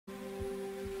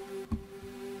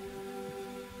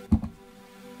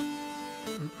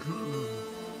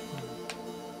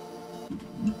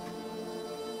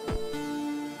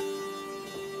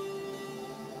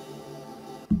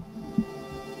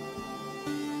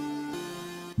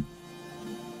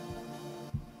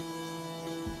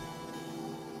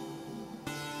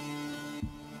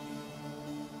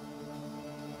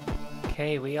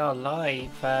Okay, we are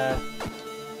live.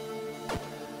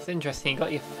 It's interesting, you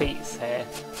got your feats here.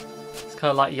 It's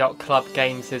kind of like Yacht Club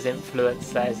Games'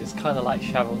 influence there. It's kind of like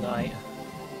Shovel Knight.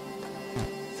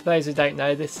 For those who don't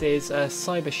know, this is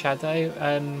Cyber Shadow.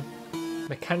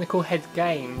 Mechanical Head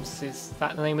Games, is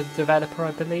that the name of the developer,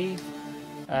 I believe?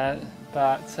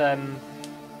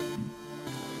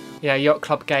 Yeah, Yacht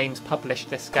Club Games published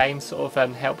this game, sort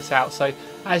of helps out. So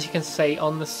as you can see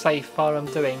on the save file I'm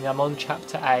doing, I'm on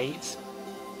chapter 8,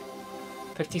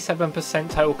 57%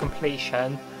 total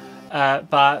completion,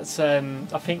 but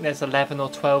I think there's 11 or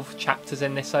 12 chapters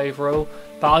in this overall.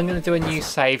 But I'm going to do a new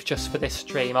save just for this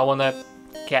stream. I want to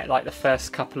get like the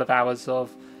first couple of hours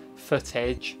of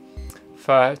footage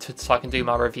so I can do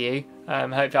my review.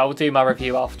 Hopefully I will do my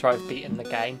review after I've beaten the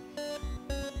game.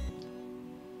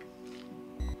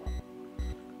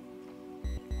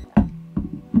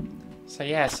 So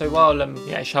yeah, so while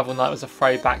Shovel Knight was a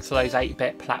throwback to those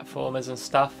 8-bit platformers and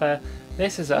stuff,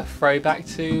 this is a throwback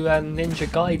to Ninja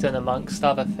Gaiden amongst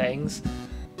other things,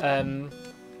 and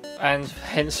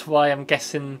hence why I'm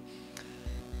guessing,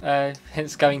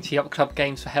 hence going to Yacht Club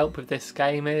Games for help with this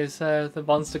game is the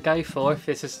ones to go for if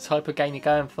this is the type of game you're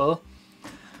going for.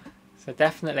 So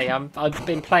definitely, I've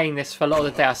been playing this for a lot of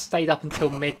the day. I stayed up until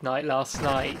midnight last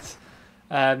night,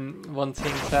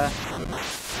 wanting to...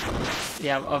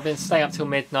 Yeah, I've been staying up till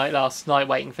midnight last night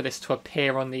waiting for this to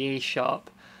appear on the eShop,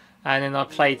 and then I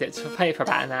played it for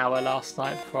about an hour last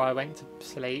night before I went to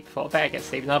sleep. Thought I'd better get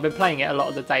sleep, and I've been playing it a lot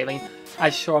of the day. I mean,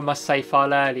 as you saw on my save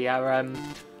file earlier,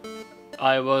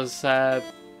 I was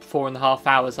 4.5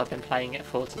 hours I've been playing it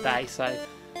for today. So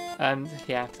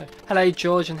yeah. So, hello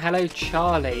George and hello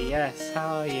Charlie. Yes,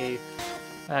 how are you?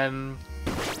 So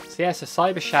yeah, so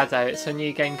Cyber Shadow. It's a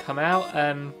new game come out.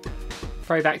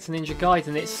 Throwback to Ninja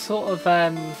Gaiden. It's sort of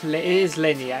it is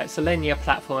linear. It's a linear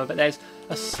platformer, but there's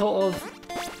a sort of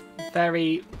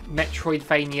very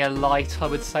Metroidvania light, I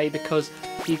would say, because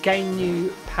you gain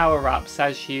new power-ups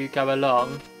as you go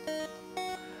along,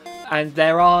 and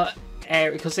there are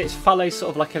areas, because it follows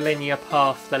sort of like a linear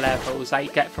path, the levels they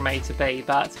get from A to B,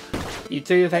 but you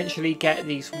do eventually get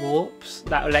these warps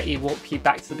that will let you warp you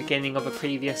back to the beginning of a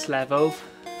previous level.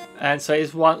 And so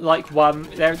it's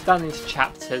they're done into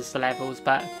chapters, the levels,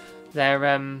 but they're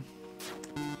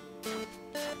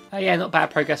yeah, not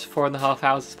bad progress for 4.5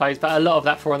 hours, I suppose, but a lot of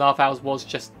that 4.5 hours was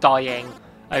just dying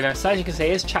over. So as you can see,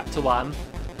 here's chapter 1.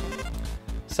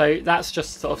 So that's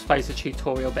just sort of, I suppose, a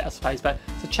tutorial bit, I suppose, but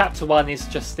so chapter 1 is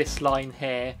just this line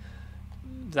here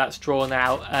that's drawn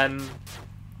out, and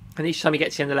each time you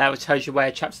get to the end of the level it tells you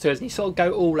where chapter 2 is, and you sort of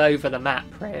go all over the map,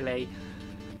 really.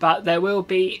 But there will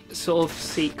be sort of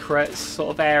secrets,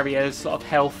 sort of areas, sort of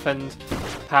health and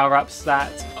power-ups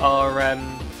that are.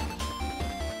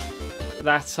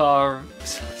 So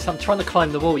I'm trying to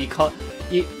climb the wall. You can't.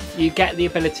 You get the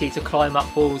ability to climb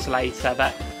up walls later,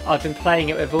 but I've been playing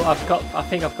it with. I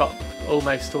think I've got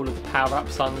almost all of the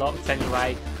power-ups unlocked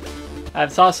anyway.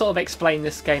 So I'll sort of explain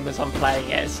this game as I'm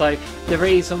playing it. So the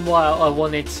reason why I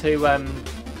wanted to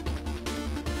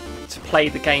play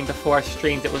the game before I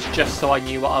streamed it was just so I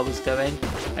knew what I was doing.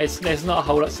 There's not a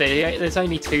whole lot to see. There's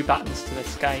only 2 buttons to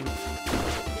this game: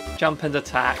 jump and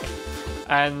attack.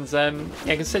 And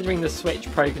yeah, considering the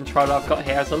Switch Pro controller I've got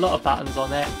here has a lot of buttons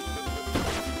on it,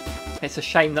 it's a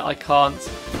shame that I can't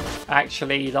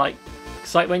actually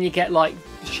it's like when you get like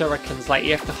shurikens, like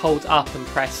you have to hold up and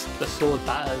press the sword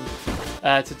button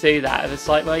to do that. And it's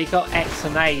like, well, you got X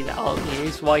and A that aren't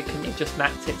used. Why couldn't you just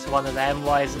mapped it to one of them?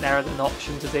 Why isn't there an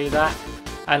option to do that?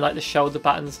 And like the shoulder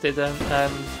buttons didn't.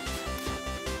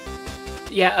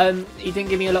 Yeah, he didn't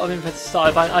give me a lot of info to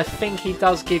start, but I think he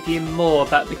does give you more.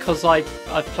 But because I've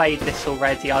played this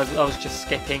already, I was just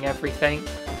skipping everything.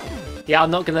 Yeah, I'm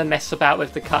not going to mess about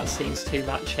with the cutscenes too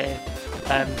much here.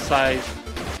 So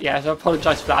yeah, so I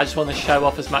apologise for that. I just want to show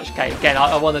off as much game. Again,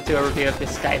 I want to do a review of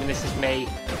this game, and this is me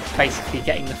basically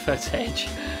getting the footage.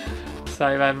 So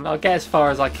I'll get as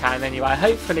far as I can anyway.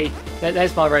 Hopefully,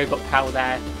 there's my robot pal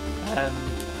there.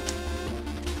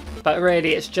 But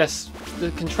really, it's just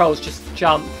the controls, just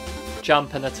jump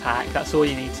and attack. That's all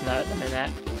you need to know at the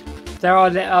minute. There are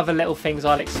other little things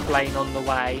I'll explain on the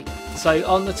way. So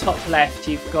on the top left,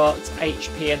 you've got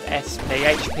HP and SP.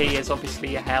 HP is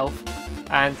obviously your health,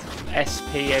 and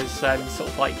SP is sort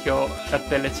of like your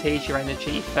abilities, your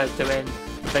energy for doing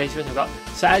abilities.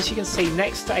 So as you can see,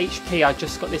 next to HP, I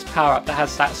just got this power up that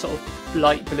has that sort of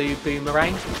light blue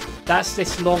boomerang. That's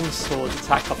this longsword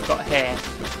attack I've got here.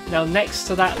 Now next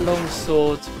to that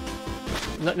longsword,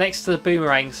 next to the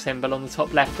boomerang symbol on the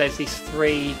top left, there's these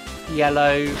 3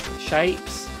 yellow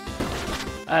shapes.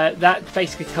 That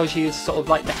basically tells you sort of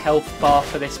like the health bar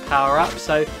for this power up.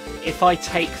 So if I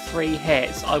take 3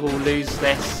 hits, I will lose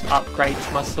this upgrade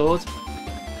to my sword.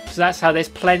 So that's how there's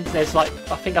plenty. There's like,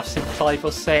 I think I've seen 5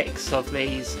 or 6 of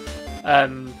these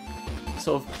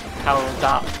sort of powered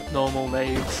up normal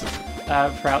moves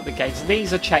throughout the game. So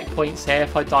these are checkpoints here.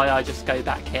 If I die, I just go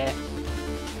back here.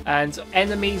 And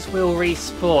enemies will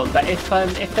respawn, but if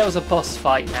there was a boss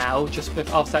fight now, just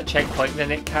after that checkpoint, then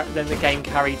the game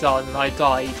carried on and I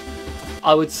died,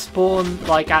 I would spawn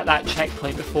like at that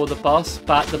checkpoint before the boss,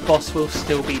 but the boss will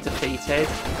still be defeated.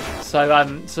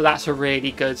 So so that's a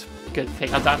really good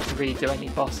thing. I don't have to redo any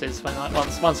bosses when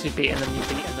once we've beaten them, you've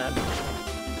beaten them.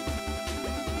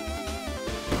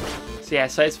 So yeah,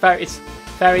 so it's very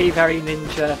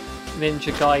Ninja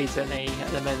Gaiden-y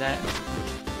at the minute.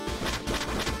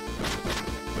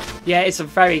 Yeah, it's a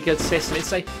very good system.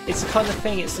 It's the kind of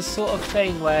thing. It's the sort of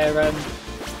thing where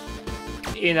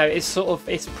you know, it's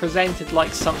presented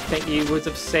like something you would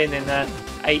have seen in a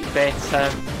 8-bit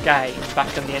game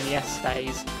back in the NES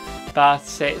days. But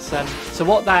it's so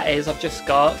what that is, I've just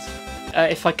got.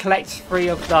 If I collect 3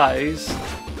 of those,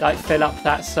 like fill up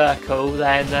that circle,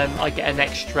 then I get an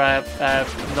extra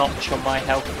notch on my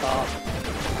health bar.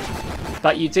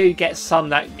 But you do get some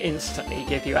that instantly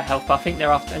give you a health bar. I think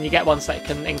they're after, and you get ones that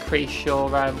can increase your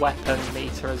weapon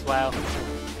meter as well.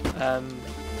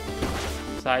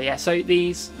 So yeah, so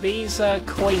these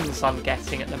coins I'm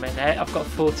getting at the minute, I've got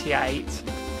 48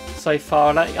 so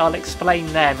far. I'll explain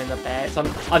them in a bit.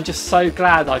 I'm just so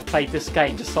glad I've played this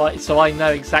game, just so I know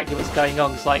exactly what's going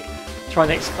on. It's like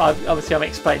trying to obviously I'm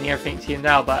explaining everything to you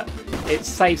now, but it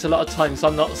saves a lot of time, so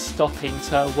I'm not stopping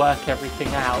to work everything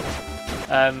out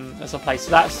as I play. So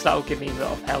that will give me a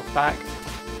lot of health back.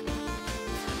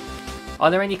 Are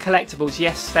there any collectibles?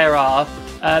 Yes, there are,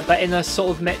 but in a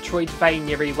sort of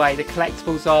Metroidvania-y way. The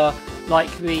collectibles are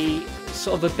like the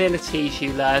sort of abilities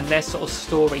you learn. They're sort of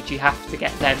storage. You have to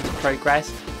get them to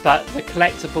progress. But the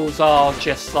collectibles are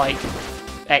just like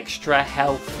extra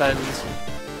health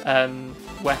and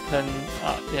weapon,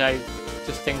 you know,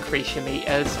 just increase your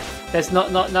meters. There's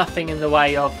nothing in the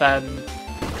way of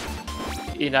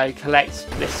you know, collect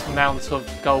this amount of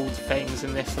gold things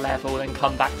in this level and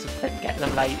come back to get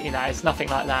them late. You know, it's nothing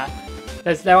like that.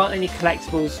 There aren't any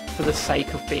collectibles for the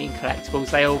sake of being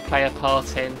collectibles. They all play a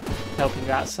part in helping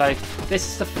you out. So this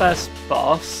is the first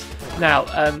boss. Now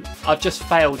I've just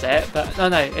failed it, but no,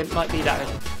 it might be that.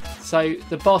 So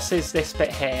the boss is this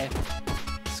bit here.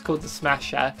 It's called the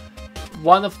Smasher.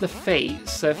 One of the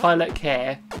feats. So if I look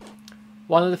here,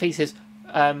 one of the feats is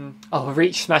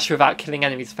reach Smasher without killing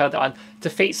enemies. Failed that one.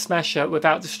 Defeat Smasher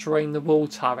without destroying the wall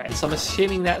turret. So I'm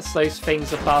assuming that's those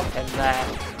things above him there.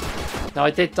 Now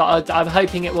I'm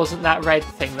hoping it wasn't that red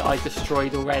thing that I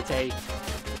destroyed already.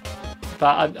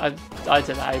 But I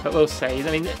don't know, but we'll see.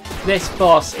 I mean, this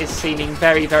boss is seeming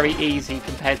very, very easy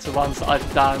compared to ones that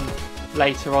I've done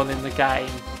later on in the game.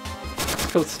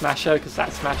 It's called Smasher because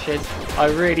that smashes. I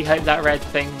really hope that red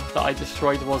thing that I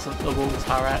destroyed wasn't the wall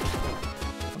turret.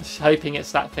 Hoping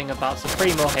it's that thing above. So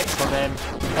 3 more hits on him,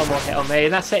 1 more hit on me,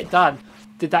 and that's it, done.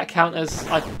 Did that count as...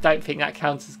 I don't think that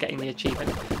counts as getting the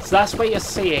achievement. So that's where you're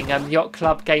seeing Yacht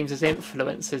Club Games'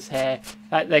 influences here.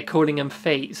 They're calling them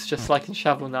feats, just like in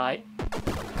Shovel Knight.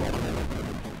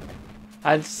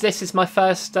 And this is my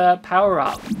first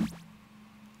power-up.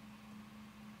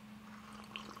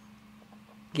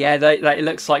 Yeah, it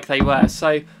looks like they were.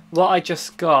 So what I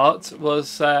just got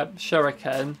was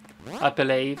Shuriken, I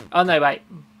believe. Oh no, wait.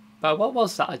 But what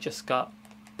was that I just got?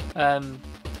 I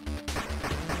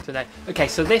don't know. Okay,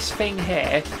 so this thing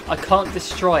here, I can't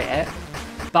destroy it,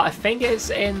 but I think it's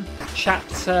in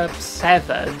chapter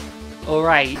 7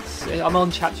 or 8. I'm on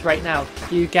chapter 8 now.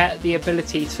 You get the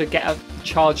ability to get a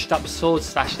charged up sword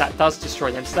slash that does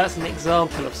destroy them. So that's an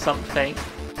example of something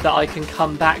that I can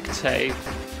come back to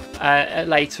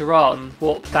later on.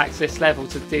 Walk back to this level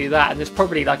to do that, and there's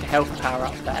probably like a health power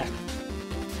up there.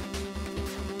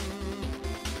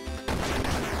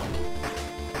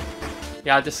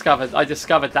 Yeah, I discovered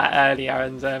that earlier,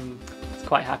 and I was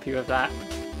quite happy with that.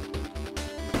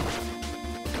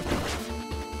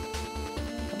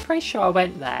 I'm pretty sure I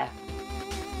went there.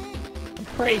 I'm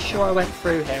pretty sure I went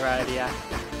through here earlier.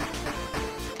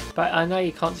 But I know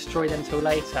you can't destroy them till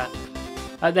later.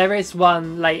 There is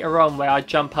one later on where I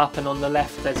jump up and on the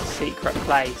left there's a secret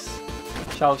place,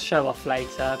 which I'll show off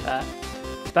later,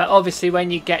 but obviously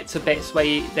when you get to bits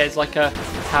where there's like a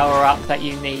power up that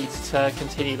you need to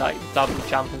continue, like double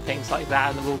jump and things like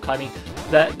that, and the wall climbing,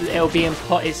 that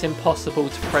it's impossible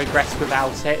to progress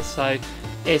without it. So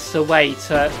it's a way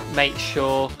to make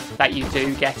sure that you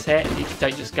do get it. You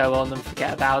don't just go on and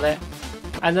forget about it.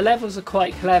 And the levels are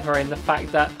quite clever in the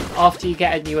fact that after you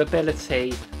get a new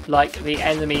ability, like the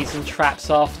enemies and traps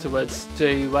afterwards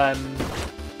do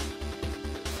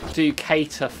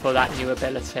cater for that new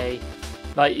ability.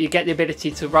 Like you get the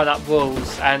ability to run up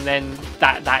walls, and then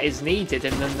that is needed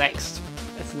in the next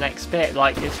bit.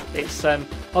 Like it's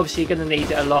obviously you're going to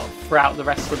need it a lot throughout the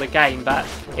rest of the game, but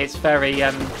it's very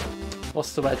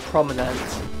what's the word,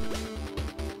 prominent.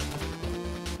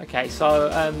 Okay, so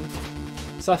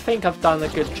I think I've done a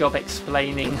good job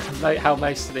explaining how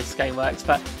most of this game works,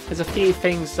 but there's a few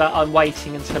things that I'm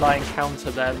waiting until I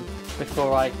encounter them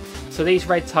before I... So these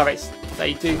red turrets,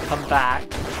 they do come back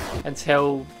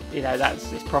until, you know,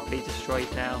 it's properly destroyed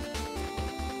now.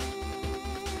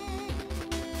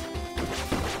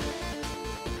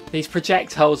 These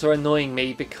projectiles are annoying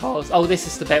me because... Oh, this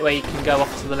is the bit where you can go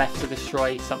off to the left to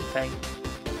destroy something.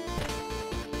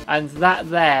 And that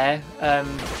there...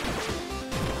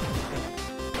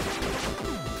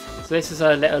 So this is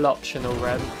a little optional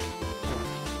room.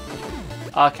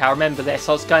 Okay, I remember this.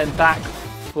 I was going back,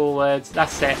 forwards.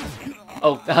 That's it.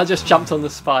 Oh, I just jumped on the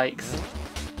spikes.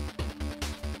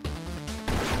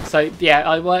 So yeah,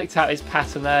 I worked out his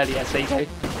pattern earlier. So you go,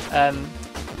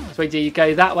 so you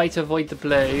go that way to avoid the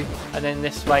blue, and then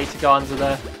this way to go under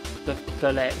the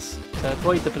bullets. So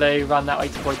avoid the blue, run that way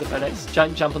to avoid the bullets.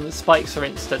 Jump on the spikes are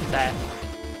instant death.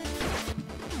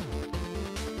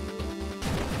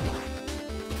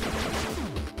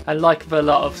 And like with a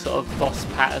lot of sort of boss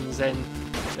patterns in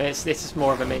this is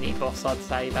more of a mini boss, I'd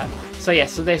say. But so yeah,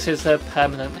 so this is a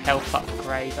permanent health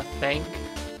upgrade, I think.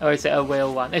 Or is it a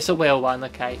wheel one? It's a wheel one,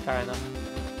 okay, fair enough.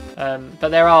 But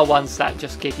there are ones that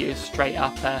just give you a straight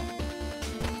up.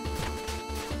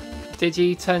 Did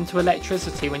you turn to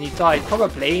electricity when you died?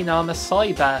 Probably. No, I'm a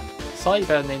cyber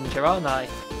ninja, aren't I?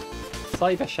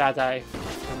 Cyber shadow.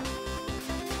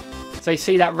 So you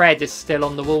see that red is still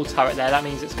on the wall turret there, that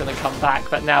means it's going to come back,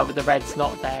 but now the red's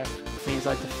not there, it means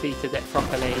I defeated it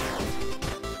properly.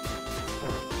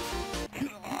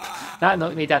 That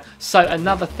knocked me down. So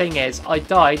another thing is, I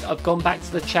died, I've gone back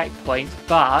to the checkpoint,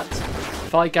 but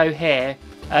if I go here,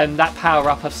 that power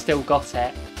up, I've still got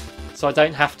it. So I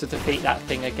don't have to defeat that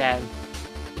thing again.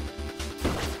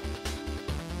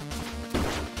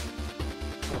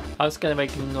 I'm just going to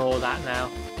ignore that now.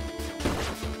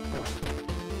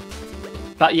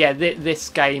 But yeah, this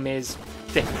game is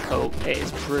difficult, it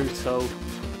is brutal.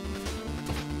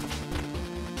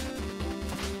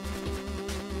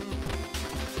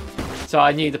 So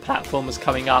I knew the platform was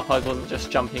coming up, I wasn't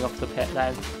just jumping off the pit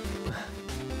then.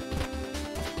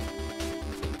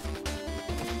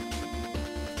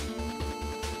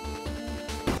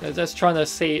 So just trying to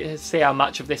see how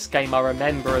much of this game I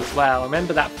remember as well. I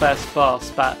remember that first boss,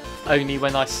 but only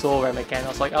when I saw him again. I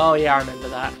was like, oh yeah, I remember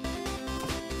that.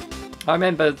 I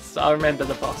remember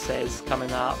the bosses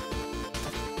coming up.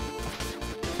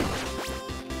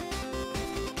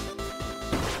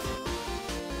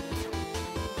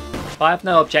 I have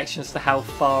no objections to how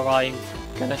far I'm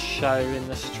going to show in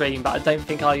the stream, but I don't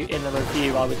think in the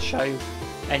review I would show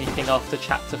anything after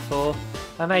chapter 4.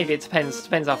 And maybe it depends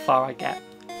how far I get.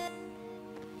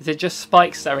 Is it just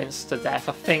spikes that are insta-death?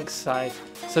 I think so.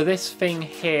 So this thing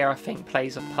here I think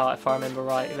plays a part if I remember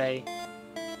rightly.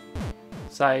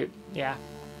 So, yeah.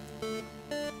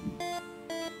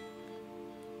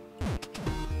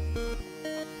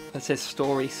 That's his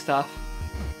story stuff.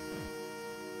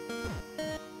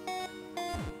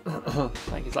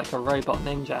 Like he's like a robot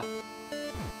ninja.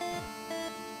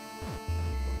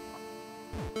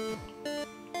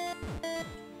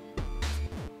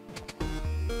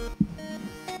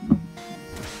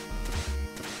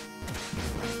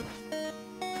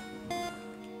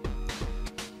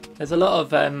 There's a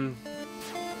lot of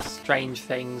strange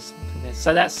things in this.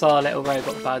 So that's our little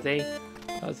robot buddy.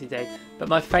 What does he do? But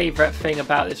my favourite thing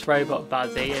about this robot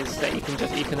buddy is that you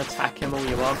can attack him all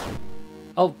you want.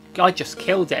 Oh, I just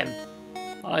killed him.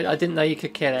 I didn't know you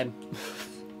could kill him.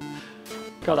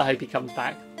 God, I hope he comes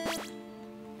back.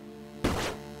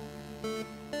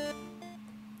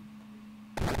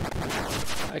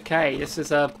 Okay, this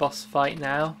is a boss fight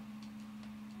now.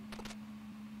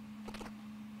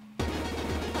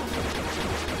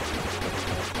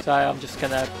 So I'm just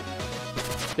gonna...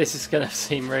 This is gonna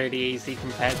seem really easy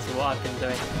compared to what I've been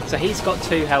doing. So he's got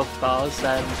 2 health bars.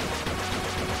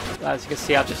 As you can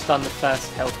see, I've just done the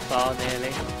first health bar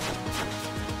nearly.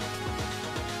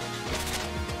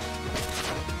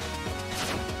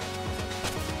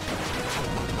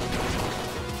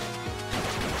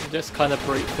 Just kind of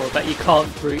brute force, but you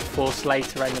can't brute force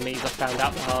later enemies, I found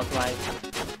out the hard way.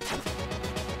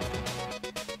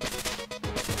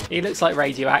 He looks like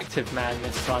Radioactive Man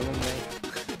this time, doesn't he?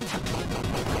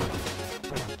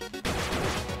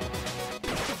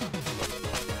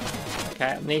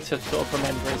 Okay, I need to sort of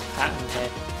remember his pattern here.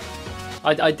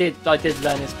 I did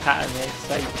learn his pattern here.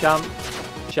 So jump,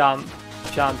 jump,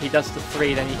 jump. He does the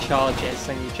 3, then he charges,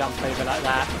 then you jump over like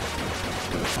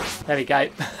that. There we go.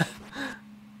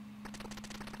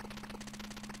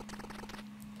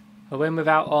 A win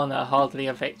without honour, hardly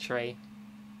a victory.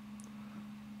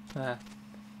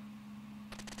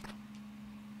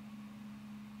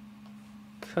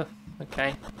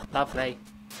 Okay, lovely.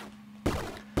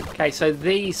 Okay, so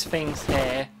these things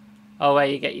here. Oh, where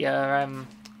you get your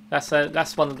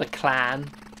that's one of the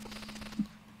clan.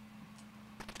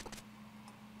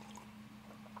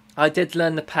 I did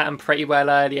learn the pattern pretty well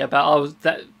earlier,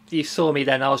 but you saw me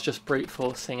then. I was just brute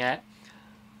forcing it.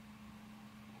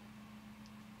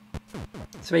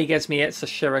 So he gives me it's a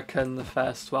shuriken, the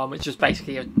first one, which is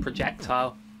basically a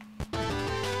projectile.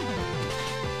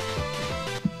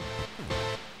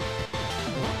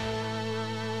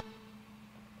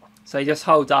 So you just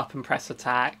hold up and press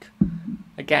attack.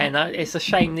 Again, it's a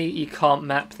shame that you can't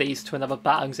map these to another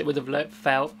button because it would have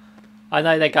felt. I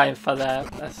know they're going for the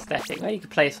aesthetic. Well, you could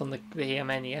play this on the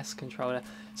NES controller.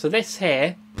 So this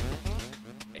here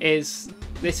is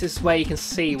where you can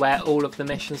see where all of the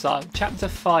missions are. Chapter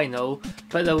final,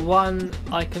 but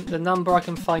the number I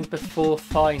can find before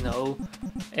final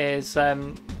is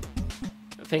I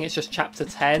think it's just chapter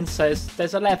 10. So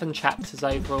there's 11 chapters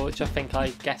overall, which I think I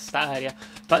guessed that earlier.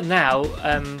 But now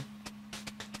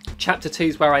chapter 2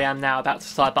 is where I am now, about to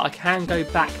start. But I can go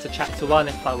back to chapter 1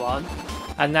 if I want.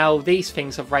 And now these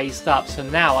things have raised up, so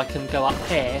now I can go up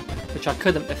here, which I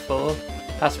couldn't before.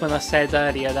 That's when I said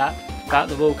earlier that about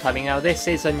the wall climbing. Now this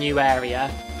is a new area.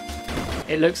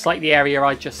 It looks like the area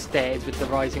I just did with the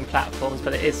rising platforms,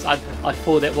 but it is. I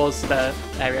thought it was the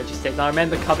area I just did. And I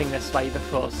remember coming this way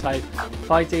before, so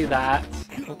if I do that,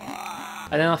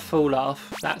 and then I fall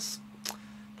off,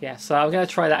 yeah. So I'm going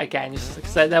to try that again.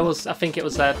 So there was, I think it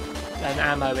was an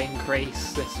ammo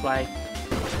increase this way.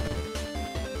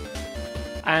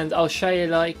 And I'll show you,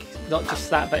 like, not just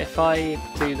that, but if I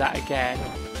do that again.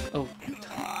 Oh,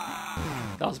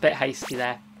 that was a bit hasty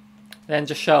there. And then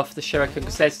just show off the shuriken,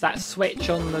 because there's that switch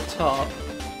on the top.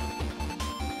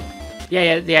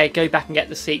 Yeah, go back and get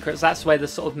the secrets. That's where the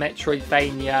sort of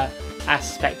Metroidvania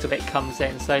aspect of it comes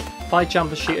in. So if I jump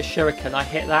and shoot a shuriken, I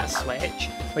hit that switch,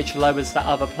 which lowers that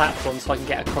other platform so I can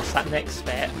get across that next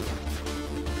bit.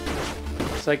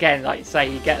 So again, like you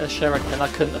say, you get the shuriken. I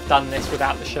couldn't have done this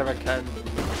without the shuriken.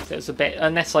 So it was a bit,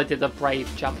 unless I did a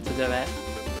brave jump to do it.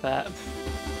 But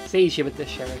it's easier with the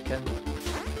shuriken.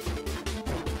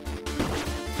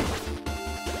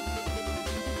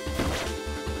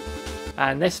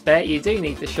 And this bit, you do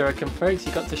need the shuriken through, so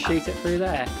you've got to shoot it through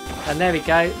there. And there we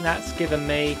go, and that's given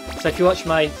me... So if you watch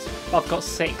I've got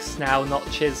 6 now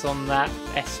notches on that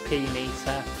SP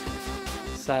meter.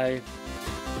 So...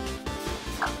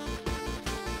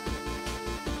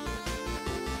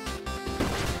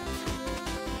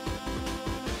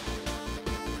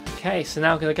 Okay, so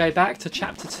now I'm going to go back to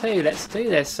chapter 2. Let's do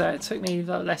this. So it took me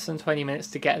less than 20 minutes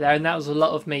to get there, and that was a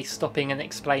lot of me stopping and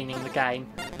explaining the game.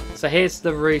 So here's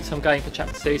the route I'm going for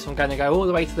chapter 2. So I'm going to go all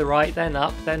the way to the right, then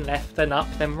up, then left, then up,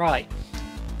 then right.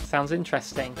 Sounds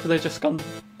interesting. Could have just gone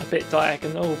a bit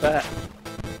diagonal, but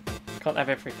can't have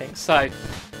everything. So,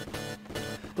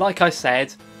 like I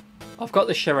said, I've got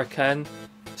the shuriken.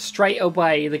 Straight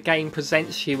away, the game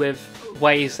presents you with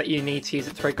ways that you need to use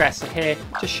it to progress. So here,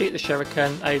 just shoot the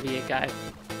shuriken, over you go.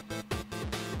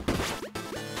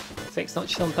 6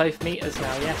 notches on both meters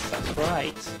now, yes, that's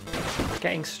right.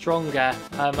 Getting stronger.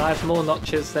 I have more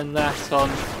notches than that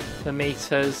on the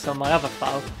meters on my other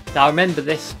file. Now I remember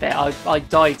this bit, I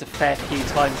died a fair few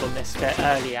times on this bit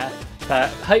earlier, but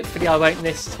hopefully I won't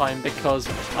this time because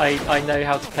I know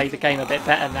how to play the game a bit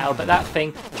better now. But that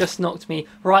thing just knocked me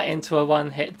right into a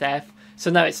one-hit death. So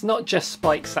no, it's not just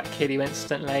spikes that kill you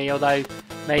instantly, although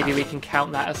maybe we can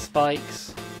count that as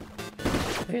spikes.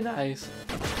 Who knows?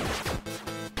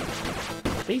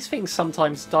 These things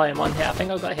sometimes die in one hit. I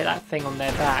think I've got to hit that thing on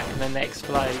their back and then they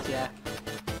explode, yeah.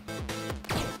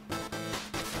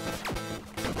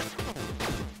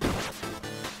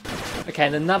 Okay,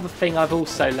 and another thing I've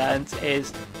also learned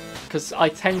is, because I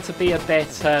tend to be a bit,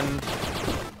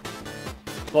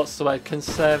 what's the word,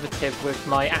 conservative with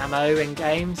my ammo in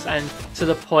games, and to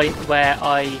the point where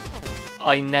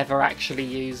I never actually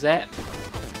use it.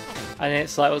 And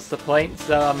it's like, what's the point?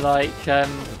 So I'm like,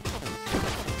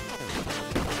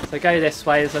 so go this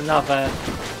way, there's another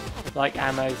like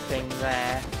ammo thing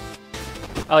there.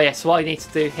 Oh yeah, so what I need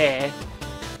to do here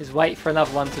is wait for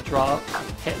another one to drop,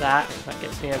 hit that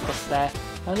gets me across there.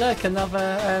 And look,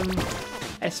 another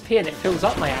SP, and it fills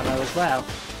up my ammo as well.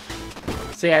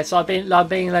 So yeah, so I've been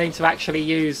learning to actually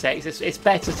use it. It's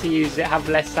better to use it, have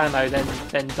less ammo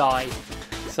than die.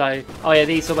 So, oh yeah,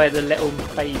 these are where the little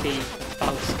baby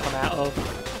bugs come out of.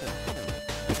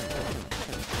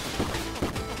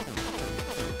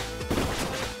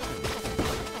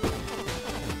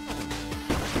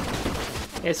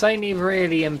 It's only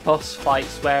really in boss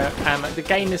fights where the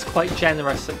game is quite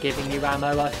generous at giving you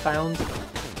ammo, I've found.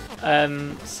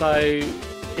 So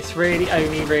it's really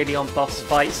only really on boss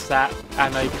fights that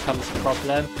ammo becomes a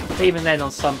problem. But even then,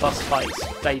 on some boss fights,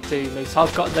 they do move. So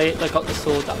I've got the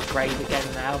sword upgrade again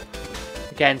now.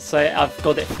 Again, so I've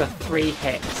got it for 3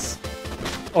 hits,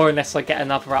 or unless I get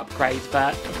another upgrade.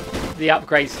 But the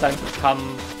upgrades don't come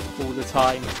all the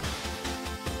time.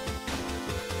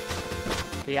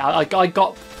 But yeah, I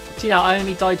got. Do you know, I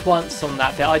only died once on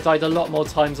that bit. I died a lot more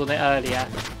times on it earlier.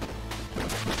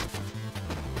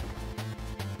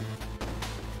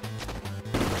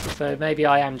 So maybe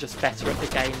I am just better at the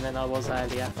game than I was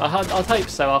earlier. I'd hope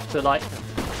so after like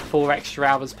 4 extra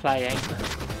hours playing.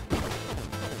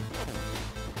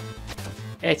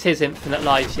 It is infinite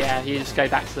lives, yeah. You just go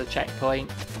back to the checkpoint.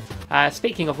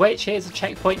 Speaking of which, here's a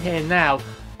checkpoint here now.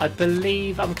 I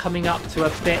believe I'm coming up to a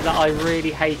bit that I really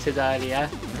hated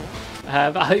earlier.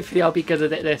 But hopefully I'll be good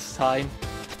at it this time.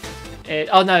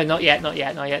 Oh no, not yet.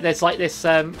 There's like this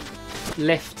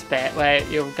lift bit where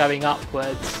you're going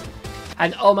upwards.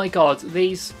 And oh my god,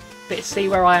 these bits, see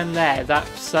where I am there, that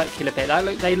circular bit,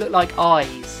 they look like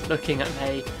eyes looking at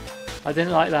me. I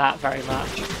didn't like that very much.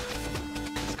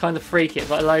 It's kind of freaky, it's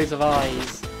like loads of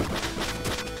eyes.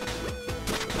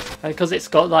 And because it's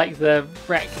got like the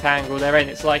rectangle they're in,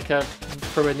 it's like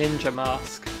through a ninja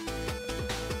mask.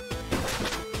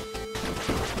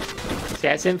 So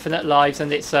yeah, it's infinite lives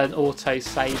and it's an auto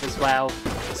save as well.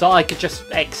 So I could just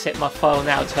exit my file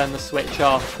now, turn the switch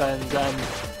off, and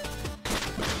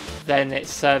then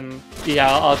it's yeah,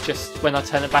 I'll just, when I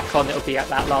turn it back on, it'll be at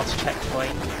that last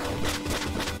checkpoint.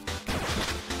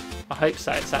 I hope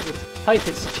so. I hope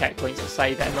it's the checkpoints that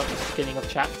save it and not just the beginning of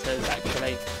chapters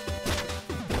actually.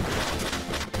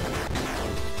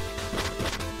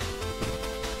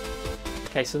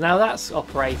 Okay, so now that's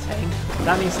operating.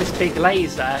 That means this big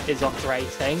laser is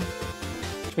operating,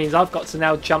 which means I've got to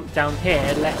now jump down here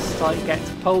lest I get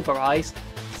pulverised.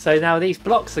 So now these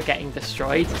blocks are getting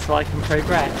destroyed so I can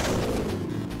progress.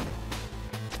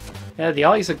 Yeah, the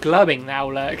eyes are glowing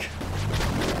now, look.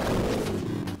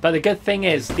 But the good thing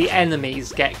is the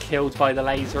enemies get killed by the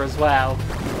laser as well.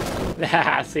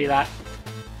 See that?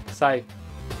 So,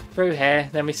 through here,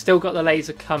 then we still got the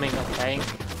laser coming, I think.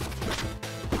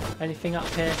 Anything up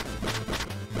here?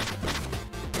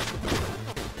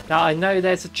 Now I know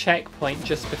there's a checkpoint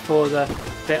just before the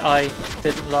bit I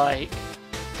didn't like.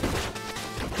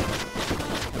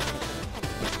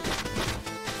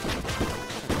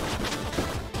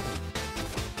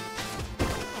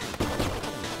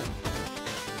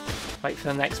 Wait for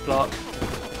the next block.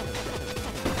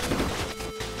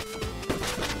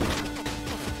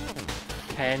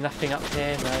 Okay, nothing up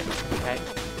here, no. Okay.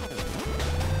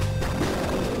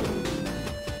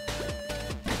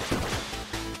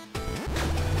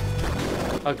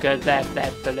 Oh good, their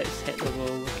bullets hit the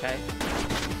wall, okay.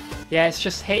 Yeah, it's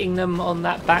just hitting them on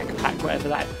that backpack, whatever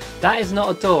that is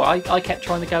not a door. I kept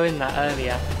trying to go in that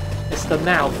earlier. It's the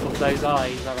mouth of those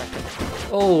eyes, I reckon.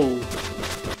 Oh,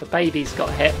 the baby's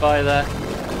got hit by the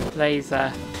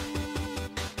laser.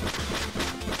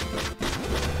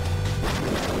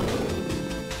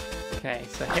 Okay,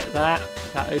 so hit that.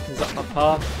 That opens up my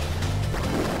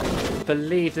path. I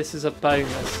believe this is a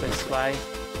bonus this way.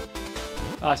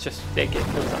 Oh, it's just big, it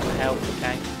fills up my health,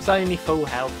 okay. It's only full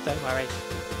health, don't worry.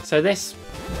 So this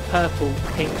purple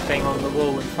pink thing on the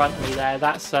wall in front of me there,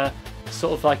 that's a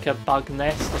sort of like a bug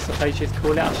nest, I suppose you'd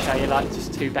call it. I'll show you, like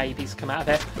just 2 babies come out of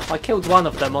it. I killed one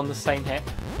of them on the same hit.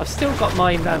 I've still got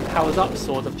my powered up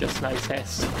sword, I've just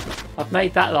noticed. I've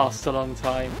made that last a long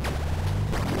time.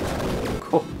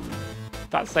 Cool.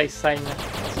 That's a saying.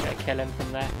 Let's get a kill him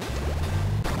from there.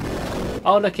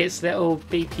 Oh look, it's little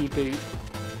BP Boot.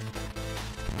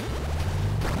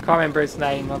 I can't remember his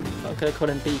name, I'm going to call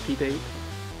him BP Boot.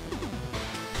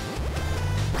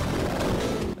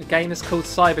 The game is called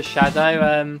Cyber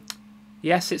Shadow.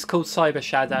 Yes, it's called Cyber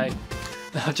Shadow.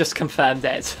 I've just confirmed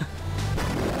it.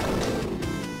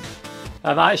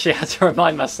 I actually had to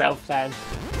remind myself then.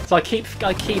 So I keep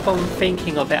on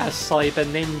thinking of it as Cyber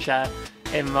Ninja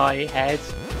in my head,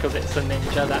 because it's a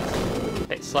ninja that's a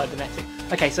bit cybernetic.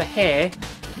 Okay, so here,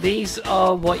 these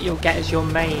are what you'll get as your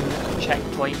main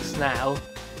checkpoints now.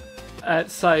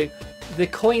 So the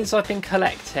coins I've been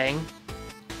collecting,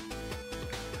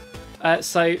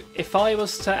 So if I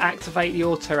was to activate the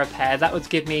auto repair, that would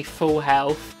give me full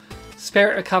health.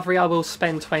 Spirit recovery, I will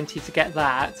spend 20 to get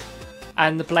that.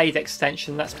 And the blade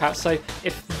extension, that's power. So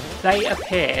if they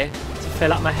appear to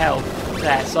fill up my health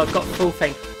there, so I've got full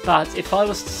thing. But if I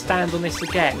was to stand on this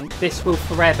again, this will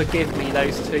forever give me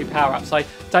those 2 power-ups. I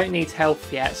don't need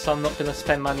health yet, so I'm not going to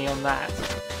spend money on that.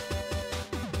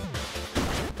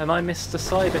 Am I Mr.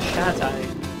 Cyber Shadow?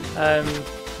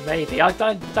 Maybe. I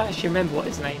don't actually remember what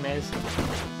his name is.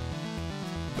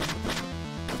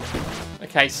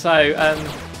 Okay, so,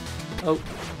 oh.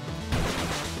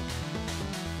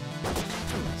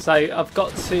 So I've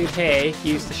got to here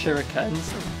use the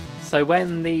shurikens. So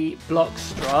when the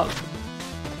blocks drop,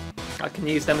 I can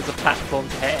use them as a platform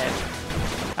to hit him.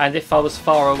 And if I was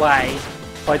far away,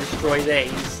 if I destroy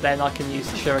these, then I can use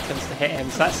the shurikens to hit him.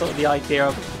 So that's sort of the idea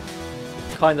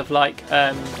of kind of like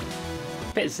a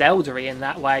bit Zelda-y in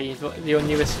that way. Your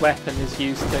newest weapon is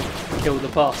used to kill the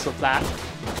boss of that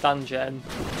dungeon.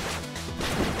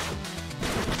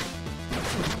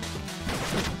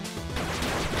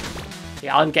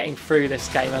 Yeah, I'm getting through this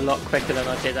game a lot quicker than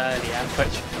I did earlier,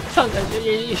 which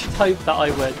you should hope that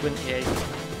I would, wouldn't you?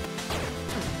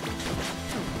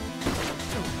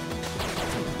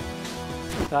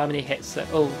 So how many hits?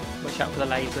 Oh, watch out for the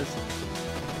lasers.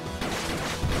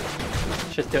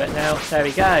 Should do it now. There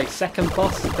we go. Second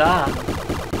boss done.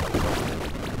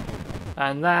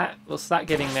 And that, what's that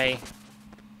giving me?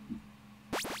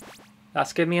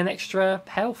 That's giving me an extra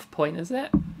health point, is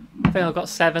it? I think I've got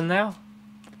 7 now.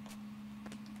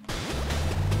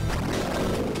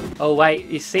 Oh wait,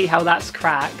 you see how that's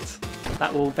cracked?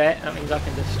 That wall bit? That means I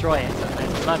can destroy it and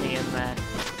there's money in there.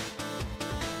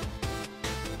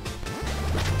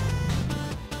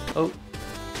 Oh.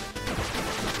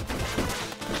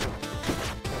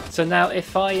 So now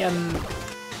if I,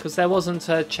 because there wasn't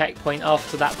a checkpoint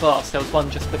after that boss, there was one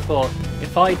just before.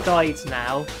 If I died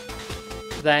now,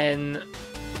 then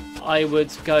I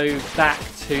would go back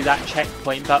to that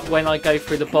checkpoint, but when I go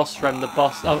through the boss room, the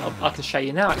boss, oh, I can show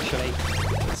you now actually.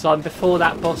 So I'm before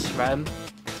that boss room,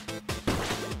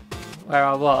 where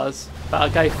I was, but I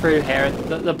go through here and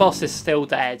the boss is still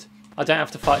dead. I don't have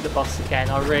to fight the boss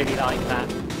again, I really like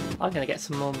that. I'm going to get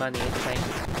some more money, I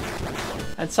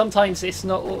think. And sometimes it's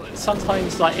not,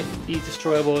 sometimes like if you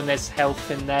destroy a wall and there's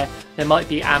health in there, there might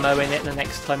be ammo in it the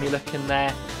next time you look in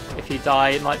there. If you die,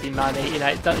 it might be money, you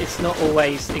know, it's not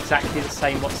always exactly the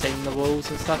same what's in the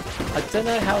walls and stuff. I don't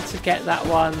know how to get that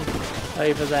one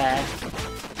over there.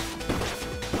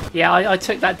 Yeah, I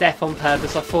took that death on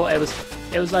purpose. I thought it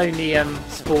was only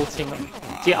sporting.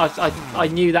 Yeah, I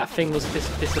knew that thing was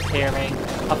disappearing.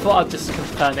 I thought I'd just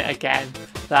confirm it again.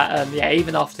 That yeah,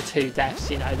 even after 2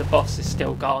 deaths, you know, the boss is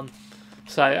still gone.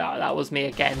 So that was me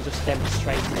again, just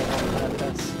demonstrating it on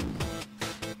purpose.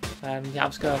 Yeah,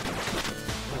 I'm just going.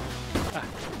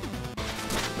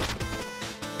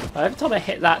 Every time I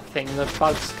hit that thing, the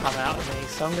bugs come out of me,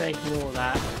 so I'm going to ignore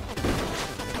that.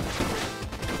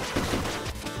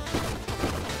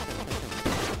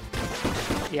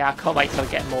 Yeah, I can't wait till I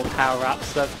get more power-ups.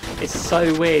 So it's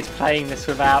so weird playing this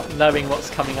without knowing what's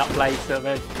coming up later.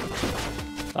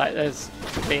 Like there's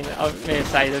been, I'm going to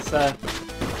say there's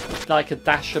like a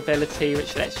dash ability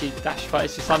which lets you dash, but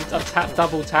it's just I'm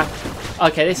double tap.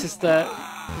 Okay, this is the.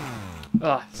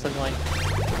 Oh, it's annoying.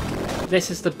 This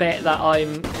is the bit that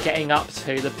I'm getting up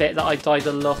to, the bit that I died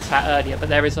a lot at earlier, but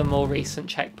there is a more recent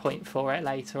checkpoint for it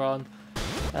later on.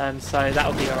 So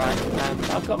that'll be alright.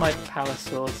 I've got my power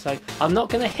sword, so I'm not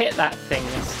going to hit that thing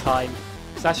this time,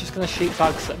 because that's just going to shoot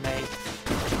bugs at me.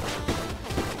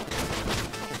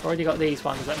 I've already got these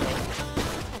ones at me.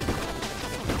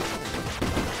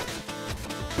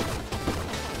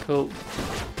 Cool.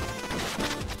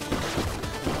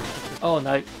 Oh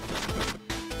no.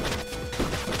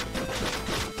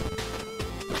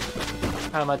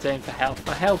 How am I doing for health?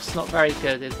 My health's not very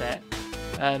good, is it?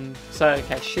 So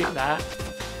okay, shoot that.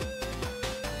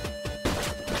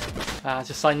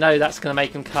 Just I know that's going to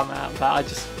make them come out,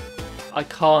 but I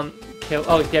can't kill.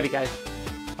 Oh, there we go.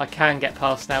 I can get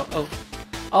past now.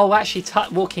 Oh, actually,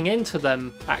 walking into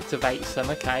them activates them.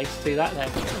 Okay, let's do that then.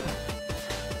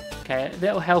 Okay, a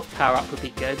little health power up would be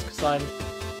good because I'm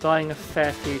dying a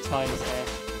fair few times here.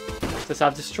 So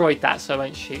I've destroyed that, so I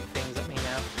won't shoot things at me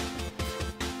now.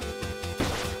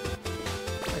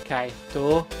 Okay,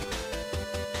 door.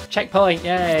 Checkpoint,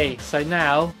 yay! So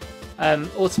now,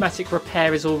 automatic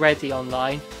repair is already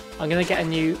online. I'm going to get a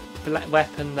new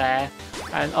weapon there,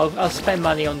 and I'll spend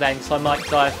money on them, so I might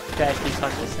die a fair few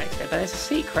times this next bit. But there's a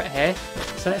secret here,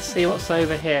 so let's see what's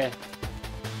over here.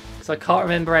 Because I can't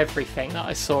remember everything that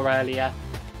I saw earlier.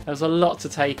 There was a lot to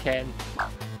take in.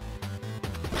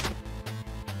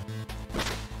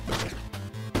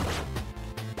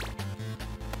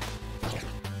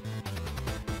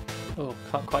 Oh,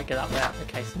 can't quite get up there.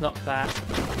 Okay, so knock that.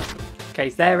 Okay,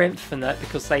 they're infinite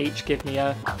because they each give me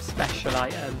a special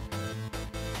item.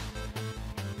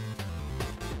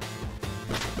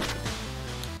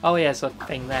 Oh yeah, there's a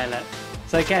thing there, look.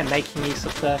 So again, making use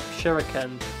of the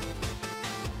shuriken.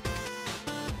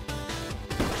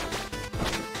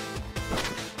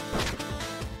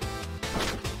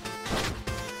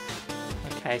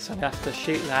 Okay, so I'm going to have to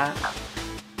shoot that.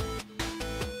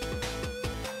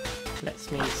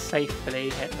 Lets me safely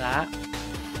hit that.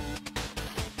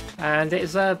 And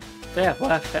it's yeah,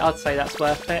 worth it. I'd say that's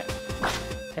worth it.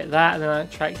 Hit that and then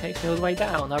that track takes me all the way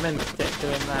down. I remember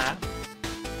doing that.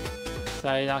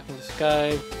 So now I can just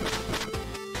go,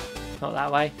 not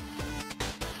that way.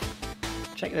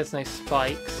 Check there's no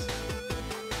spikes.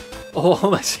 Oh,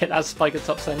 almost hit that spike at the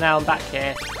top, so now I'm back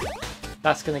here.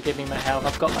 That's going to give me my health.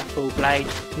 I've got my full blade.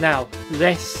 Now,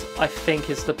 this I think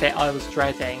is the bit I was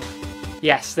dreading.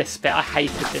 Yes, this bit. I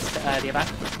hated this bit earlier, but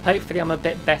hopefully I'm a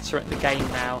bit better at the game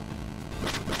now.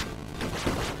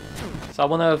 So I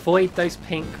want to avoid those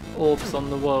pink orbs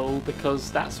on the wall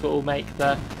because that's what will make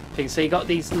the thing. So you got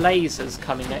these lasers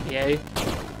coming at you.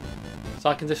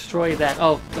 So I can destroy them.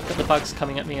 Oh, look at the bugs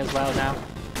coming at me as well now.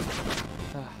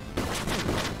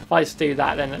 If I just do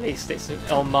that, then at least it's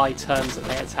on my terms that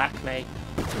they attack me.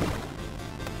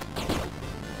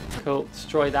 Cool,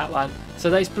 destroy that one. So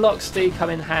those blocks do come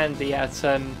in handy at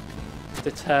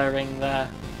deterring the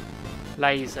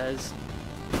lasers.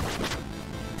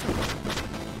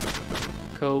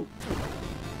 Cool.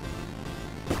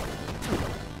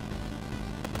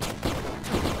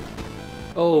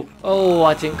 Oh,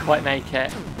 I didn't quite make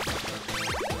it.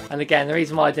 And again, the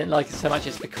reason why I didn't like it so much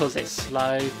is because it's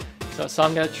slow. So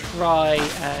I'm going to try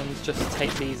and just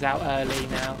take these out early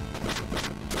now.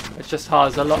 It's just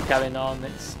hard, there's a lot going on.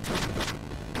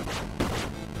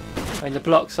 I mean, the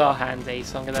blocks are handy,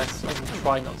 so I'm going to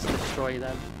try not to destroy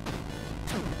them.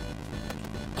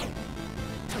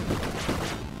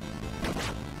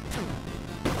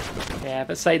 Yeah,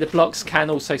 but say the blocks can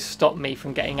also stop me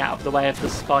from getting out of the way of the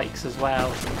spikes as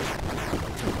well.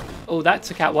 Oh, that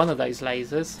took out one of those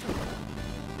lasers.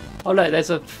 Oh look, there's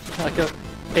like a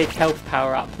big health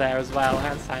power up there as well.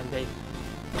 That's handy.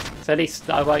 So at least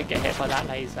I won't get hit by that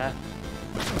laser.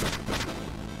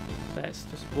 Let's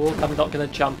just walk. I'm not going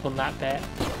to jump on that bit.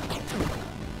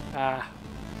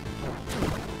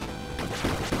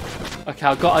 Okay,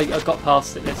 I got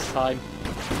past it this time.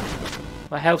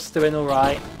 My health's doing all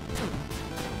right.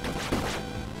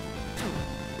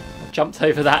 I jumped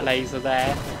over that laser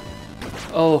there.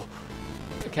 Oh.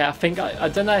 Okay, I think I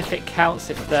don't know if it counts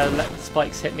if the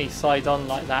spikes hit me side on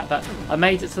like that, but I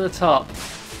made it to the top.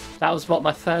 That was what,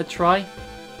 my third try?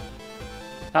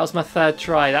 That was my third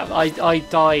try. I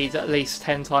died at least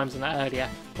 10 times on that earlier.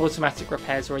 Automatic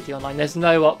repair's already online. There's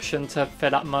no option to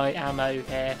fill up my ammo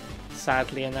here,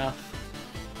 sadly enough.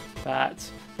 But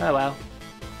oh well.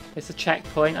 It's a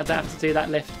checkpoint. I don't have to do that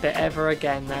lift bit ever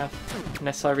again now,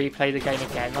 unless I replay the game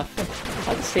again. I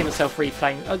can see myself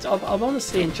replaying. I'm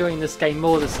honestly enjoying this game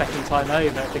more the second time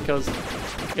over because,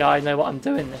 yeah, I know what I'm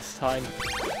doing this time.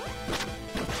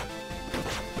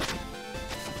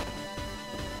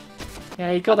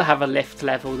 Yeah, you've got to have a lift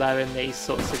level though in these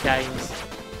sorts of games.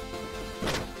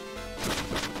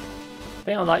 I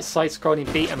think on like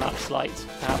side-scrolling beat-em-ups like to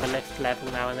have a lift level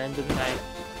now and then, didn't they?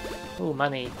 Oh,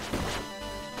 money.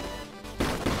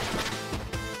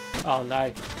 Oh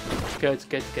no. Good,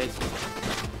 good, good.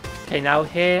 Okay, now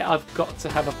here I've got to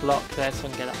have a block there so I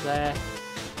can get up there.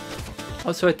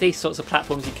 Also, with these sorts of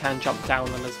platforms you can jump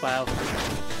down them as well.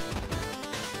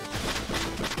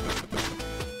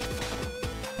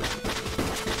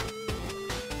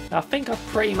 Now, I think I've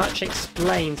pretty much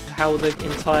explained how the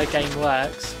entire game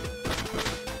works.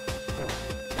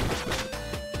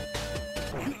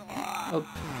 Oh,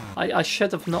 I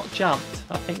should have not jumped.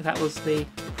 I think that was the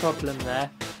problem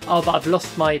there. Oh, but I've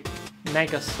lost my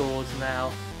mega sword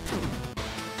now.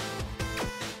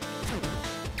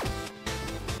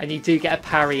 And you do get a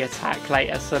parry attack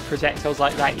later, so projectiles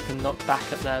like that you can knock back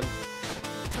at them.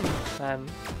 A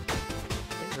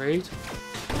bit rude.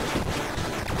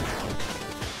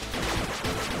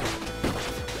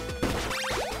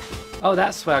 Oh,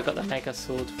 that's where I got the mega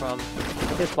sword from.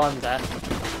 I did wonder.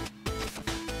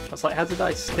 I was like, how did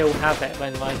I still have it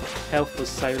when my health was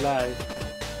so low?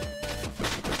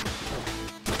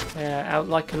 Yeah, out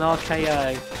like an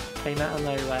RKO. Came out of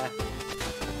nowhere.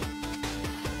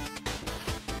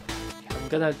 I'm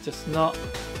gonna just not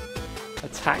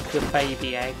attack the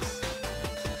baby eggs.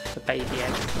 The baby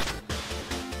eggs.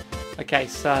 Okay,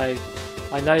 so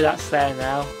I know that's there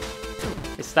now.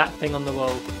 It's that thing on the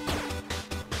wall.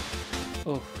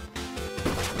 Oh.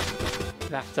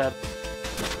 You have to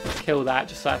kill that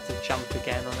just so I have to jump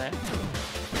again on it.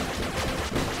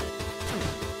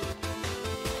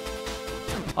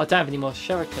 I don't have any more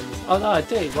shurikens. Oh no, I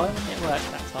do. Why didn't it work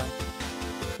that time?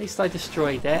 At least I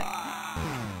destroyed it.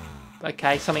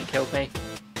 Okay, something killed me.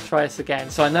 Try this again.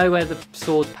 So I know where the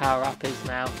sword power up is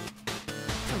now.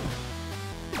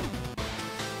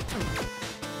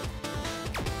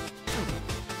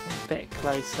 A bit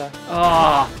closer.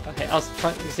 Oh, okay. I was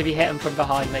trying because if you hit them from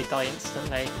behind, they die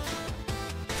instantly.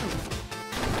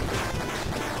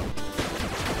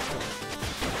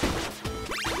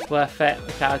 Worth it.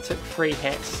 Okay, I took 3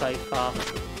 hits so far.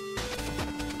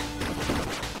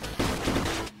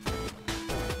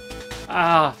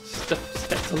 Ah,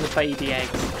 stepped on the baby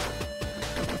eggs.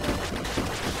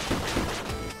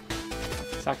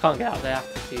 So I can't get out there, I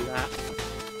have to do that.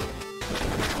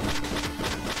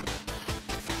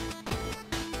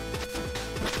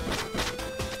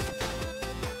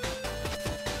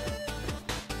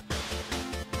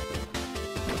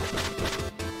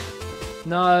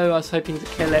 No, I was hoping to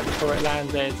kill it before it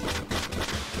landed.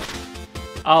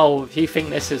 Oh, if you think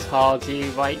this is hard,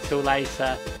 you wait till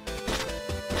later.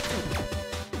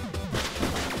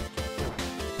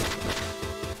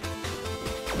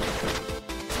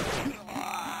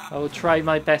 I will try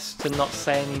my best to not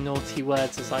say any naughty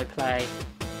words as I play.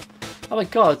 Oh my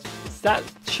god, it's that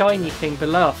shiny thing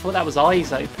below. I thought that was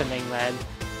eyes opening then.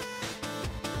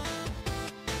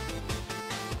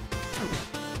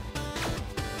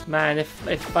 Man,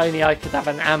 if only I could have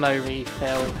an ammo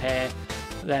refill here,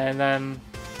 then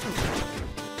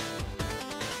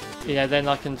yeah, then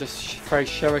I can just throw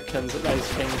shurikens at those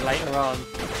things later on.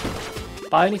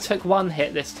 But I only took 1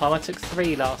 hit this time. I took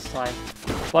 3 last time.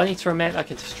 But I need to remember I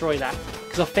could destroy that,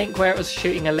 because I think where it was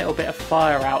shooting a little bit of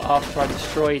fire out after I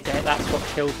destroyed it, that's what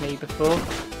killed me before.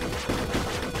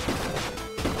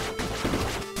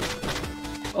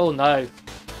 Oh no!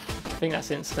 I think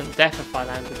that's instant death if I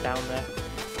landed down there.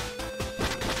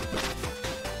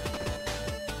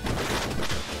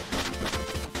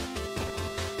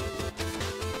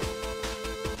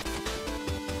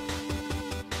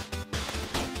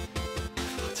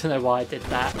 I don't know why I did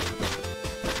that.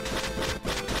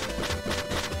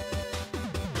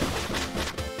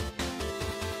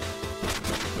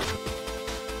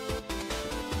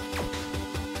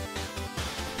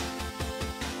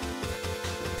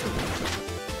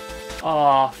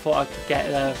 Oh, I thought I could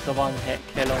get the 1-hit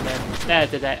kill on him. There,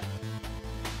 did it.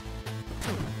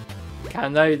 Okay, I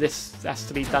know this has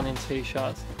to be done in 2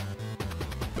 shots.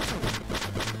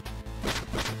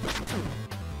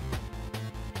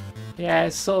 Yeah,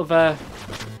 it's sort of a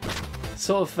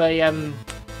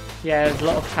yeah, there's a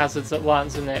lot of hazards at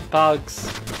once, isn't it? Bugs,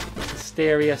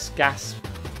 mysterious gas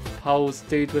holes,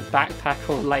 dude with backpack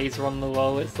or laser on the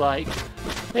wall. It's like,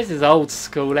 this is old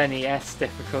school NES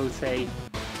difficulty.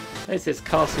 This is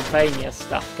Castlevania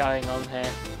stuff going on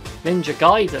here. Ninja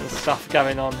Gaiden stuff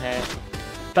going on here.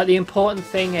 But the important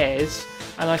thing is,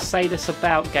 and I say this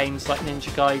about games like Ninja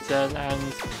Gaiden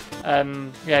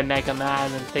and yeah, Mega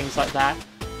Man and things like that,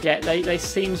 yeah, they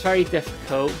seem very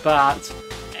difficult, but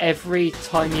every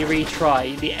time you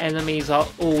retry, the enemies are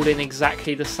all in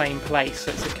exactly the same place.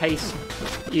 So it's a case,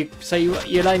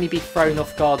 you'll only be thrown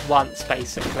off guard once,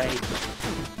 basically.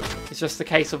 It's just a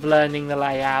case of learning the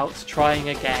layout, trying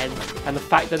again, and the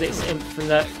fact that it's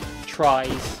infinite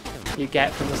tries you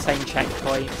get from the same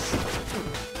checkpoints.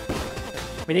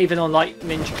 I mean, even on like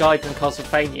Ninja Gaiden and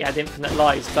Castlevania, you had infinite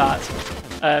lives, but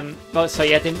well, so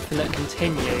you had infinite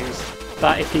continues.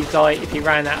 But if you died, if you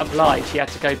ran out of lives, you had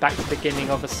to go back to the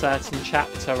beginning of a certain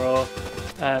chapter or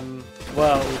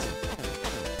world.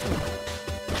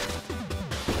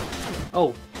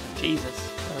 Oh,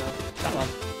 Jesus! That one.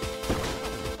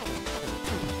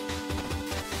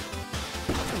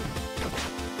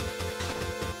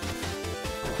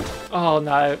 Oh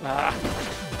no!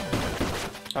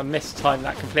 I mistimed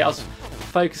that completely. I was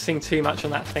focusing too much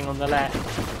on that thing on the left.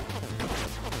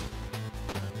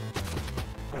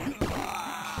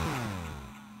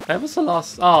 Where was the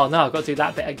last... Oh no, I've got to do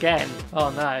that bit again. Oh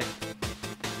no.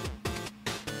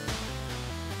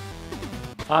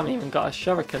 I haven't even got a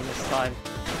shuriken this time.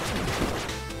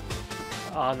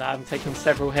 Oh no, I'm taking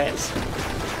several hits.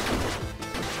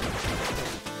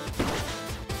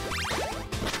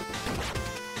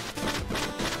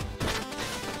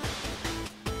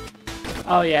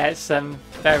 Oh yeah, it's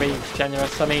very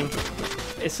generous. I mean,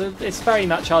 it's very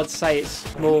much, I'd say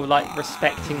it's more like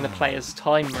respecting the player's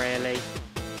time, really.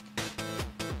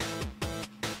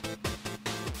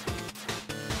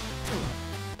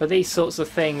 But these sorts of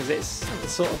things, it's the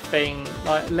sort of thing,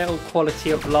 like little quality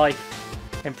of life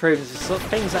improvements, the sort of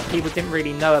things that people didn't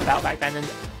really know about back then. And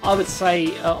I would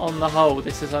say on the whole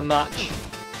this is a much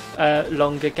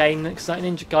longer game, because like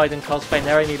Ninja Gaiden and Castlevania,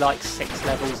 they're only like 6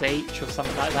 levels each or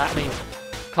something like that. I mean,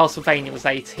 Castlevania was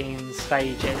 18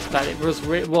 stages, but it was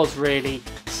really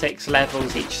 6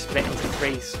 levels, each split into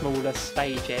 3 smaller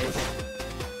stages.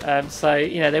 So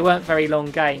you know, they weren't very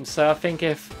long games. So I think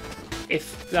if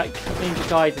like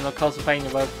Ninja Gaiden or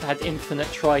Castlevania had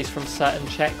infinite tries from certain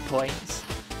checkpoints,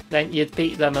 then you'd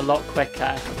beat them a lot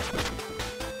quicker.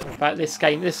 But this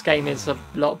game is a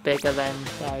lot bigger than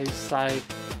those, so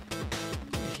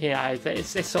you know,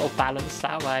 it's sort of balanced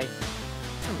that way.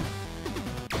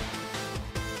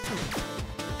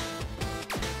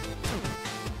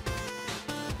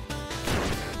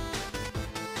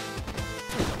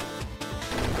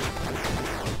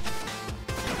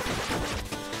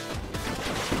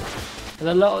 And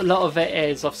a lot of it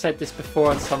is, I've said this before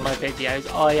on some of my videos,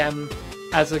 I am,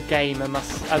 as a gamer,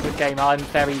 I'm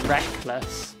very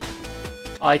reckless.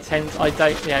 I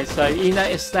don't, you know, so you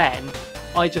notice then,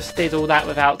 I just did all that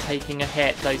without taking a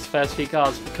hit those first few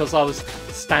guards, because I was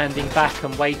standing back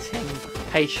and waiting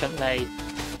patiently,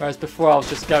 whereas before I was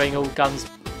just going all guns.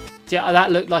 Yeah,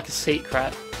 that looked like a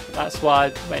secret, that's why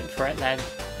I went for it then.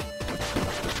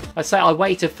 I say I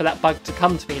waited for that bug to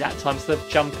come to me that time instead of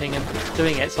jumping and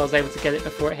doing it, so I was able to get it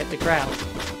before it hit the ground.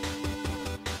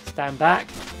 Stand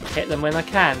back, hit them when I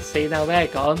can. See, now they're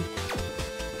gone.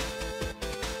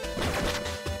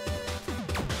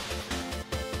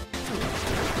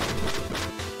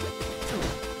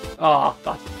 Oh,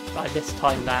 I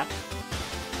mistimed that.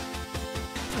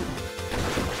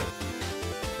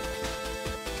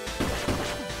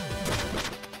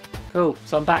 Cool,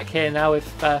 so I'm back here now with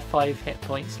 5 hit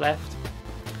points left.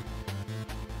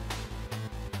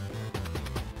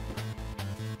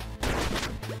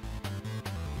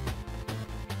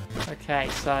 Okay,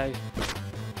 so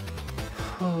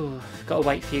got to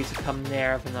wait for you to come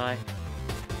near, haven't I?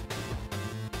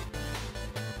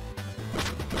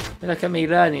 Look at me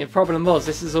learning. The problem was,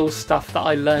 this is all stuff that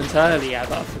I learnt earlier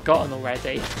but I've forgotten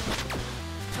already.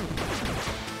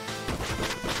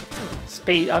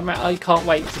 Speed, I can't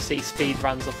wait to see speed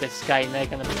runs of this game. They're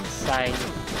going to be insane.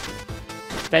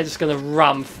 They're just going to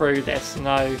run through this,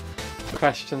 no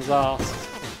questions asked.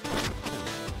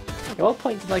 At what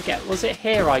point did I get? Was it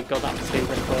here I got up to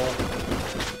before?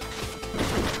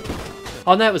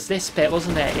 Oh no, it was this bit,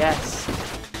 wasn't it? Yes.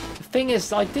 The thing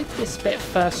is, I did this bit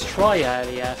first try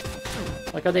earlier.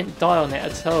 Like, I didn't die on it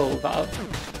at all, but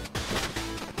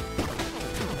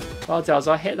what I'll do is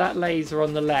I'll hit that laser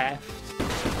on the left.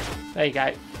 There you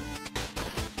go.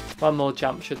 One more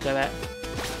jump should do it.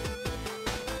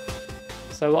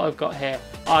 So what I've got here,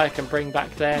 I can bring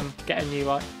back them, get a new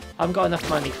one. I haven't got enough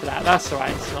money for that. That's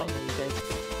alright, it's not needed.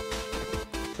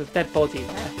 There's a dead body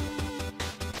there.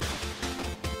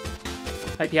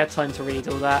 Hope you had time to read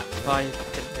all that. I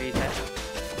didn't read it.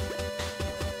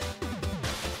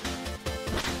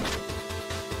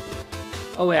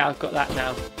 Oh yeah, I've got that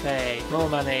now. Hey, more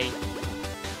money.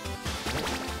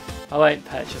 I won't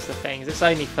purchase the things, it's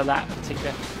only for that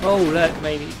particular... Oh look,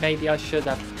 maybe I should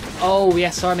have. Oh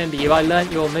yes, I remember you, I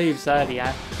learnt your moves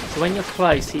earlier. So when you're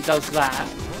close, he does that.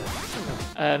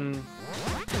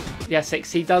 Yeah,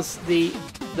 6, he does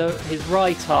his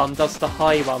right arm does the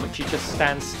high one, which you just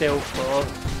stand still for.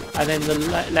 And then the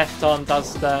left arm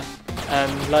does the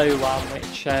low one,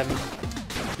 which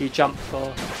you jump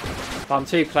for. If I'm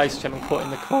too close to him and caught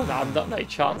in the corner, I've got no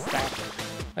chance there.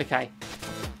 Okay.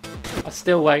 I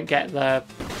still won't get the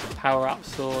power-up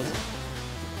sword.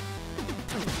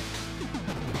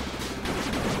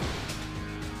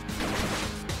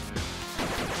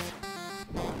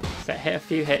 So hit a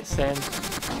few hits in.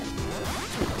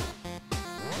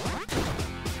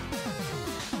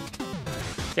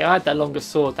 See, I had that longer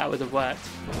sword, that would have worked.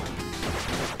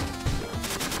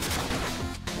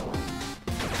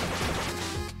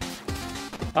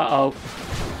 Uh-oh.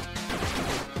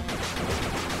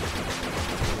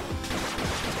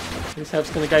 Whose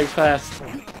health's going to go first?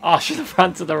 Oh, I should have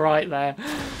run to the right there.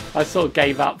 I sort of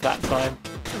gave up that time.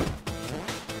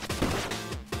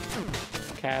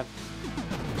 Okay.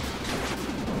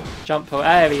 Jump,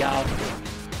 there we are.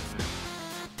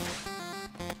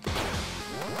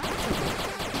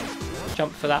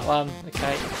 Jump for that one.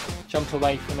 Okay. Jump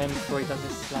away from him before he does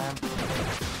his slam.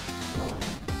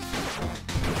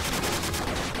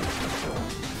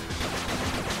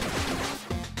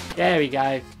 There we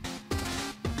go.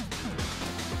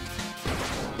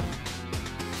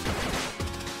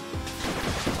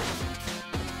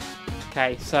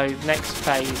 Okay, so next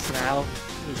phase now.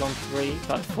 He's on 3,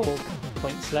 like 4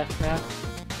 points left now.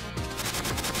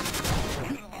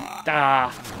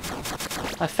 Ah!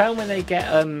 I found when they get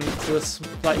to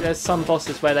like there's some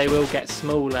bosses where they will get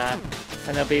smaller,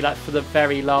 and they'll be like for the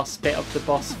very last bit of the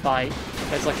boss fight.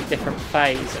 There's like a different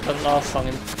phase. It doesn't last long,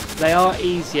 and they are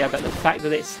easier, but the fact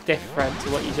that it's different to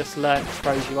what you just learnt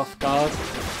throws you off guard.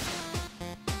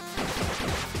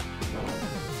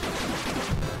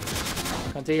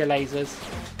 Now do your lasers.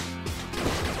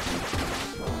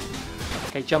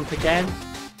 Okay, jump again.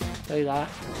 Do that.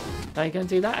 Now you're going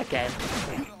to do that again.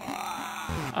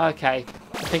 Okay,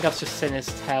 I think I've just seen his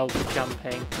tail for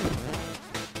jumping.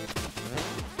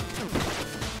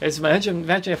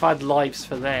 Imagine if I had lives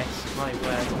for this. My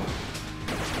word.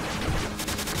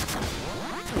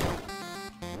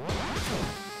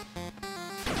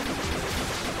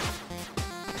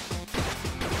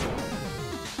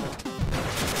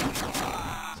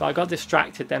 So I got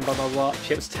distracted then by my watch.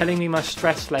 It was telling me my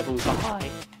stress levels are high.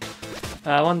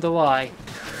 I wonder why.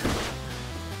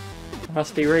 I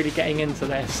must be really getting into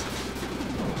this.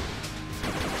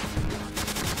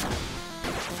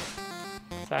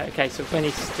 So, okay, so when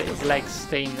his legs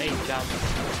steam that he jumps.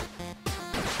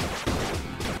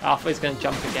 Oh, I thought he was going to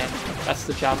jump again. That's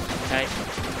the jump, okay.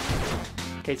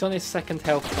 Okay, he's on his second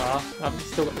health bar. I've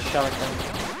still got the shuriken.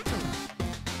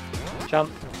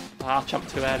 Jump. Ah, I jumped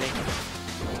too early.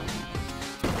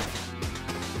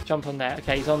 Jump on there.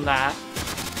 Okay, he's on that.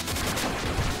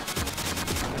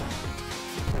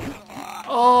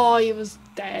 Oh, he was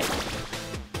dead.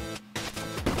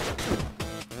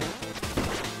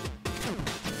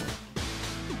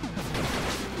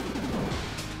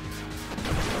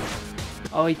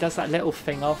 Oh, he does that little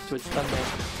thing afterwards, doesn't he?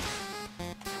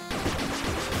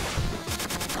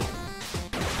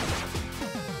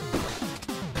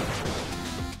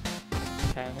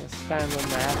 Okay, I'm going to stand on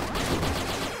there.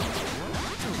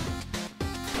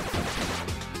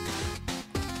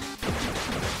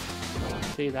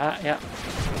 Do that, yeah.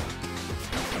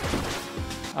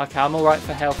 Okay, I'm alright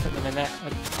for health at the minute.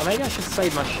 Maybe I should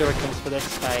save my shurikens for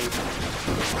this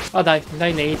phase. Oh no,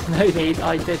 no need, no need,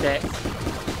 I did it.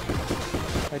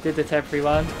 I did it,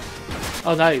 everyone.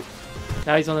 Oh no,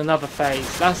 now he's on another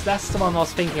phase. That's the one I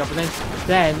was thinking of, and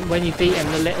then when you beat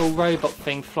him, the little robot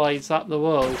thing flies up the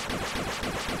wall.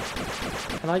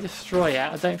 Can I destroy it?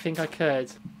 I don't think I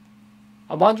could.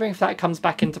 I'm wondering if that comes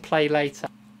back into play later.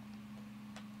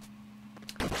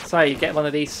 So you get one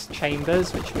of these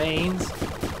chambers, which means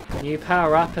you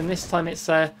power up, and this time it's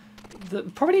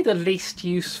probably the least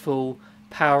useful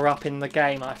power up in the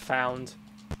game I found.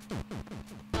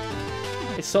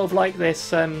 It's sort of like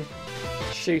this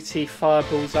shooty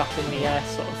fireballs up in the air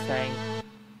sort of thing.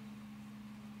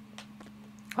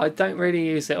 I don't really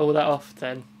use it all that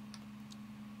often.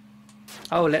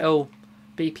 Oh, little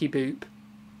beepy boop.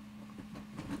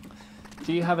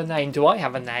 Do you have a name? Do I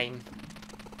have a name?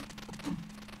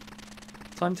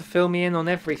 Time to fill me in on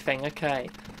everything, okay.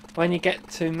 When you get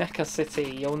to Mecha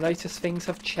City, you'll notice things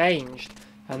have changed,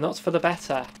 and not for the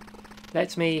better.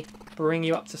 Let me bring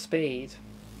you up to speed.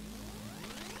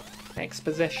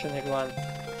 Exposition, everyone.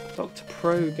 Dr.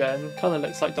 Progan, kind of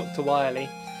looks like Dr. Wiley.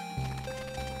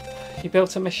 He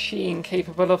built a machine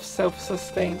capable of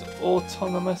self-sustained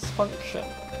autonomous function.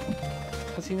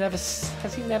 Has he never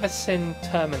seen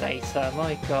Terminator?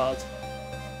 My God.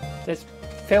 There's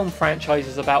film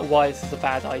franchises about why this is a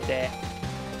bad idea.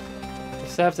 He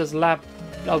served as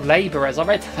labourers. I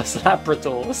read that as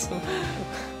Labradors.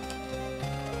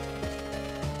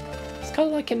 It's kind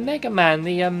of like in Mega Man.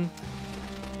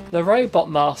 The robot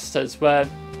masters were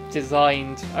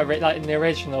designed, like in the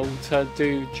original, to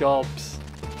do jobs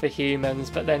for humans,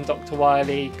 but then Dr.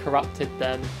 Wily corrupted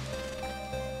them.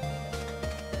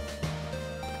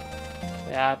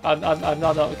 Yeah, I'm not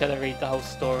going to read the whole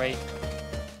story.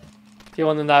 If you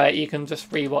want to know it, you can just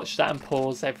rewatch that and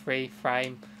pause every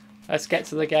frame. Let's get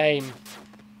to the game.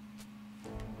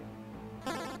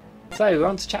 So, we're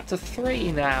on to chapter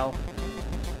 3 now.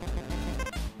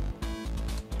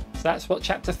 So that's what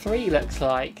chapter 3 looks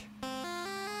like.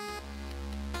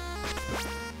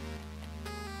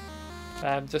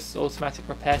 Just automatic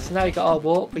repair. So now we've got our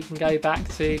warp, we can go back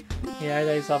to, you know,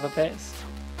 those other bits,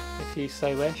 if you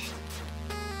so wished.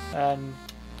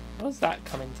 Does that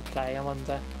come into play, I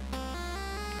wonder?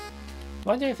 I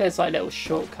wonder if there's like little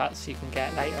shortcuts you can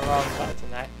get later on, but I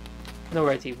don't know. An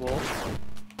already warp.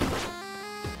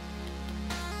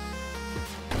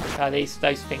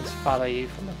 Those things follow you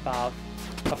from above.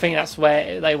 I think that's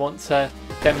where they want to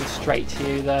demonstrate to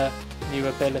you the new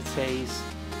abilities.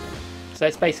 So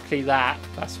it's basically that.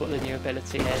 That's what the new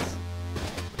ability is.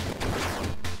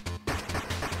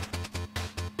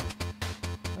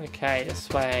 Okay, this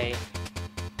way.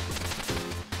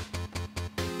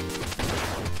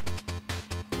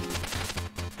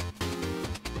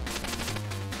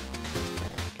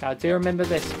 Okay, I do remember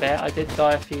this bit. I did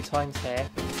die a few times here.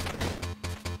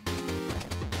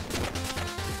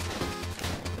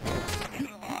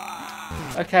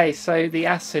 Okay, so the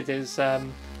acid is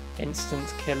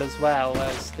instant kill as well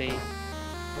as the...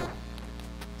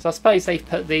 So I suppose they've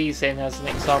put these in as an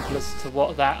example as to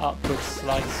what that upward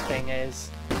slice thing is.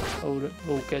 All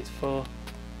good for.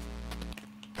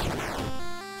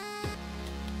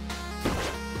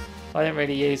 I don't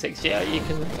really use it. You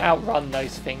can outrun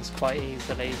those things quite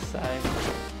easily, so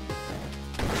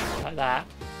like that.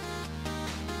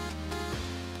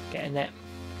 Getting it.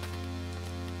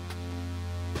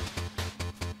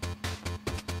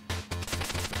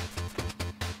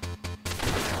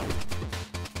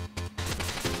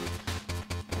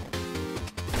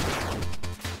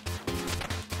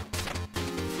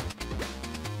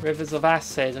 Rivers of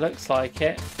acid, looks like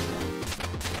it.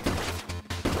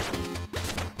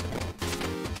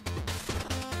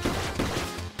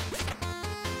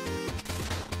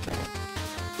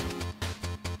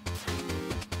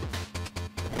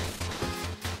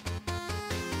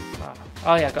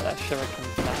 Oh yeah, I got that shuriken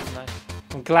for that, haven't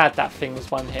I? I'm glad that thing was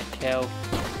one hit kill.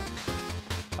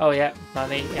 Oh yeah,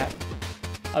 money, yeah.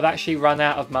 I've actually run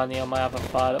out of money on my other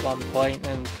file at one point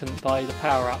and couldn't buy the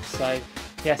power up, so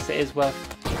yes, it is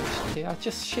worth... I'll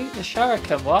just shoot the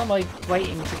shuriken. Why am I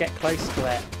waiting to get close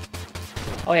to it?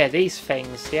 Oh yeah, these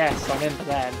things. Yes, I remember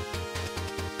them.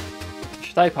 I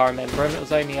should hope I remember them. It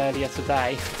was only earlier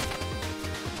today.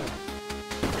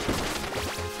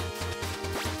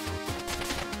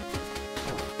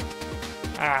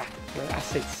 Ah, the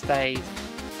acid stayed.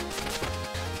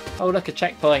 Oh look, a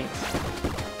checkpoint.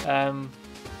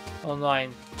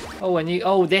 Online. Oh, and you...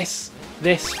 Oh, this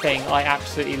thing I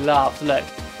absolutely love. Look.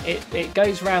 It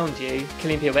goes round you,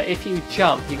 killing people, but if you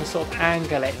jump, you can sort of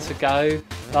angle it to go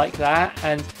like that,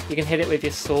 and you can hit it with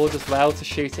your sword as well to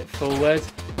shoot it forward.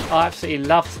 I absolutely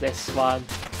loved this one.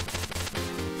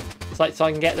 It's like so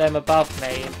I can get them above me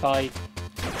if I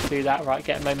do that right,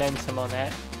 get momentum on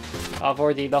it. I've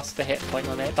already lost the hit point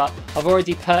on it, but I've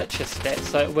already purchased it,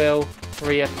 so it will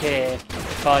reappear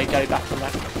if I go back on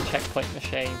that checkpoint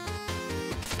machine.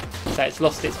 So it's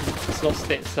lost its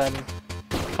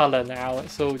colour now,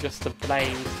 it's all just a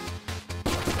blade.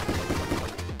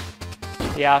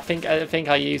 Yeah, I think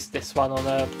I used this one on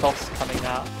a boss coming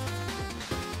up.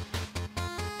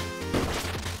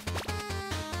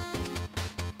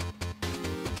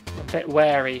 A bit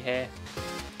wary here.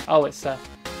 Oh, it's a...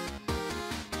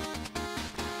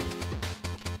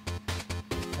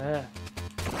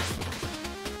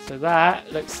 So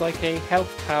that looks like a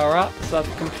health power up, so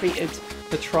I've completed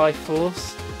the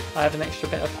Triforce. I have an extra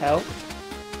bit of health.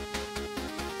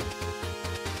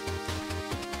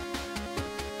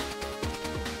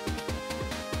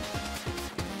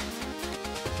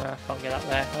 I can't get up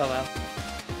there. Oh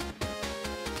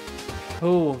well.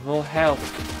 Ooh, more health.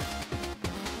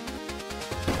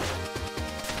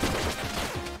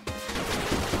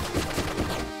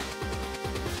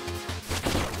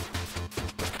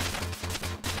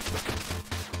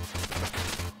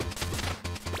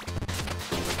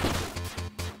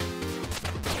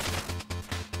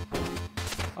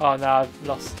 Oh no, I've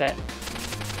lost it.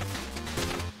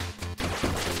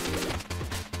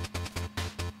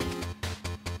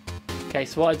 Okay,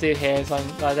 so what I do here is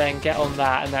I then get on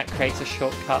that, and that creates a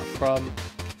shortcut from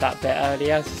that bit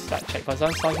earlier, so that checkpoint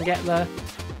zone, so I can get the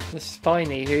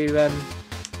Spiny, who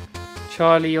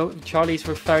Charlie's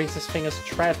referring to this thing as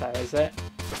Trevor, is it?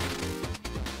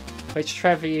 Which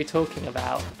Trevor are you talking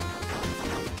about?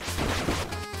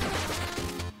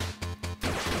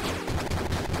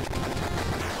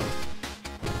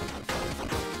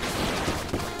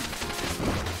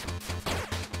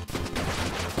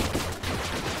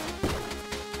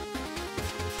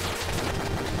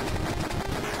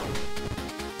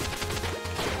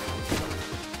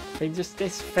 I mean, just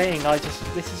this thing,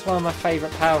 this is one of my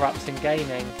favourite power-ups in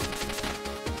gaming.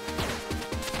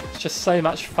 It's just so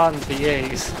much fun to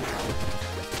use.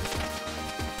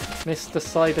 Mr.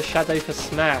 Cyber Shadow for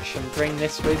Smash, and bring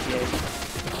this with you.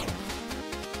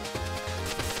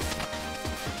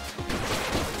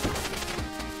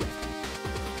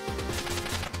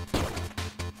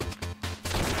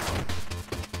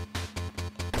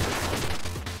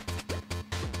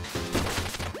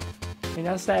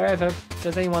 I mean,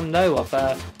 does anyone know of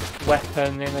a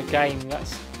weapon in a game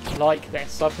that's like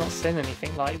this? I've not seen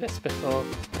anything like this before.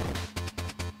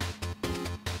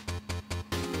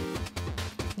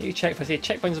 New checkpoints. See,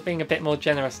 checkpoints are being a bit more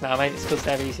generous now. Maybe it's because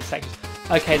they're easier sections.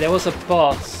 Okay, there was a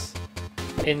boss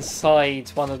inside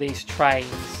one of these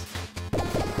trains,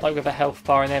 like with a health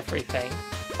bar and everything.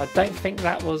 I don't think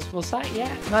that was that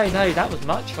yet? No, that was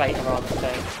much later on, I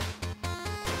think.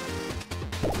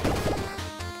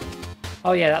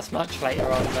 Oh yeah, that's much later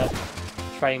on the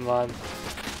train one.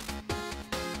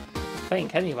 I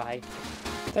think, anyway.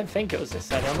 I don't think it was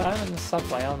this early. I'm in the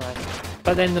subway, aren't I?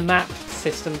 But then the map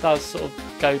system does sort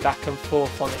of go back and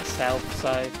forth on itself,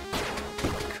 so...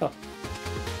 Cool.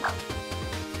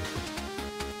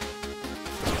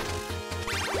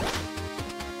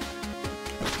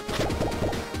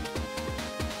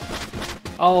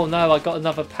 Oh no, I got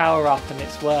another power up and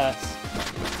it's worse.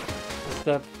 It's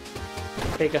the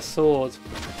bigger sword.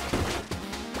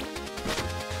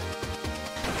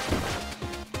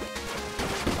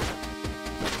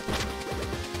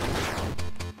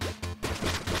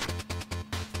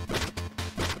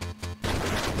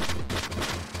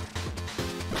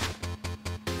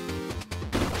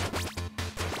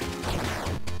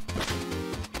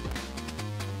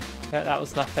 Yeah, that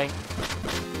was nothing.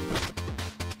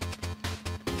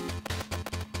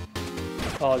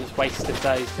 Oh, I just wasted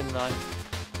those, didn't I?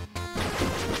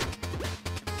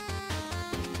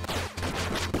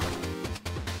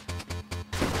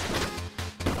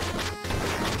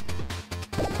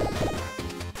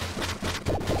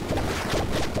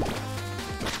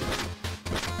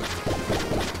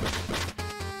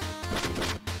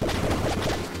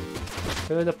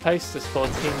 Who are the posters for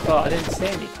Team Bot? I didn't see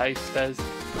any posters.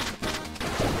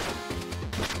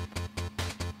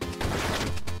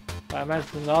 I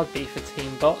imagine I'd be for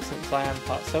Team Bot since I am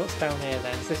part. So what's down here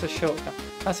then? Is this a shortcut?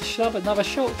 That's another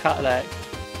shortcut, look.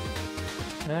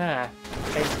 Ah,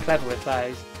 game's clever with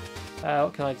those.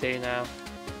 What can I do now?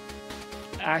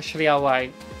 Actually, I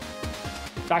won't.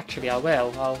 Actually, I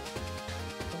will.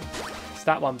 It's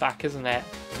that one back, isn't it?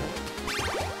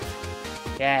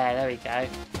 Yeah, there we go.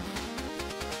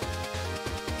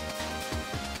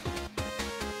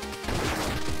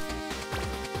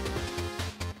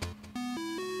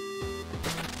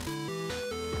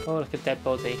 Oh, look, a dead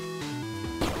body.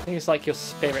 I think it's like your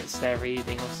spirits they're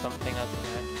reading or something, I don't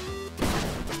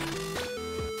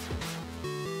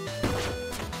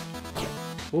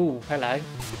know. Ooh, hello.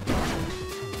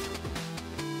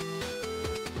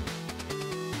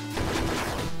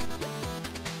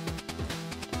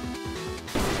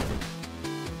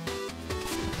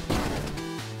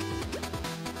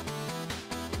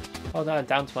 Oh no, I'm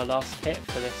down to my last hit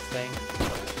for this thing.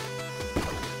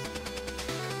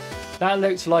 That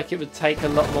looks like it would take a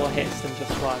lot more hits than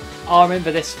just one. Oh, I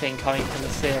remember this thing coming from the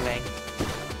ceiling.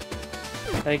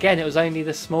 And again, it was only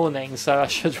this morning, so I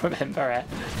should remember it.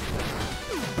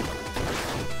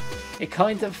 It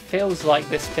kind of feels like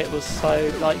this bit was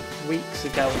so, like, weeks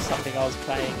ago or something I was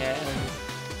playing it. And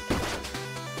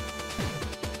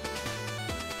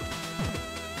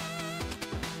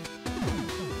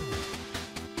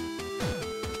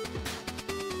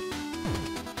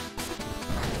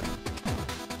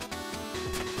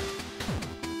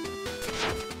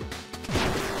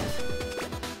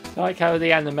I like how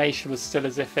the animation was still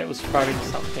as if it was throwing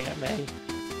something at me.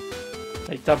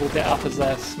 They doubled it up as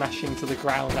a smashing to the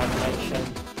ground animation.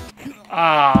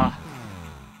 Ah!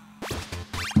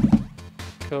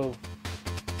 Cool.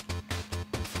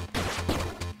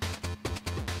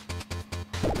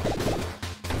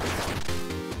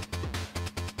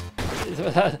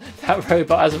 That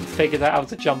robot hasn't figured out how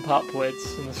to jump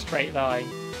upwards in a straight line.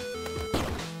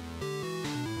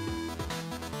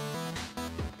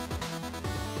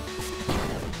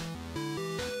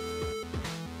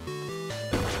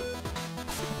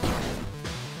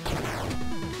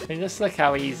 I mean, just look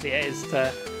how easy it is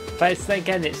to... But it's,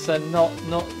 again, it's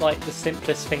not like the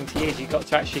simplest thing to use. You've got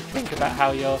to actually think about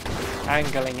how you're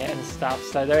angling it and stuff.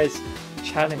 So there is a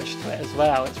challenge to it as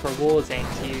well. It's rewarding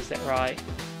to use it right.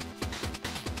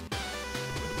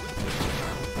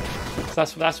 So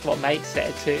that's what makes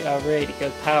it a really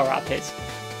good power-up. It's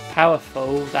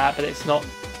powerful, but it's not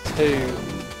too...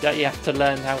 that you have to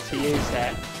learn how to use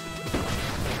it.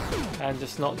 And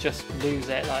just not just lose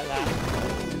it like that.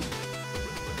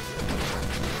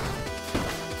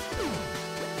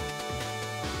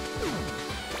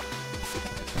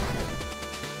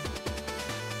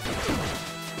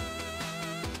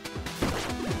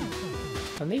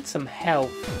 I need some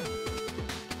health.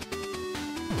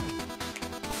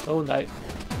 Oh no.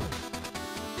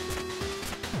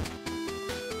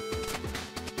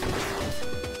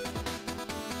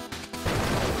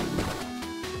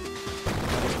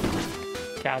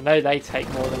 Okay, I know they take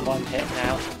more than one hit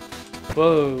now.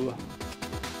 Whoa.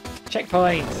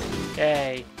 Checkpoint!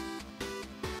 Yay.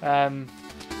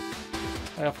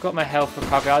 I've got my health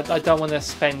recovery. I don't want to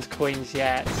spend coins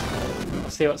yet.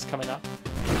 I'll see what's coming up.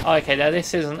 Oh, okay, now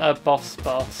this isn't a boss. It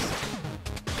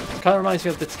kind of reminds me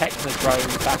of the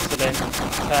Technodrome battling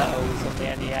Turtles on the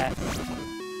NES.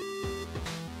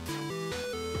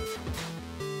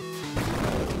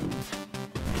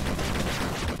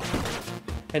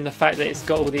 in the fact that it's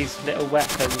got all these little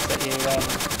weapons that you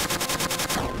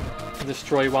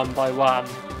destroy one by one.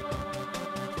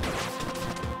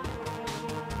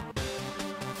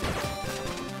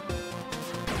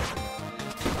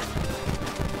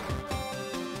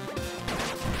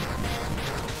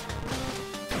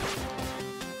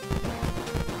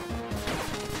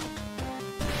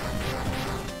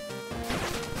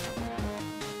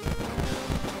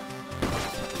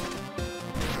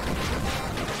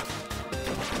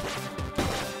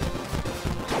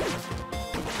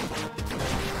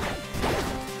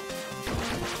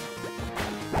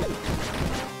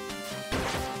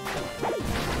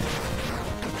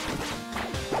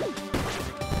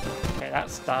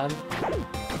 That's done.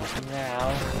 Now,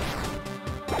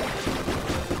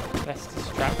 less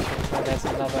distractions. Oh, there's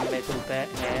another middle bit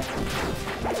here.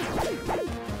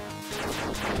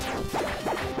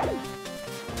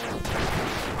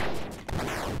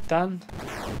 Done.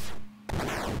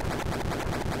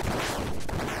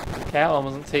 Okay, that one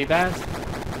wasn't too bad.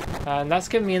 And that's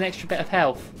given me an extra bit of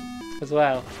health as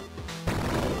well.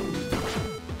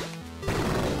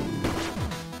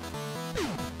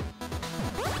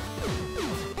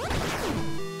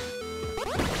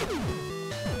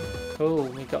 Cool,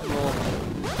 we got more.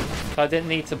 So I didn't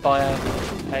need to buy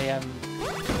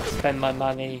spend my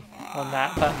money on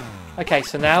that. But okay,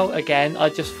 so now again, I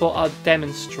just thought I'd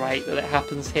demonstrate that it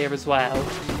happens here as well.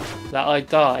 That I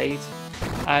died,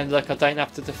 and look, I don't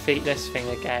have to defeat this thing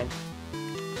again.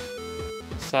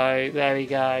 So there we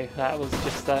go. That was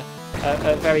just a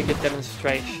very good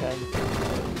demonstration.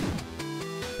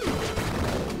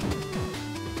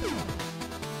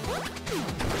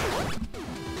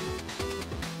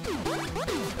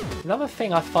 Another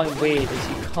thing I find weird is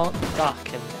you can't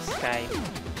duck in this game.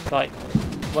 Like,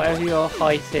 whatever your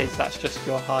height is, that's just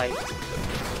your height.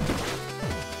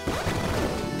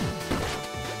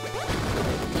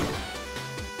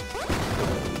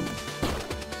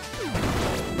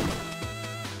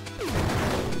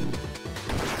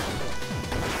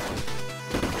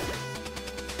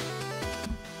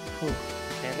 Ooh,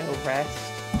 okay, a little rest.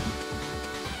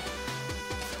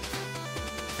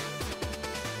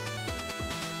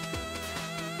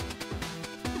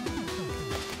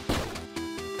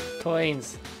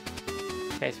 Coins.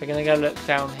 Okay, so we're gonna go look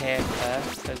down here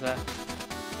first.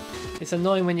 It's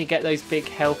annoying when you get those big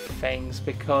health things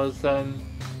because I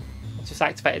just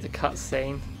activated the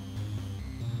cutscene.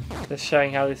 Just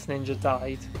showing how this ninja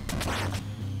died.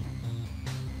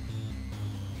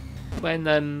 When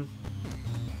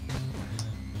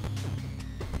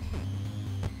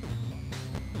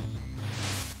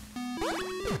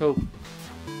cool.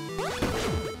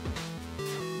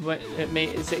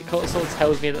 It sort of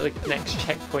tells me that the next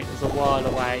checkpoint is a while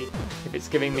away if it's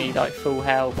giving me like full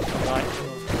health. I'm like,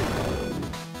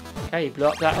 oh. Okay, blew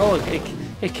up that. Oh,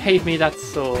 it gave me that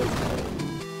sword.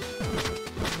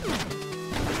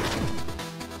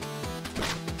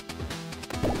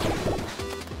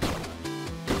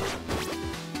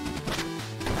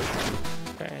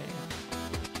 Okay.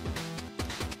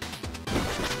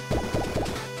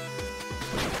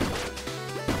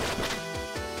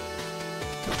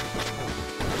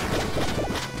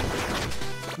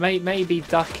 Maybe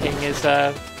ducking is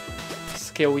a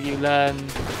skill you learn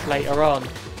later on.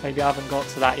 Maybe I haven't got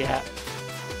to that yet.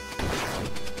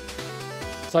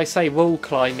 So I say wall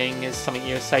climbing is something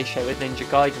you associate with Ninja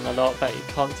Gaiden a lot, but you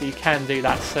can do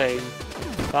that soon.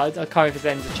 But I can't remember if it's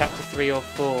the end of chapter 3 or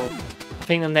 4. I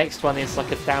think the next one is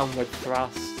like a downward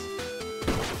thrust.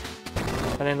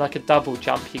 And then like a double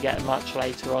jump you get much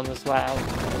later on as well.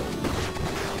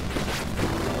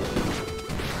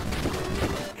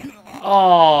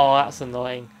 Oh, that's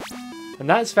annoying. And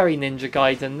that's very Ninja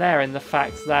Gaiden there in the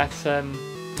fact that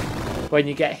when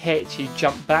you get hit you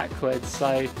jump backwards.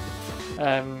 So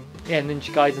yeah,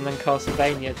 Ninja Gaiden and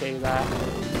Castlevania do that.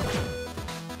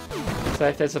 So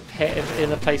if there's a pit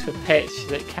in a place with pitch,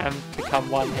 it can become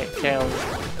one-hit kills.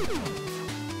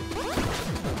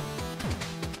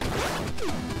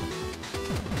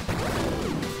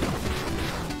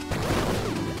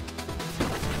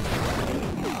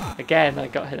 Again, I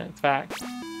got hit in the back.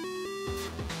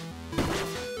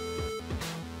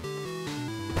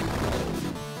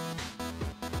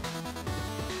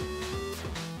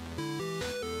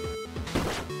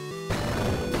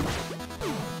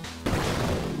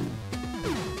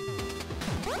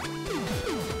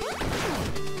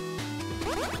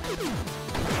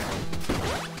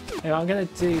 Anyway, I'm going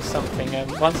to do something,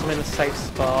 and once I'm in a safe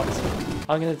spot,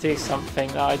 I'm going to do something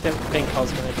that I didn't think I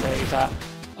was going to do, but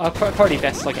probably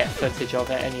best I get footage of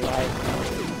it anyway.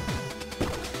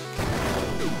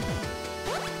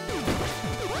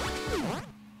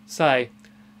 So,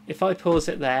 if I pause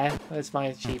it there, there's my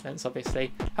achievements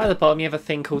obviously. At the bottom you have a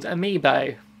thing called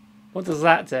Amiibo. What does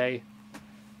that do?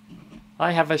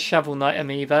 I have a Shovel Knight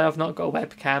amiibo. I've not got a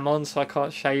webcam on, so I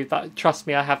can't show you, but trust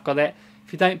me, I have got it.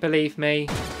 If you don't believe me,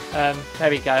 there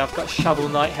we go. I've got Shovel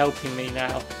Knight helping me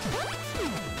now.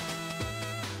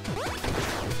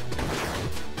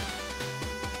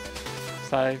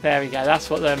 So there we go. That's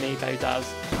what the amiibo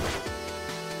does.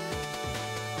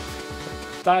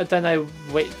 I don't know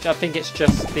which. I think it's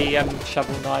just the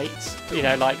Shovel Knights. You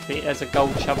know, like there's a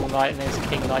Gold Shovel Knight and there's a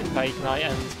King Knight, Plague Knight,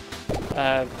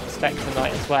 and Spectre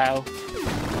Knight as well.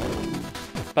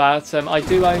 But I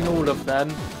do own all of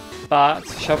them, but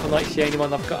Shovel Knight's the only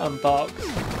one I've got unboxed.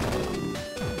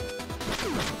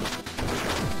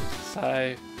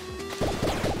 So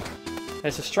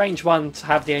it's a strange one to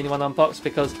have the only one unboxed,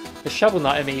 because the Shovel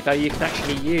Knight amiibo you can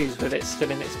actually use with it still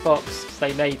in its box, because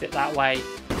they made it that way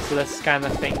so the scanner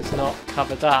thing's not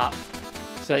covered up,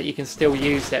 so that you can still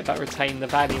use it but retain the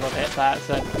value of it. But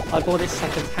I bought it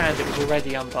second hand, it was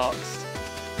already unboxed.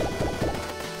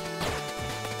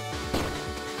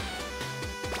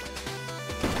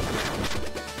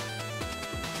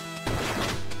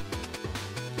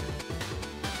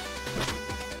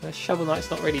 The Shovel Knight's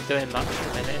not really doing much at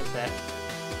the minute, is it?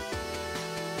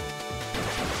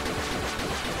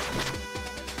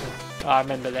 Oh, I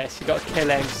remember this. You've got to kill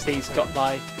him. He's got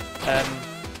my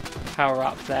power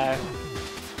up there.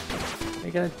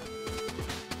 You're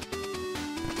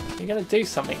gonna do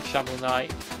something, Shovel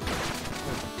Knight.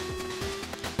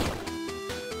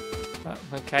 Oh,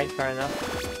 okay, fair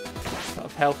enough. Lot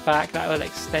of health back. That will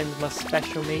extend my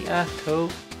special meter. Cool.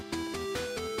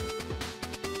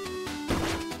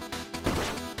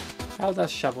 How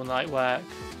does Shovel Knight work?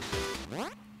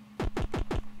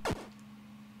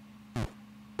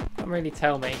 Can't really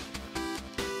tell me.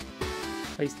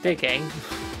 Oh, he's digging.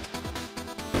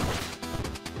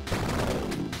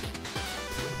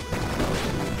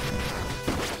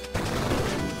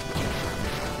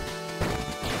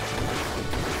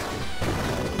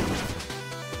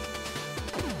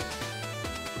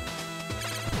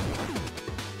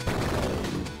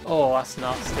 Oh, that's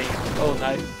nasty. Oh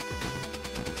no.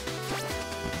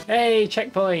 Hey,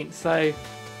 checkpoint! So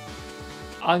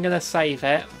I'm gonna save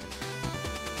it.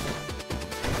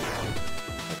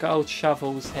 I've got old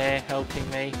shovels here helping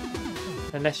me.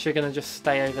 Unless you're gonna just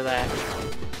stay over there.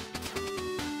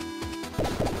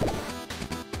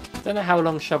 Don't know how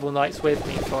long Shovel Knight's with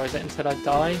me for. Is it until I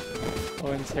die?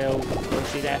 Or is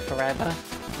he there forever?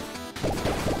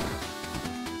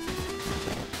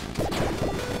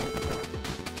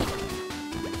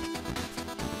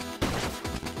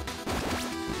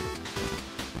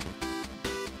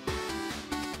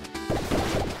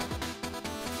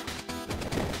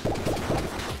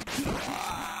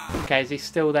 Okay, is he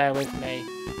still there with me?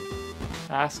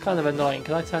 That's kind of annoying.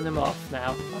 Can I turn him off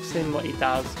now? I've seen what he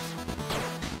does.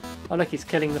 Oh look, he's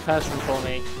killing the person for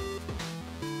me.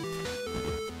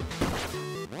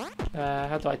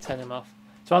 How do I turn him off?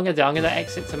 So what I'm going to do, I'm going to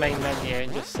exit to main menu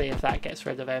and just see if that gets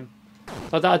rid of him.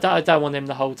 I don't want him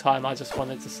the whole time, I just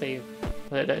wanted to see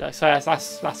what it looked like. So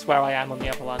that's where I am on the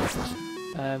other one.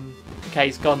 Okay,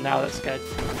 he's gone now, that's good.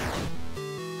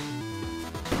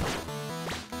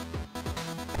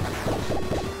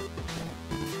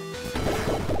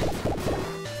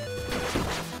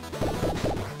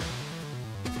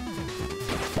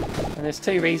 And there's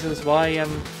two reasons why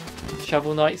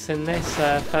Shovel Knight's in this.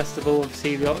 First of all,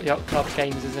 obviously Yacht Club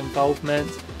Games'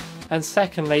 involvement, and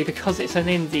secondly because it's an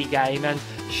indie game and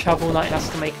Shovel Knight has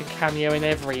to make a cameo in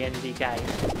every indie game.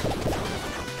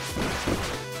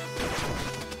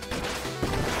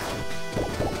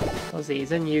 What's he?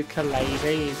 He's in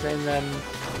Ukulele,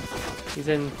 he's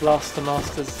in Blaster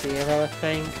Master Zero, I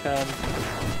think.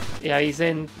 Yeah, he's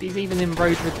even in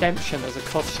Road Redemption as a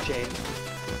costume.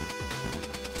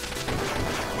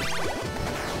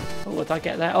 What did I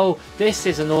get there? Oh, this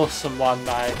is an awesome one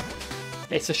though.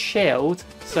 It's a shield,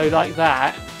 so like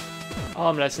that,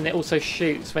 armless, and it also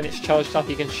shoots. When it's charged up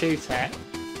you can shoot it.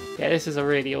 Yeah, this is a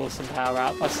really awesome power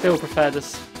up. I still prefer the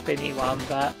spinny one,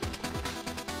 but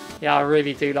yeah, I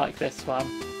really do like this one.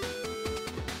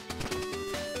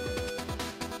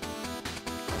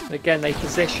 Again, they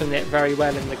position it very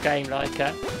well in the game, like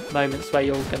at moments where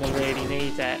you're going to really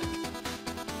need it.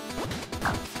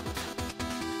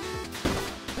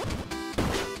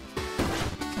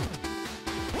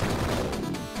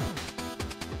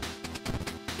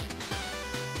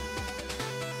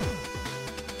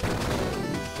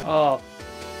 Oh.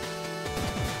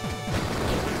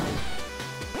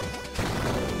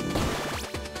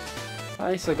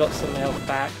 At least I got some health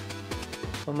back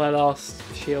on my last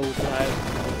shield though.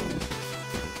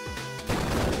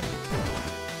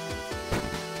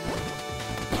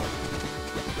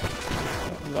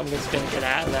 I'm just going to get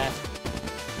out of there.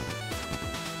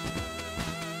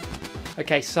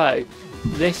 Okay, so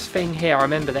this thing here, I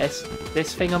remember this.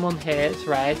 This thing I'm on here, it's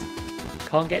red.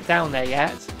 Can't get down there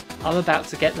yet. I'm about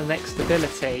to get the next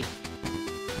ability.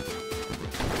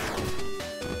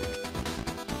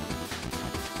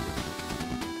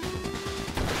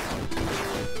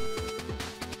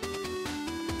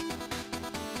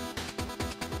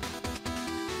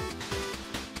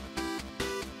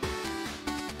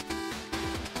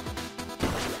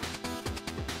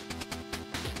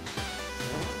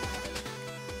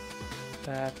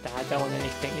 I don't want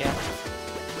anything yet.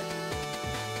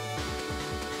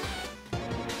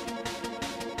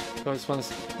 I just want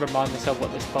to remind myself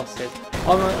what this boss is. Do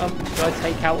I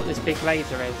take out what this big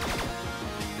laser is?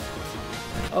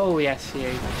 Oh yes, you.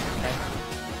 Okay.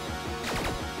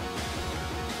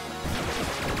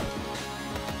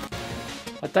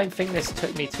 I don't think this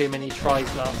took me too many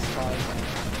tries last time.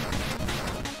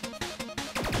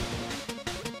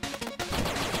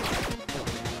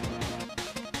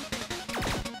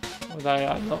 Although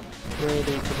I'm not really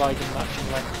providing much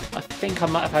anyway. I think I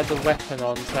might have had the weapon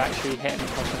on to actually hit him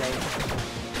properly.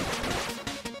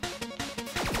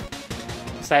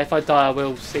 So if I die I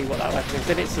will see what that weapon is.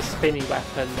 If it's a spinny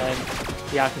weapon then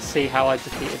yeah I can see how I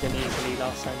defeated him easily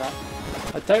last time up.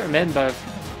 I don't remember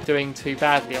doing too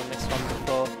badly on this one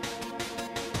before.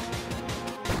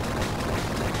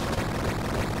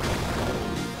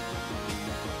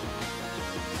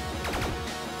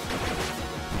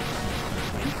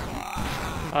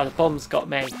 Oh, the bomb's got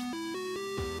me.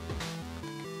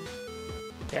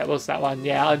 Yeah, it was that one.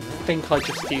 Yeah, I think I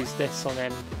just used this on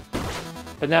him.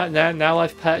 But now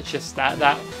I've purchased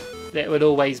that it would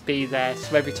always be there.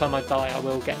 So every time I die, I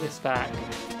will get this back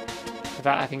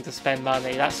without having to spend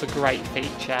money. That's a great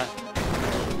feature.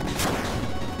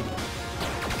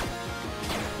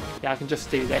 Yeah, I can just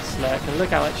do this, look, and look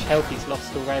how much health he's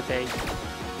lost already.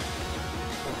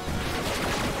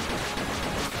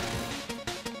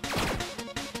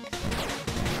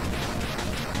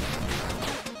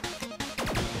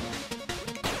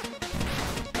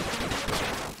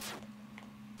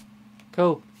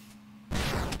 Cool.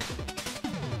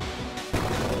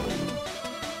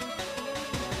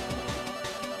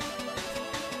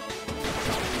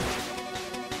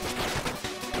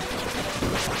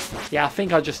 Yeah, I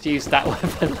think I just used that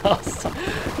weapon last time.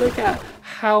 Look at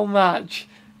how much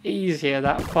easier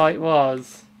that fight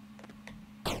was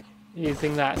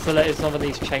using that. So there's some of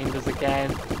these chambers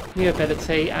again. New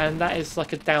ability, and that is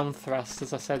like a down thrust,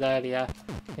 as I said earlier.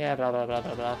 Yeah, blah blah blah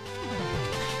blah blah.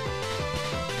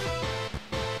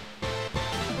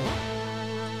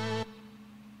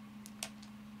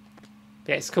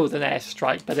 Yeah, it's called an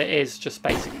airstrike, but it is just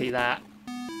basically that.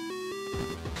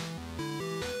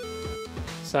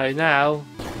 So now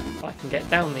I can get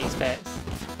down these bits.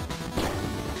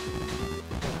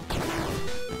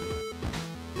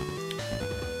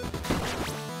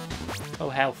 Oh,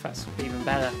 health, that's even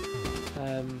better.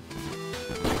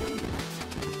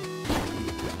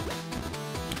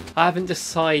 I haven't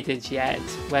decided yet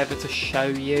whether to show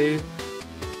you,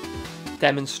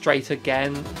 demonstrate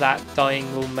again, that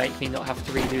dying will make me not have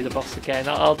to redo the boss again.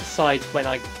 I'll decide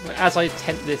as I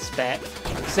attempt this bit,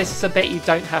 because this is a bit you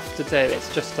don't have to do,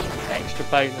 it's just an extra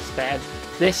bonus bit. And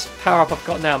this power up I've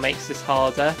got now makes this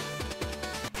harder,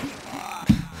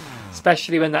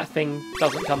 especially when that thing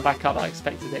doesn't come back up like I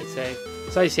expected it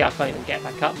to. So you see I can't even get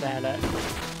back up there, look.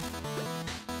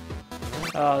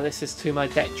 Oh, this is to my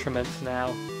detriment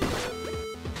now.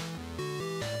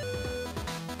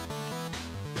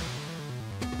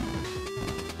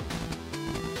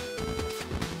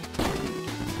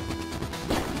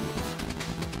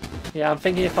 Yeah, I'm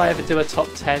thinking if I ever do a top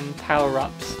 10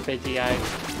 power-ups video,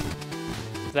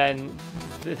 then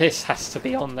this has to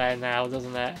be on there now,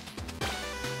 doesn't it?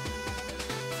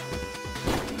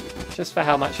 Just for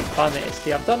how much fun it is.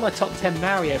 I've done my top 10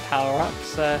 Mario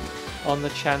power-ups on the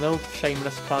channel,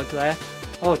 shameless plug there.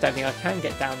 Oh, I don't think I can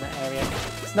get down that area.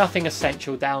 There's nothing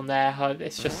essential down there,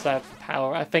 it's just a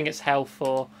power, I think it's health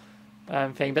or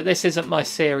thing, but this isn't my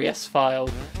serious file.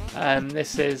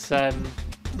 This is...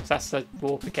 that's the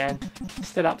warp again.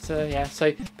 Still up to, yeah.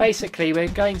 So basically we're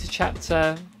going to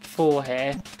chapter 4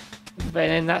 here. And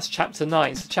then that's chapter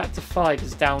 9. So chapter 5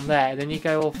 is down there. Then you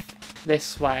go off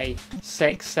this way.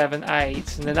 6, 7,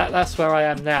 8. And then that's where I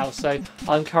am now. So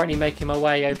I'm currently making my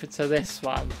way over to this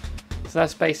one. So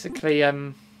that's basically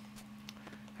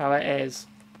how it is.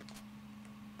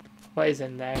 What is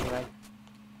in there anyway?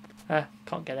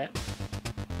 Can't get it.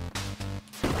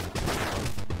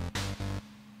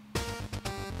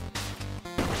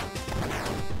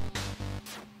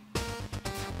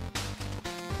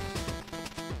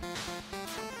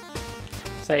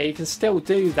 So you can still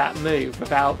do that move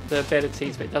without the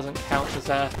abilities, but it doesn't count as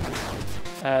a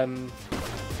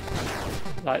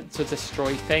like to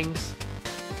destroy things.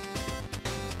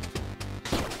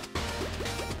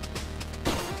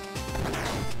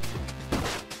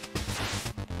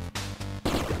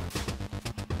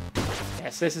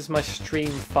 Yes, this is my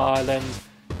stream file and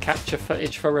capture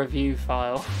footage for review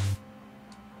file.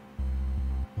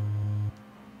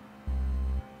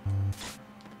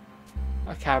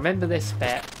 Okay, I remember this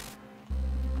bit.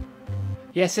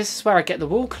 Yes, this is where I get the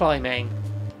wall climbing.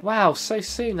 Wow, so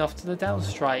soon after the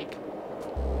downstrike.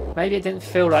 Maybe it didn't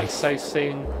feel like so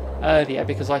soon earlier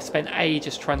because I spent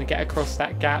ages trying to get across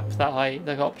that gap,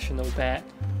 the optional bit.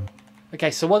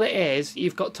 Okay, so what it is,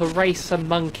 you've got to race a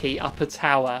monkey up a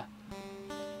tower.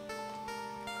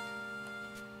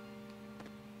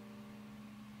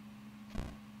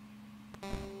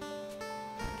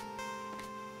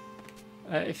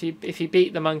 If you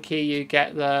beat the monkey, you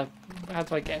get the... How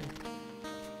do I get him?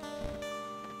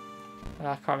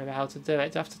 I can't remember how to do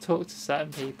it. Do I have to talk to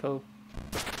certain people?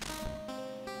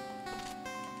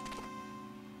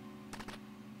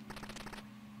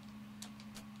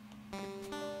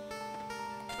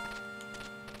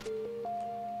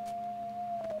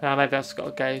 Now maybe I've just got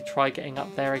to go try getting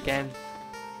up there again.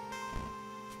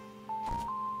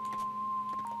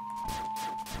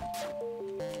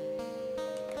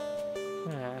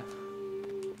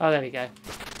 Oh, there we go.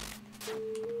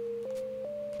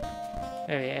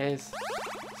 There he is.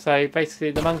 So basically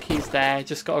the monkey's there,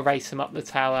 just got to race him up the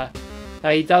tower.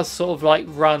 Now he does sort of like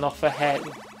run off ahead.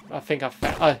 I think I've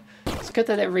found... Oh, it's good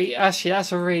that it actually,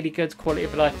 that's a really good quality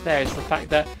of life there, is the fact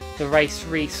that the race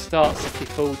restarts if you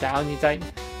fall down. You don't...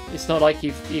 It's not like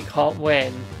you can't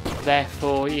win,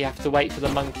 therefore you have to wait for the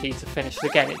monkey to finish.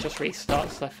 Again, it just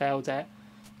restarts, so I failed it.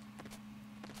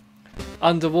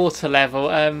 Underwater level,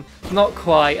 not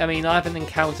quite. I mean, I haven't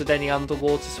encountered any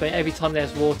underwater swim. Every time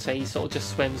there's water, he sort of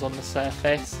just swims on the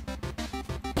surface.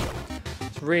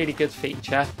 It's a really good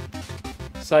feature.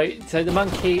 So the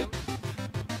monkey...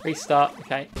 Restart,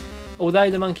 okay.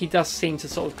 Although the monkey does seem to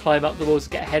sort of climb up the walls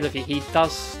to get ahead of you, he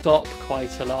does stop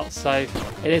quite a lot, so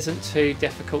it isn't too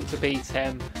difficult to beat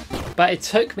him. But it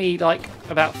took me like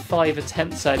about 5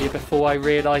 attempts earlier before I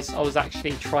realised I was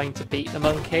actually trying to beat the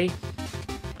monkey.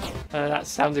 That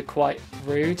sounded quite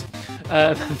rude.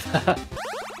 Well,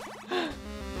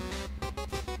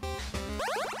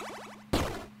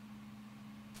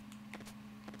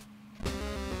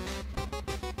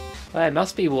 it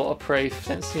must be waterproof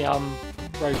since I'm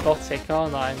robotic,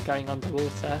 aren't I? I'm going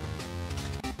underwater.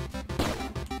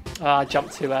 Ah, I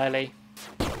jumped too early.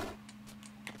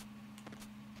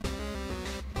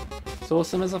 As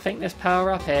awesome as I think this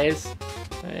power-up is,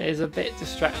 it is a bit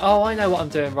distracting. Oh, I know what I'm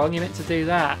doing wrong. You're meant to do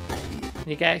that.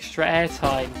 You get extra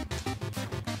airtime.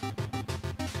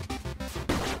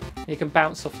 You can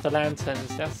bounce off the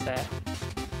lanterns, that's it.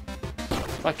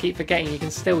 I keep forgetting you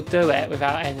can still do it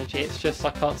without energy, it's just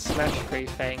I can't smash through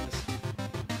things.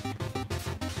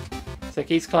 So he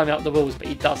keeps climbing up the walls, but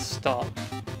he does stop.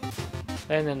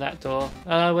 Then in that door,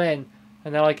 and I win.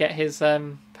 And now I get his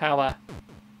power.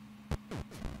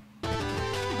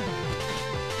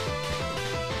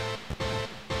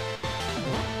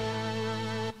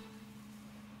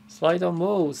 Slide on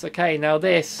walls. Okay, now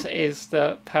this is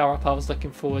the power-up I was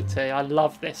looking forward to. I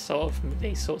love these sorts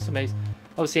of moves.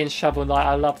 Obviously in Shovel Knight,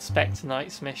 I loved Spectre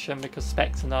Knight's mission because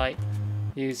Spectre Knight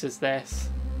uses this.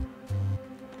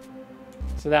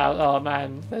 So now, oh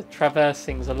man, the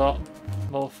traversing's a lot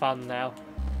more fun now.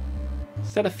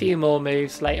 Still a few more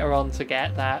moves later on to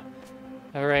get that.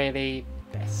 I really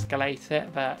escalate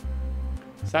it, but...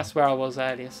 So that's where I was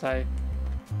earlier, so...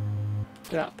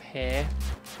 Get up here.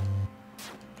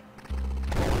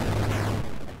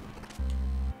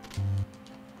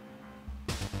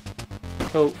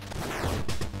 Cool.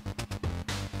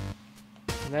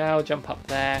 Now jump up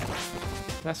there.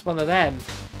 That's one of them.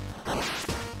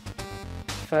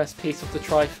 First piece of the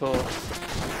Triforce.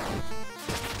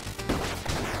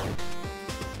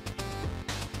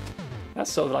 That's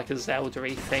sort of like a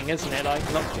Zelda-y thing, isn't it? Like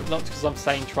not because I'm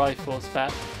saying Triforce,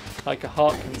 but like a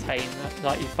heart container.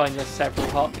 Like you find there's several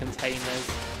heart containers.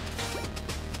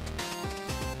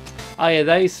 Oh yeah,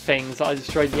 those things that I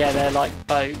destroyed. Yeah, they're like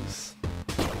boats.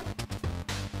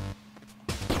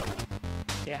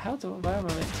 Yeah, where am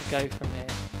I meant to go from here?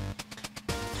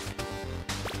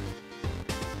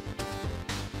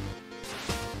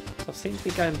 So I seem to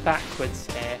be going backwards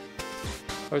here.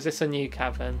 Or is this a new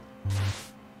cavern?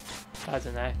 I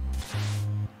don't know.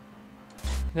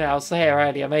 Yeah, I was here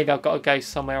earlier. Maybe I've got to go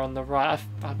somewhere on the right.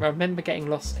 I remember getting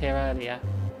lost here earlier.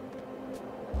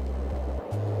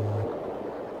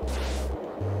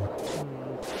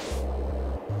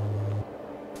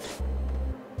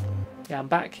 Yeah, I'm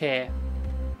back here.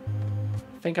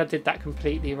 I think I did that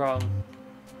completely wrong.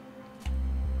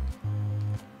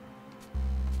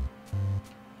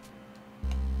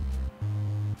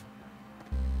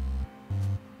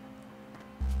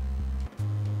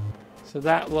 So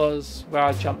that was where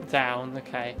I jumped down.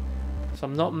 Okay. So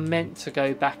I'm not meant to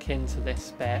go back into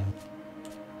this bit.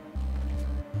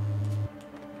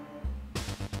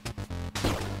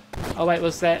 Oh wait,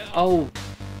 was there... Oh!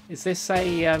 Is this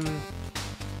a...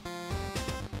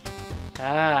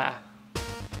 Ah!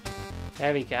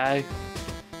 There we go.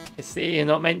 You're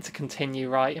not meant to continue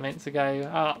right, you're meant to go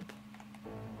up.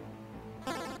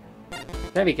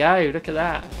 There we go, look at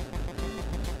that.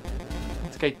 I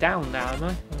have to go down now, am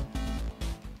I?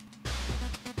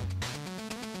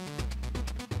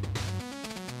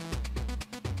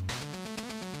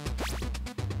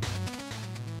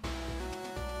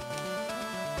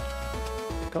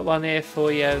 Got one here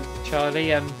for you,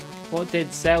 Charlie. What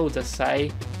did Zelda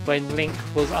say when Link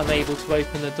was unable to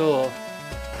open the door?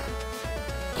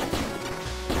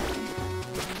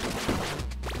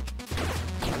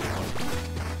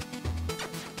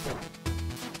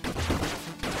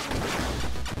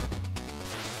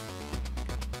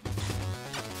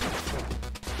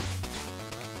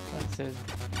 That's it.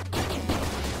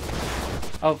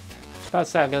 Oh, I was about to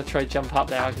say I'm going to try to jump up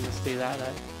there. I can just do that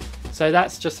though. So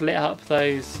that's just lit up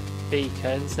those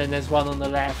beacons. Then there's one on the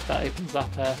left that opens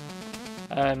up a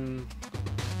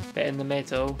bit in the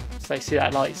middle. So you see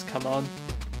that light's come on.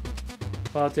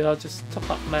 Well, I'll just top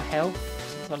up my health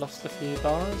since I lost a few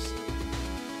bars.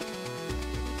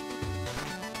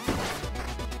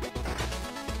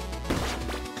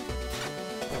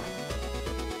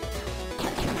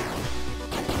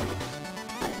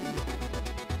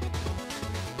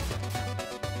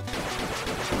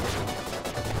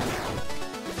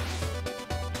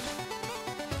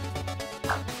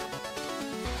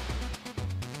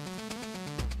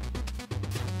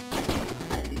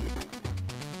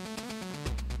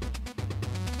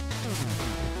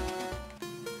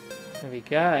 There we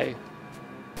go.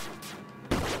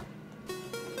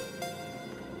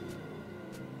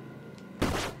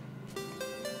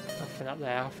 Nothing up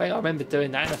there. I think I remember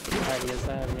doing that in a few areas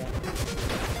earlier.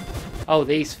 Oh,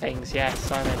 these things,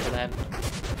 yes, I remember them.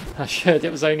 I should,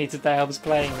 it was only today I was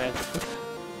playing this.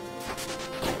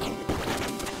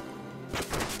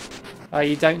 Oh,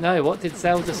 you don't know. What did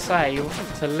Zelda say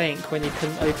to Link when he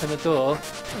couldn't open the door?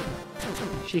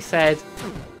 She said,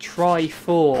 "Try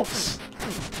force."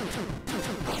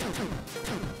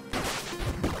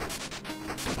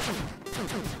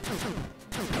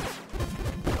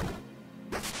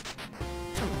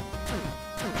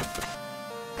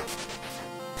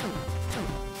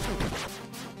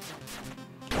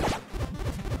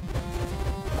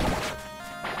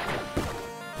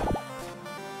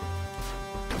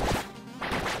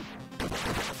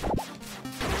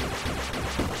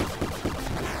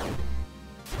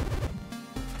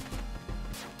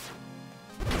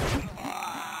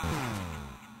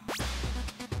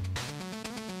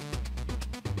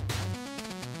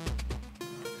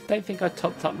 I don't think I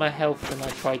topped up my health when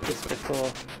I tried this before.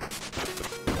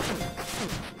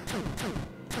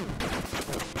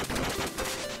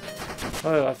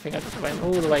 Oh, I think I just went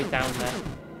all the way down there.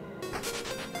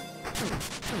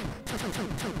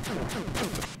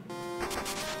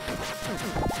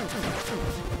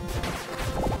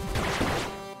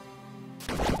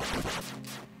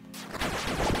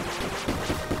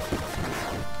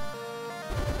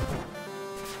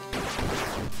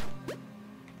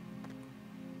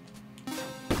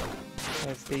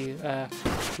 There's the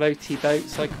floaty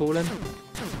boats, I call them.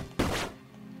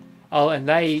 Oh, and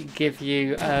they give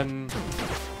you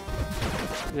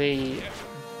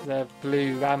the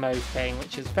blue ammo thing,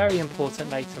 which is very important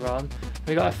later on.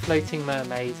 We've got a floating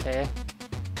mermaid here.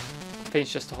 I think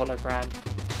it's just a hologram.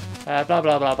 Blah blah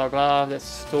blah blah blah. There's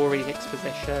story,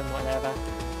 exposition, whatever.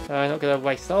 I'm not going to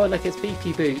waste. Oh, look, it's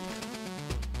Beepy Boop.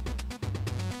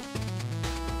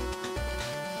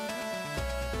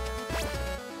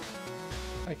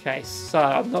 Okay, so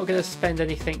I'm not going to spend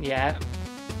anything yet.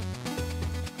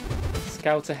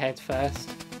 Scout ahead first.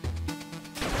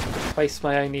 Waste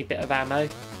my only bit of ammo.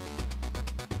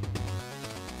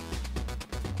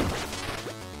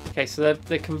 Okay, so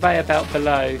the conveyor belt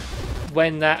below,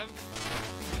 when that...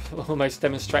 almost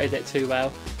demonstrated it too well.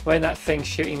 When that thing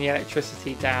shooting the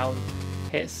electricity down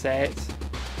hits it,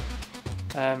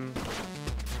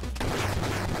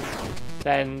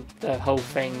 then the whole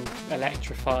thing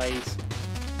electrifies.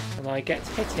 And I get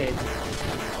hitted.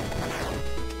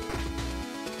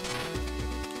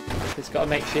 Just got to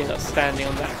make sure you're not standing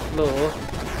on that floor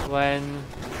when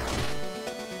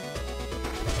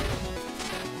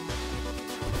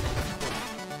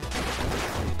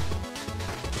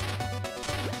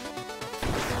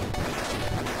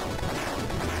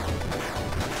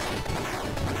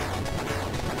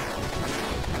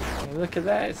Look at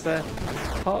that, it's a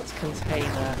heart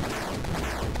container.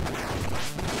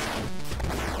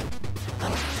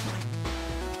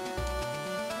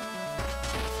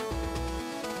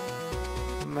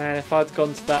 Man, if I'd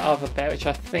gone to that other bit, which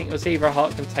I think was either a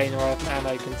heart container or an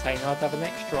ammo container, I'd have an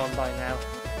extra on by now.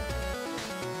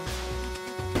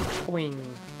 Boing.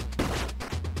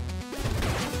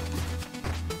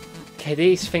 Okay,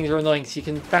 these things are annoying because you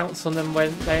can bounce on them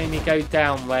when they only go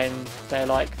down when they're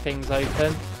like things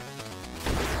open.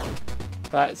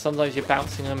 But sometimes you're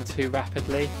bouncing them too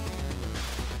rapidly.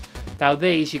 Now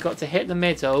these, you've got to hit the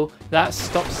middle, that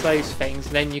stops those things,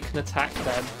 and then you can attack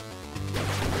them.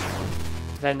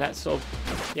 Then that sort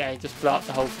of, yeah, you just blow up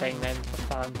the whole thing then for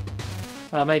fun.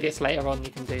 Well, maybe it's later on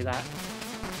you can do that.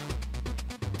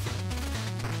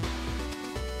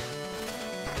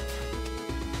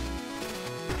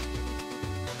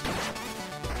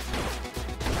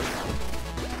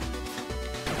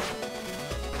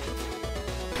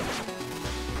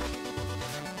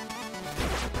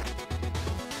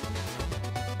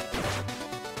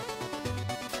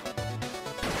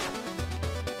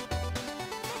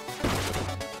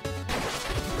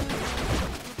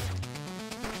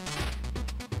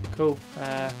 Cool.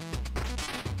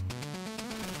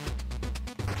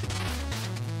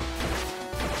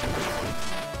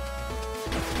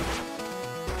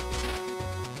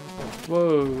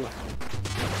 Whoa.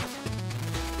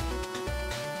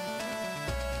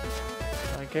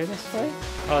 Can I go this way?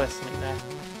 Oh, there's something there.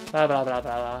 Blah blah blah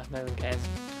blah blah. No one cares.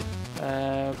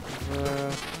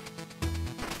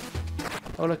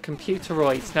 Oh look,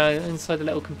 computeroids. Now inside the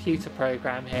little computer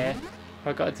program here,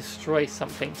 I've got to destroy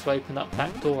something to open up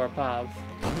that door above.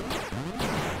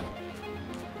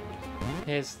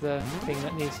 Here's the thing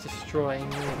that needs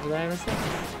destroying over there, is it?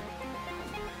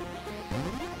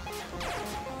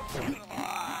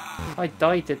 I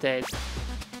died to dead.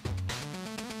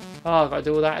 Oh, I've got to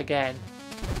do all that again.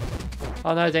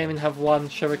 Oh no, I don't even have one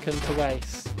shuriken to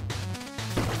waste.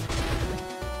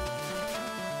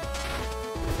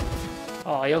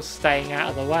 Oh, you're staying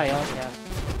out of the way, aren't you?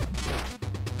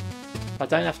 I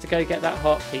don't have to go get that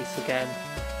heart piece again.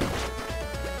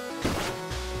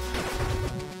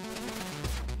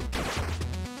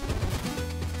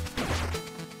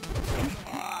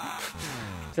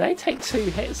 Do they take 2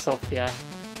 hits off you?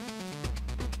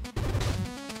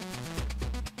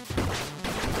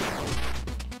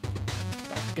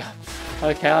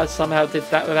 Okay, I somehow did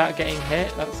that without getting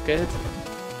hit. That's good.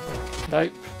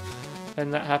 Nope.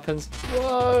 Then that happens.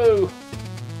 Whoa!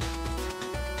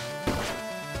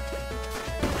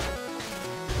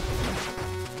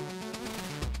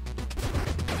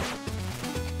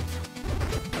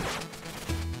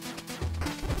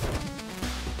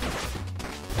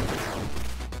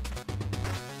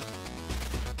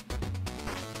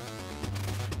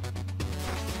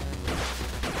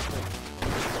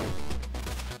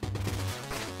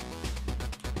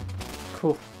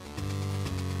 Cool.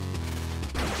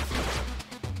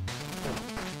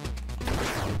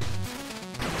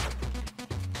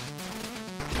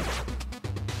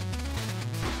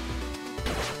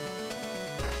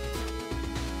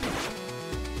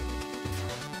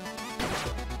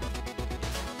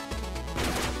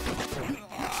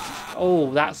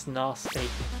 Oh, that's nasty.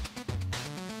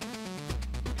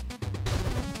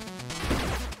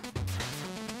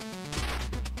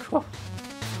 Cool.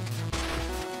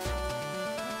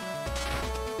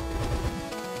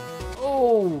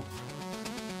 Oh!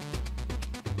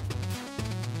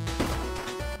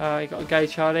 You gotta go,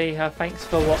 Charlie. Thanks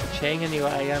for watching.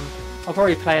 Anyway, I'll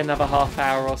probably play another half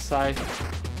hour or so.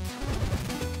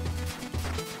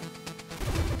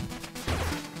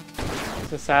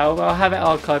 So I'll have it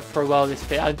archived for a while, this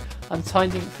bit. I'm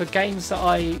tending, for games that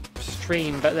I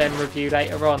stream but then review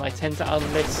later on, I tend to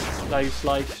unlist those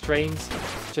live streams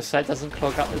just so it doesn't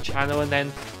clog up the channel, and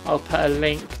then I'll put a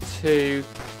link to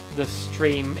the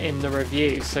stream in the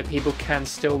review so people can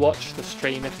still watch the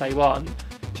stream if they want.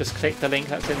 Just click the link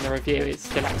that's in the review, it's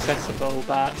still accessible,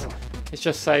 but it's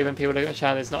just so when people look at the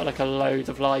channel there's not like a load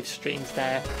of live streams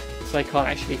there, so they can't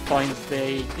actually find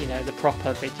the, you know, the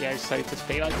proper videos, so to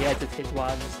speak, like the edited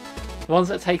ones, the ones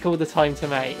that take all the time to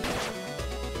make.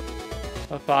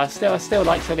 But I still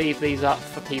like to leave these up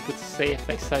for people to see if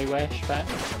they so wish, but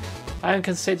I am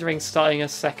considering starting a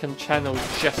second channel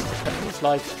just to put these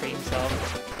live streams on.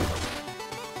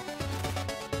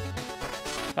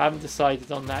 I haven't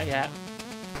decided on that yet.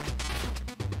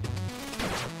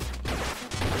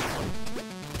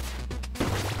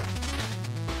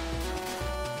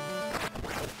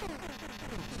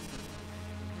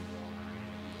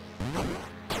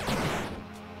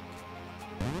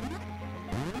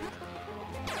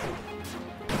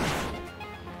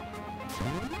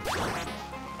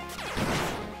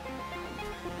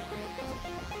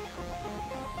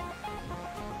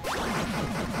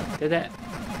 Did it?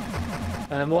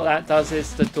 And what that does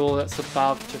is the door that's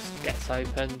above just gets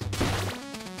opened.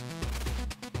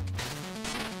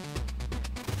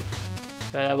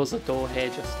 There was a door here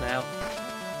just now.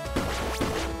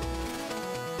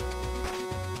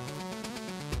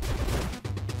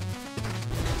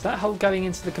 Is that whole going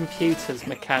into the computer's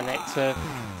mechanic to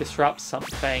disrupt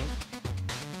something?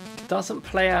 Doesn't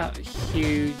play a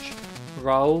huge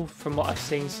role from what I've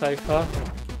seen so far.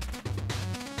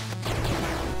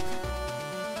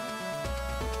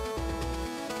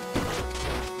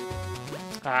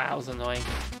 Ah, that was annoying.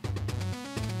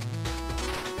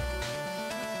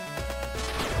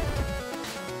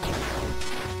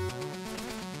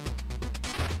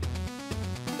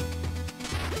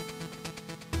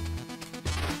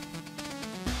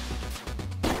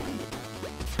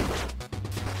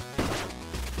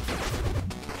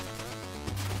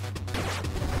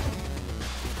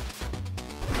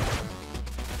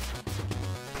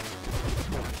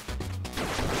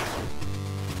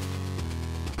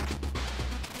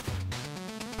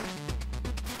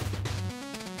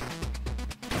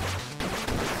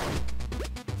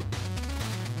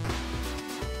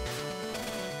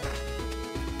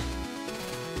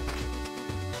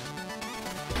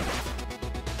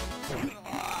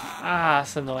 Ah,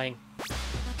 that's annoying.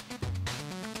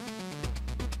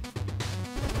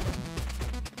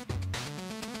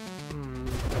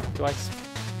 Do I...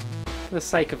 For the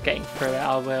sake of getting through it,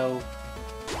 I will...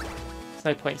 There's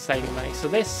no point saving money. So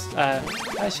this,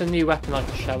 that's a new weapon I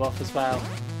can show off as well.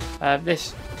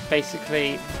 This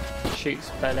basically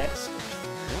shoots bullets.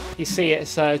 You see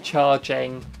it's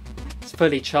charging. It's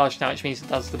fully charged now, which means it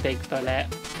does the big bullet.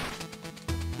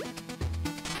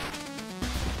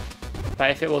 But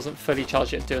if it wasn't fully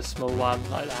charged, it'd do a small one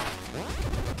like that.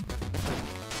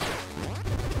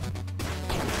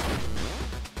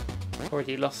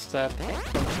 Already lost a pick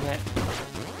from it.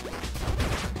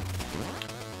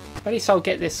 At least I'll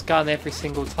get this gun every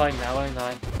single time now, won't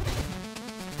I?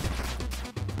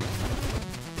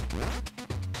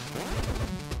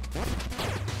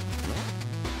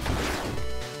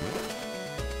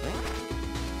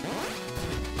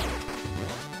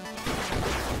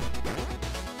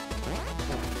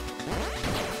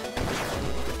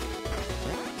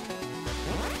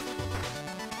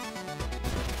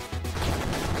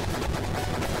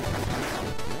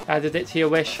 Added it to your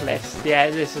wish list. Yeah,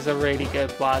 this is a really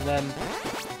good one.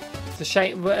 It's a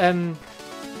shame.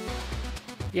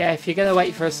 Yeah, if you're gonna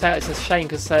wait for a sale, it's a shame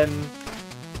because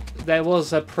there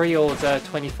was a pre-order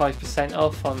 25%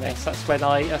 off on this. That's when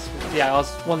I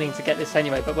was wanting to get this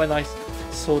anyway. But when I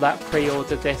saw that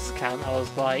pre-order discount, I was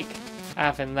like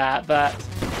having that. But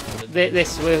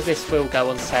this will go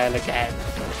on sale again.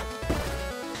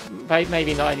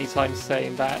 Maybe not anytime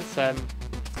soon, but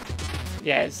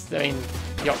yeah, I mean.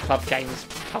 Yacht Club Games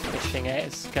publishing it.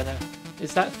 It's gonna...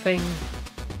 Is that thing...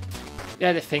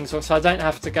 Yeah, the thing's... So I don't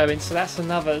have to go in. So that's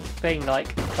another thing,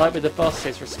 like with the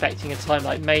bosses, respecting a time,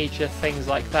 like major things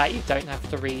like that, you don't have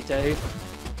to redo.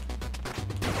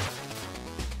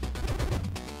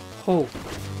 Oh.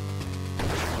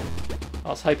 I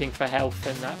was hoping for health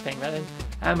in that thing, then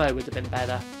ammo would have been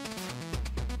better.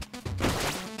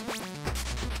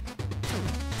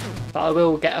 But I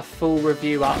will get a full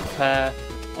review up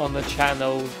on the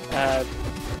channel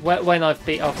when I've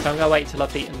beat off, so I'm going to wait till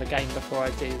I've beaten the game before I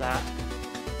do that.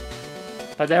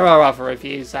 But there are other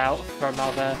reviews out from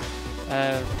other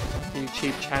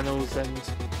YouTube channels and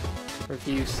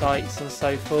review sites and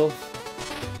so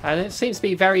forth, and it seems to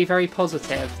be very, very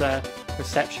positive, the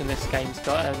reception this game's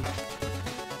got,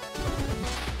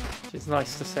 which is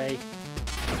nice to see.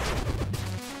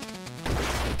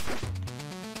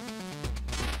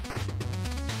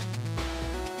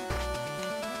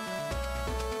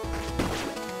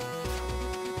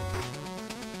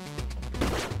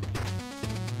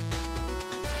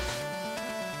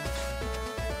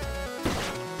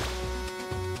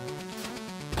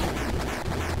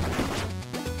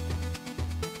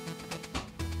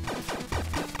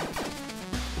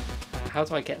 How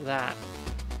do I get that?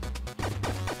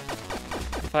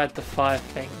 If I had the fire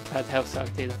thing, if I had health, so I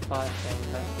could do the fire thing.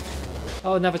 But...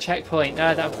 Oh, another checkpoint. No,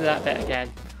 I don't have to do that bit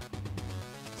again.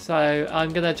 So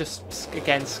I'm going to just,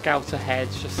 again, scout ahead,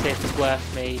 just see if it's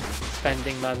worth me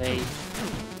spending money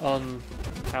on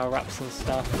power-ups and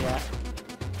stuff yet.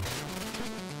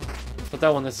 I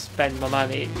don't want to spend my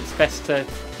money. It's best to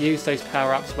use those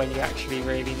power-ups when you actually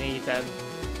really need them.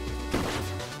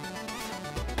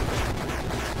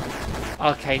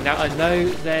 Okay, now I know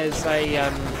there's a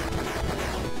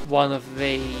one of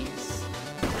these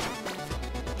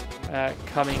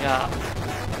coming up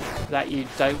that you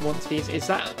don't want to be. Is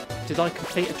that? did I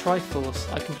complete a Triforce?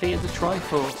 I completed the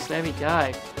Triforce. There we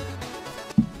go.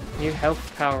 New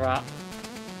health power up.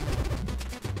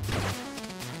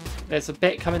 There's a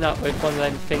bit coming up with one of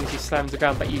them things you slam to the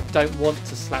ground, but you don't want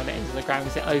to slam it into the ground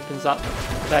because it opens up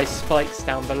those spikes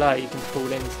down below you can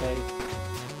fall into.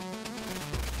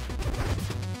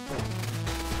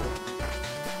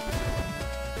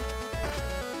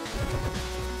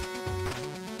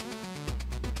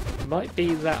 Might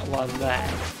be that one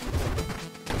there.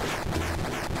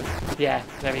 Yeah,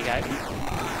 there we go.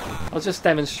 I was just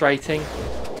demonstrating.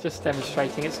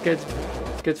 It's good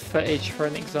footage for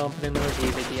an example in the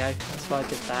review video. That's why I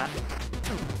did that.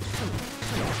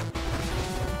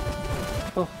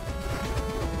 Oh,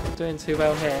 not doing too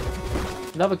well here.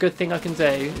 Another good thing I can do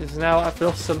is now I've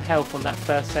lost some health on that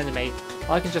first enemy,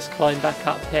 I can just climb back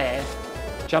up here,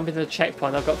 jump into the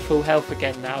checkpoint. I've got full health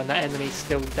again now, and that enemy's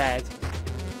still dead.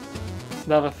 It's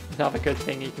another good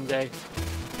thing you can do.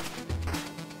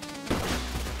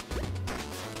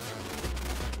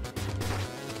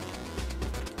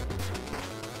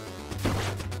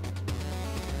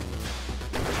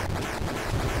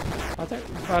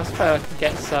 I suppose I can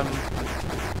get some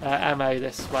ammo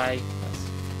this way.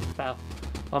 Well,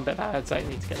 one bit bad. I don't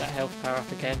need to get that health power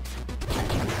up again.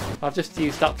 I've just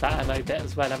used up that ammo bit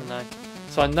as well, haven't I?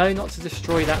 So I know not to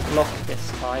destroy that block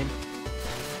this time.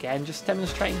 Again, just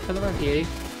demonstrating for the review.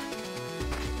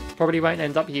 Probably won't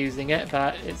end up using it,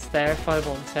 but it's there if I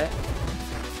want it.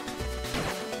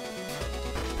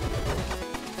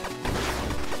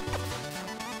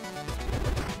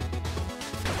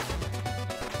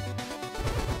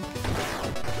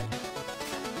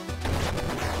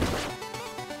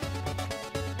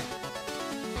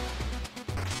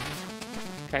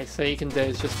 Okay, so you can do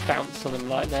is just bounce on them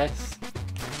like this.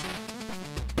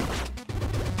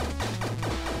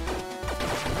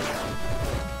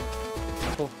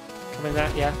 Oh, coming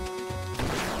that, yeah.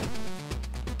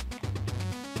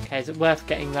 Okay, is it worth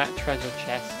getting that treasure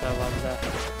chest, I wonder?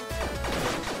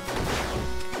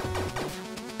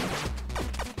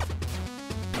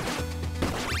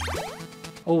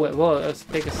 Oh, it was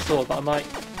a bigger sword, but I might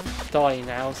die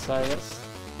now, so let's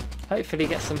hopefully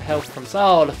get some health from...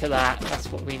 Oh, look at that.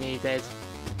 That's what we needed.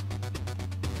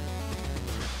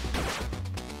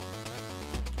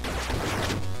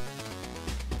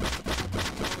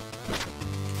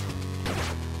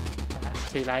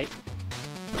 That's too late.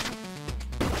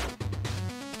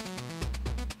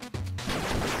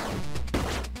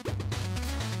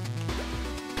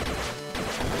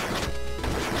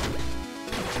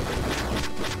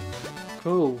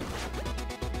 Cool.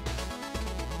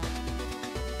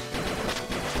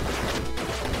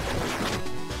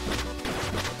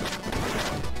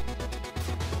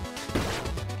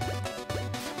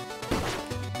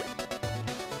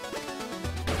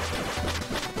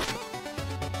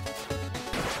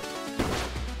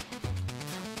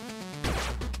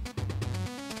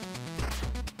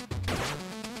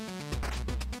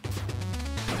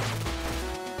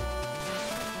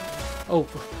 Oh,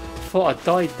 I thought I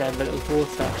died then, but it was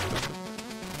water.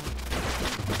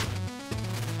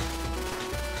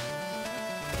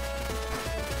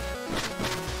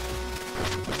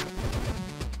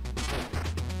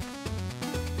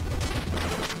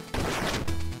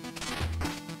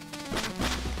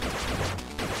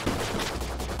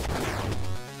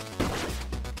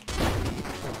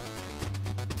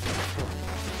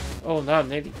 Oh no, I'm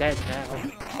nearly dead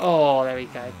now. Oh, there we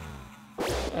go.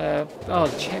 Oh,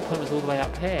 the checkpoint was all the way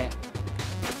up here.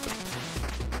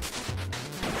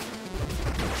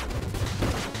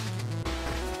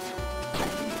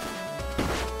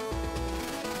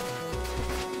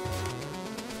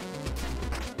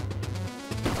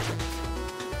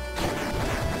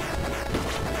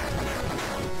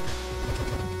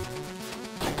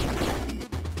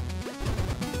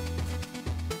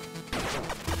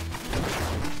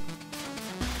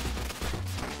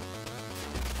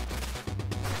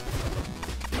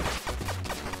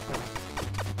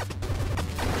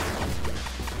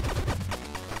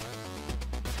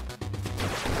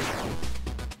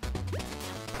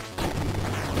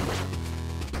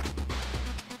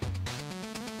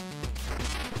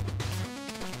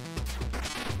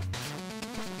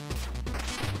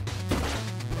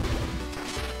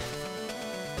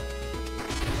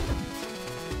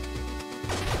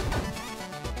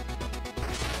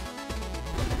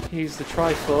 Use the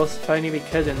Triforce, if only we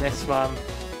could in this one.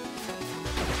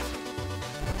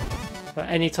 But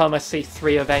anytime I see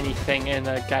 3 of anything in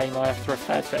a game, I have to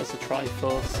refer to it as a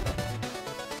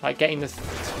Triforce. Like getting the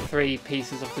 3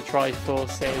 pieces of the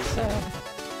Triforce is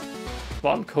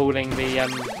what I'm calling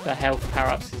the health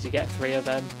power-ups, because you get 3 of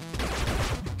them.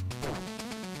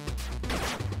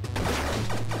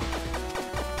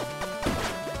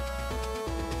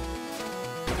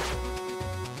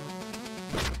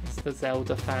 the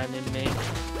Zelda fan in me.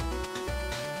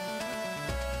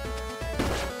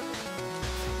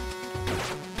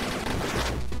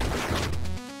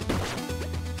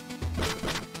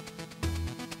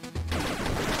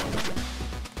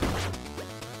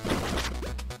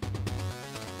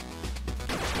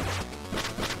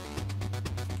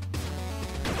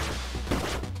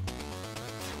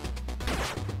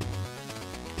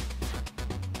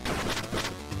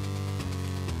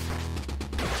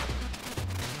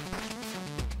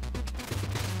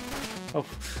 Oh,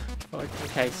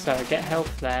 okay, so I get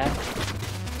health there.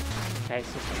 Okay,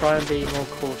 so try and be more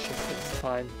cautious this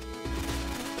time.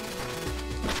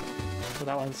 For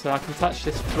that one, so I can touch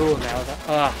this floor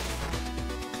now.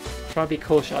 Try and be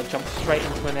cautious, I'll jump straight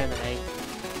into an enemy.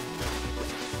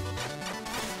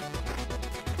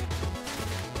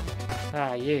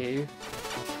 Ah, you.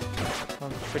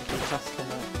 I'm a tricky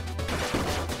customer.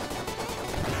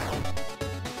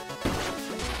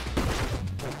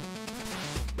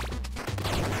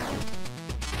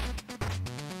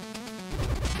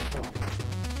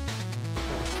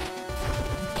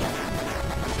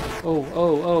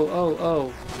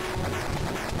 Oh.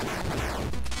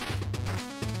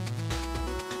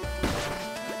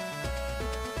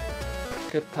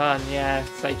 Good pun, yeah.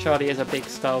 Say Charlie is a big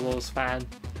Star Wars fan.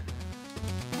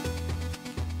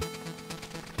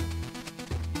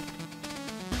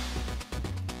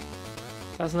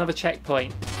 That's another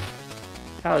checkpoint.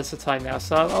 How is the time now?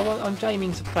 So I'm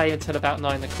aiming to play until about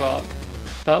 9 o'clock.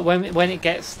 But when it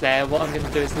gets there, what I'm going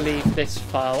to do is leave this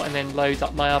file and then load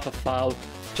up my other file,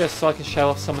 just so I can show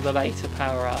off some of the later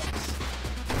power-ups.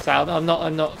 So I'm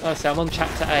on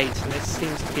chapter 8, and it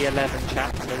seems to be 11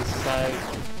 chapters. So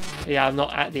yeah, I'm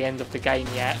not at the end of the game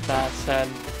yet, but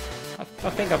I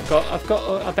think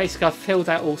I've filled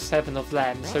out all 7 of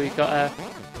them. So we've got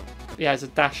there's a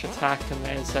dash attack and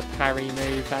there's a parry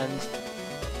move, and I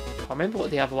can't remember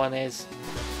what the other one is.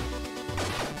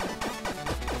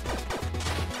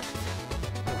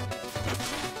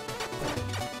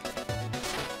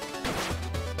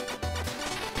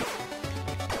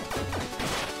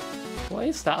 What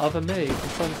is that other move? I'm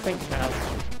trying to think now.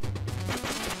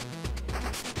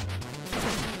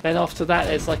 Then after that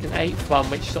there's like an 8th one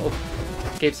which sort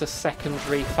of gives a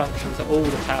secondary function to all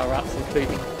the power-ups,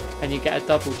 including, and you get a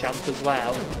double jump as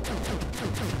well.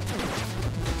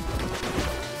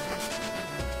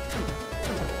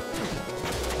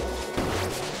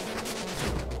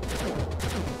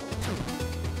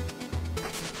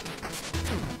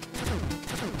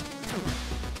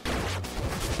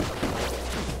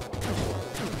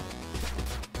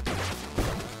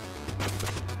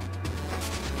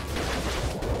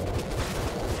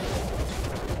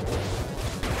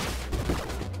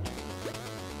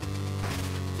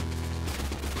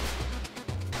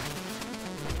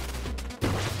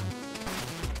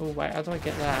 Oh wait, how do I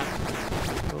get that?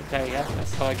 Oh, there we go,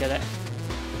 that's how I get it.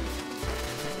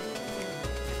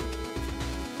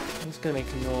 I'm just going to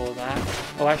ignore that.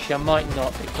 Oh, actually I might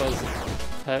not, because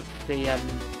the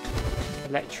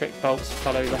electric bolts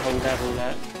follow the whole level,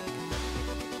 look.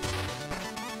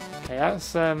 Okay,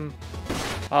 that's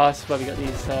that's where we got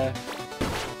these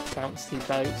bouncy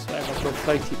boats, whatever they're called,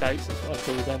 floaty boats, that's what I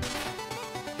call them.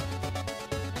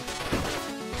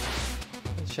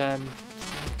 Which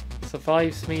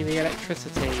survives me the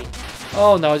electricity.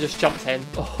 Oh no, I just jumped in.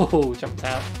 Oh, jumped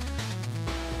out.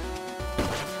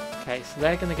 Okay, so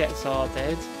they're going to get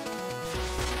zarded.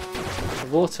 The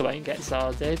water won't get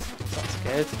zarded. That's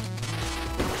good.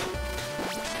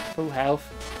 Full health.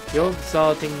 You're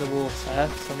zarding the water,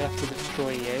 so I'm going to have to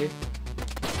destroy you.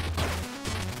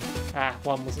 Ah,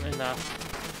 1 wasn't enough.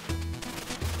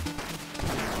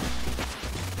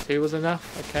 2 was enough?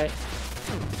 Okay.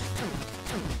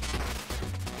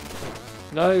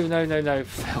 No, no, no, no.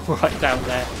 Fell right down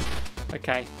there.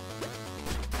 Okay.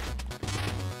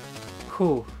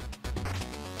 Whew.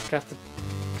 I have to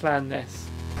plan this.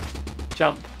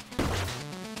 Jump.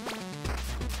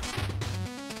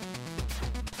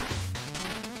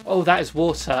 Oh, that is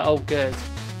water. Oh, good.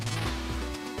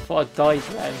 Thought I died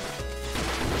then.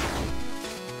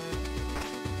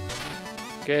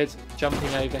 Good.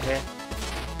 Jumping over here.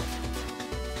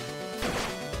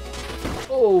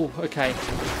 Oh, okay.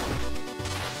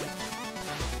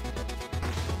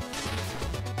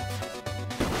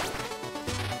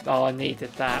 Oh, I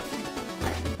needed that.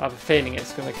 I have a feeling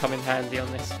it's going to come in handy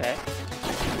on this bit.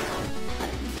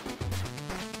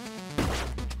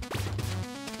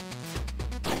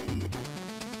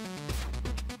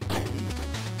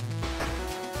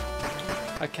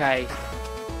 Okay.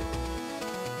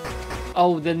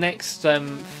 Oh, the next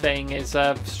thing is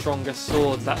stronger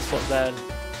swords. That's what the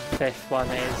 5th one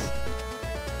is.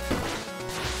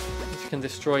 can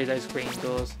destroy those green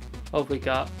doors. What have we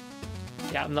got?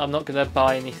 Yeah, I'm not going to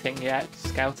buy anything yet.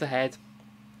 Scout ahead.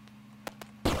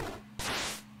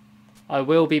 I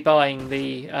will be buying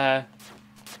the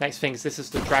next thing, 'cause this is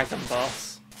the dragon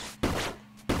boss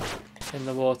in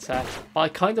the water. But I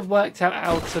kind of worked out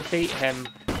how to beat him.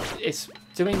 It's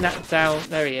doing that down.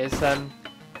 There he is.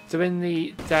 Doing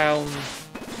the down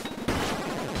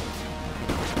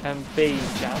and B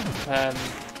jump.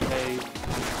 Move.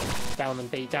 Down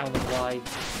and B, down and Y.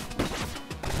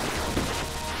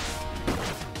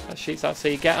 That shoots up. So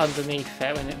you get underneath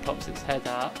it when it pops its head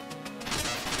up.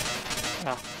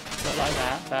 Ah. Not like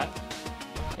that, but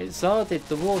it zarded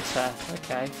the water.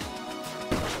 Okay.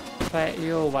 Play it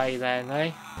your way then,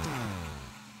 eh?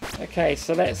 Okay,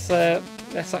 so let's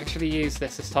actually use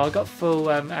this time. I've got full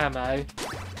ammo.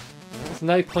 There's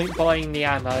no point buying the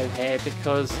ammo here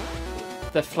because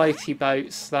the floaty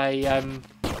boats, they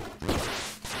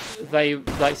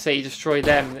like say you destroy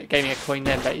them, it gave me a coin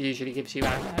then, but it usually gives you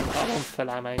ammo. But I'm on full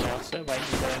ammo now, so it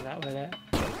won't be doing that with it.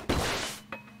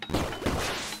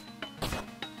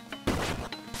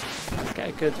 Get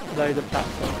a good load of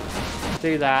platform.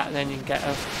 Do that, and then you can get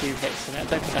a few hits in it. I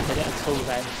don't think I hit it at all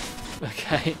then.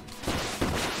 Okay.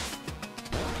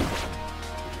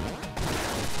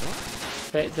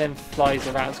 But it then flies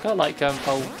around. It's kind of like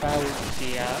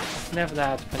Volvalgia. I've never know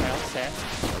how to pronounce it.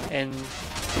 In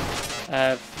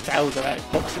Zelda, it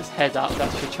pops its head up.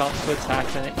 That's your chance to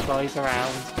attack, and it flies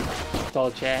around.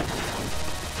 Dodge it.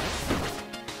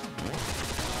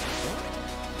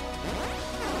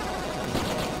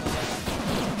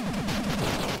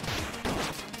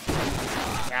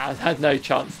 I had no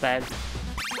chance then.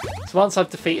 So once I've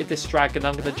defeated this dragon,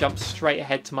 I'm going to jump straight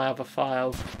ahead to my other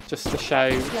file just to show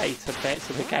later bits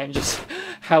of the game just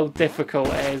how difficult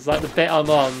it is. Like the bit I'm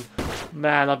on,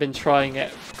 man, I've been trying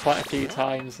it quite a few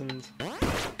times and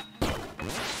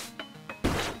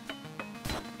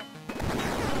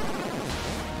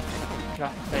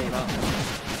there you are.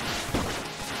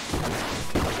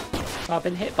 I've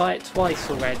been hit by it twice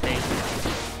already.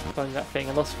 Following that thing,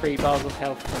 I lost 3 bars of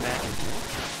health from it.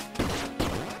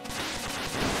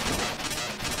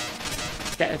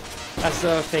 That's the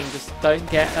other thing, just don't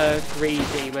get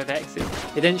greedy with it.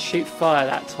 It didn't shoot fire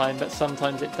that time, but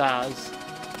sometimes it does.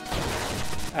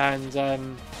 And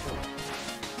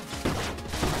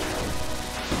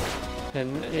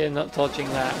you're not dodging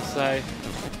that, so...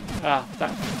 Ah,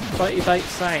 that floaty boat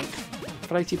sank.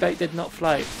 Floaty boat did not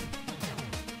float.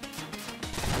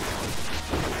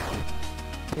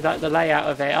 You like the layout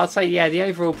of it? I'd say, yeah, the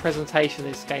overall presentation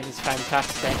of this game is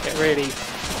fantastic. It really...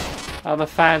 I'm a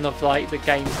fan of like the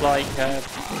games like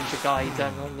Ninja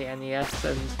Gaiden on the NES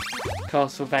and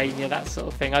Castlevania, that sort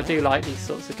of thing. I do like these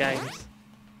sorts of games.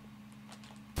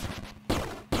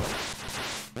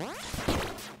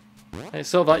 And it's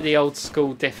sort of like the old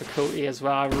school difficulty as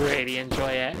well. I really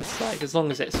enjoy it. It's like as long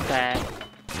as it's fair,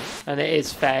 and it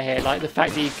is fair here. Like the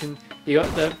fact that you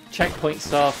got the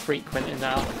checkpoints are frequent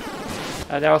enough.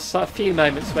 There are a few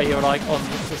moments where you're like on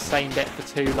the same bit for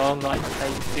too long, like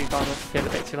they do kind of feel a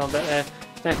bit too long, but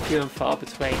they're few and far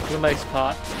between. For the most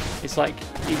part, it's like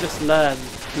you just learn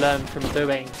from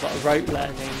doing, like rote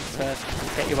learning to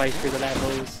get your way through the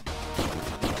levels.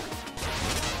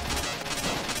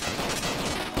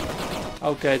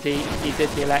 Oh good, he did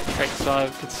the electric so I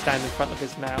could stand in front of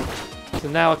his mouth. So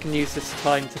now I can use this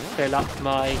time to fill up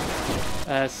my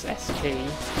SP.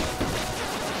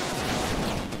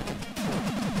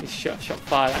 Shot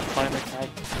fire that time, okay.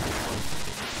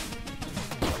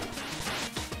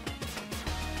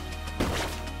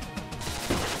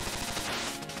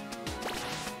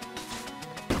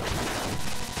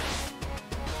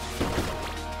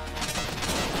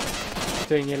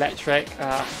 Doing the electric.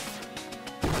 I've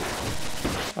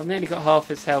nearly got half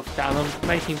his health down. I'm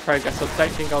making progress. I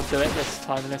don't think I'll do it this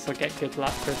time unless I get good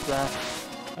luck with the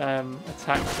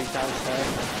attacks he does there.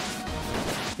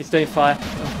 He's doing fire.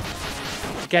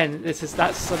 Again,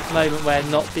 that's a moment where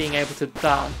not being able to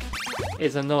duck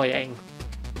is annoying.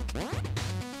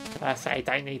 I say I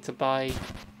don't need to buy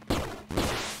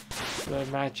the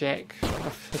magic.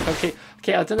 Okay,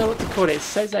 I don't know what to call it. It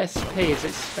says SP. Is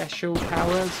it special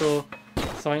powers or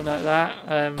something like that?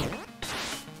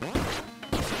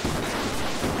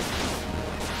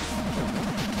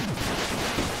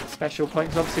 Special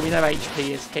points. Obviously, we know HP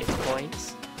is hit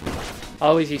points. I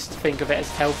always used to think of it as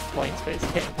health points, but it's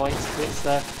hit points because it's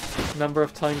the number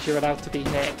of times you're allowed to be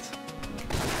hit.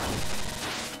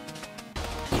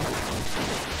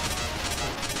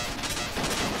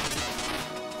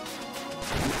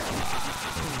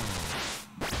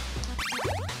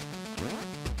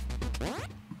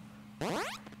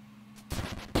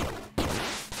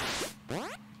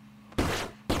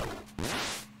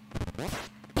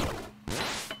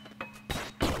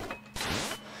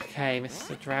 Okay,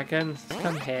 Mr. Dragon,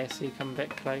 come here so you come a bit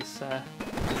closer.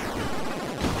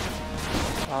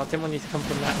 Oh, I didn't want you to come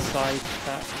from that side,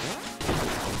 but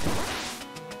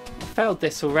I failed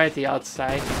this already, I'd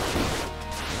say.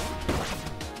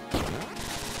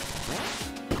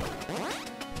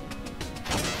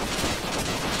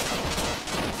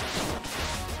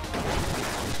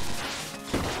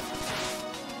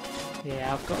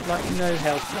 Yeah, I've got like no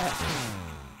health left.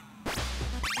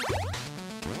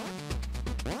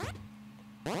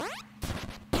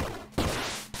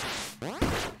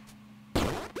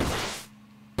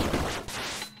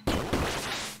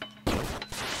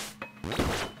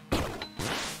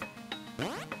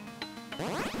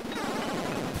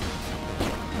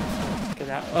 Get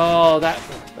out. Oh, that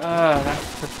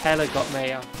propeller got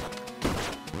me.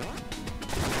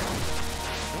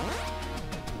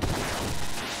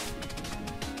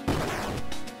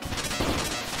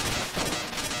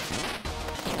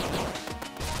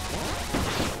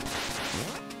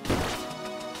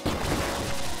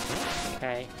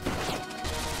 Okay.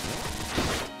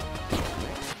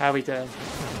 How are we doing?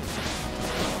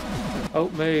 Oh,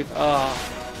 move. Oh.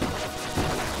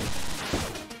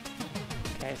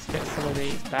 Okay, let's get some of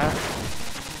these back.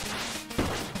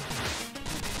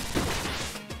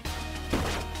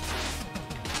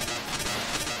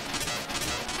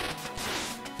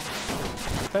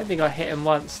 I don't think I hit him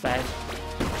once then.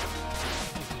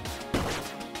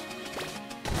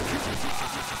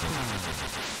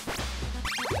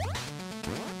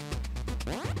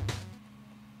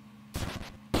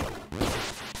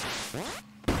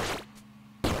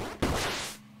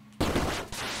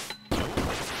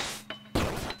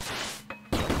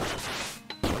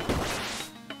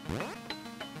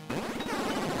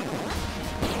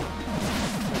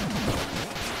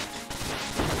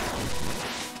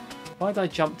 Why did I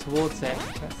jump towards it?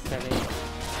 That's silly.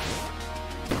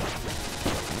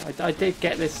 I did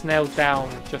get this nailed down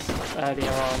just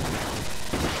earlier on.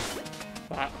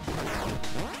 But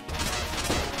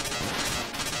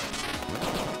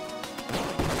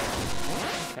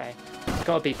okay, just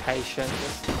gotta be patient.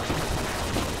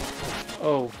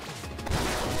 Oh,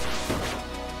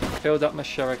 build up my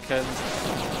shurikens.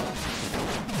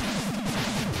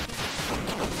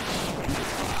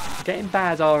 Getting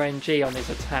bad RNG on his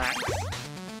attacks.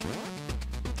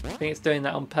 I think it's doing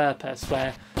that on purpose,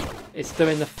 where it's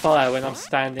doing the fire when I'm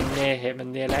standing near him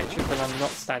and the electric when I'm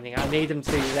not standing. I need him to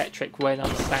do the electric when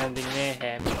I'm standing near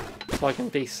him, so I can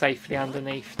be safely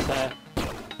underneath to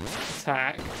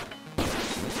attack.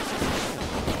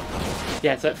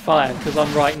 Yeah, it's at fire, because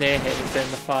I'm right near him and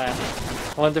doing the fire.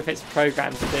 I wonder if it's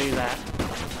programmed to do that.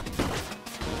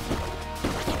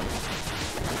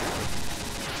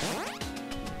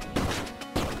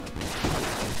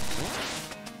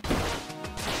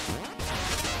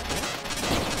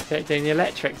 Doing the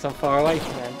electrics, I'm far away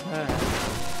from him. I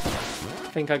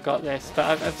think I got this,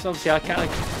 but obviously I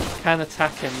can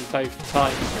attack him both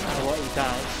times no matter what he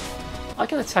does. I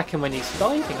can attack him when he's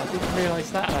diving, I didn't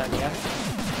realise that earlier.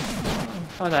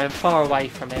 Oh no, I'm far away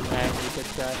from him there when he did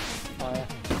the fire.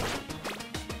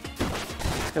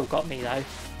 Still got me though.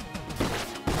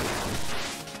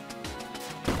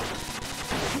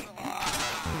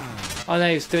 I know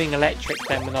he was doing electric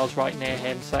then when I was right near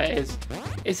him, so it is.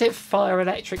 Is it fire,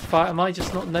 electric, fire? Am I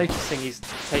just not noticing he's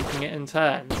taking it in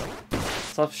turns?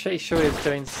 So I'm pretty sure he was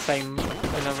doing the same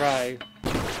in a row.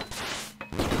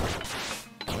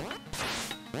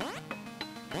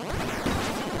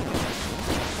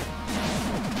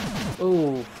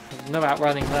 Ooh, no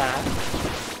outrunning that.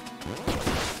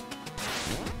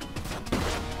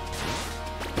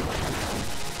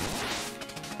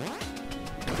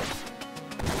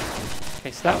 Okay,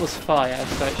 so that was fire,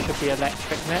 so it should be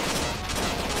electric next.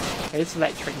 It's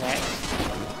electric next.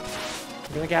 I'm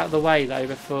going to get out of the way though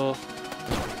before...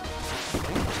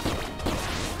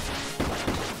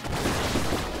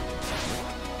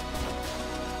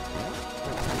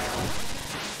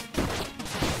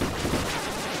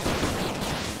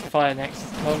 Fire next.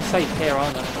 Oh, I'm safe here,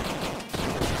 aren't I?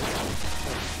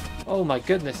 Oh my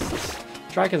goodness, this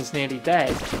dragon's nearly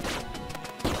dead.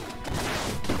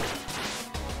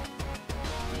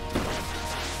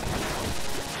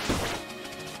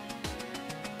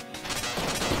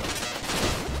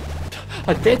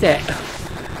 I did it!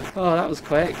 Oh, that was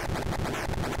quick.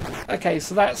 Okay,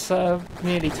 so that's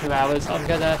nearly 2 hours. I'm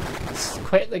gonna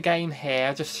quit the game here.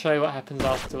 I'll just show you what happens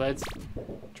afterwards.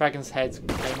 Dragon's head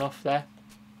came off there.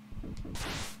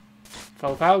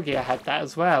 Volvalgia had that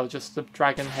as well, just the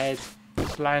dragon head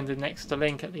just landed next to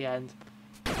Link at the end.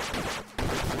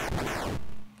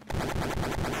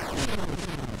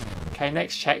 Okay,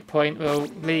 next checkpoint, we'll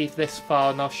leave this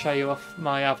far and I'll show you off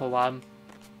my other one.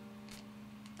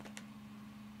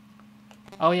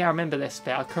 Oh yeah, I remember this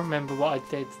bit. I couldn't remember what I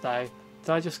did though. Did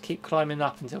I just keep climbing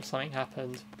up until something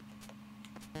happened?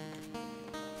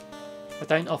 I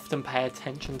don't often pay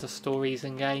attention to stories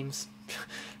in games.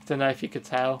 Don't know if you could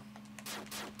tell.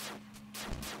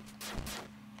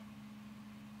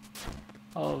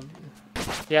 Oh,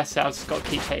 yes, I've just got to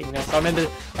keep hitting this. I remember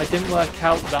I didn't work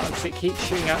out that because it keeps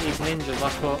shooting out these ninjas. I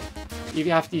thought you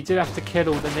do have to kill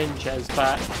all the ninjas,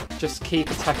 but just keep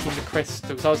attacking the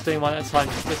crystals. I was doing one at a time,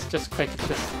 just quick,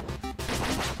 just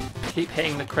keep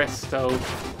hitting the crystal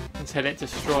until it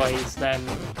destroys them,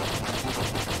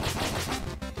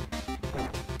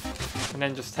 and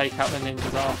then just take out the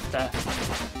ninjas after.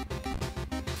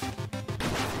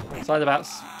 So I had about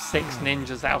 6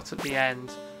 ninjas out at the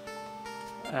end.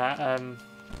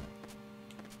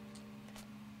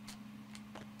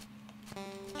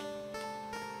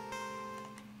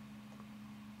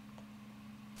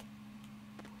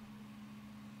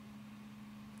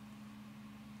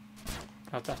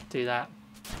 I'll have to do that.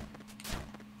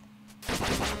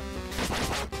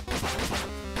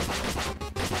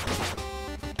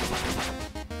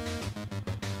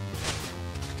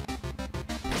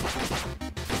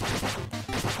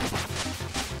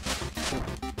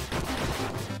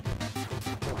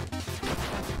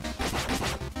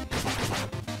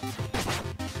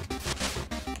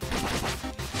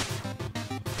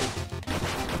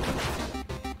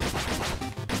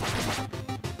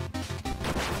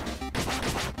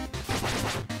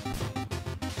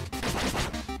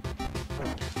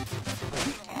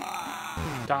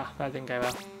 That didn't go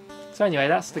well. So anyway,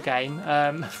 that's the game.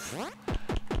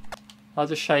 I'll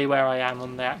just show you where I am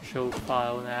on the actual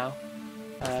file now.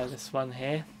 This one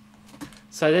here.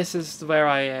 So this is where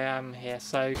I am here.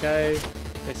 So go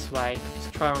this way.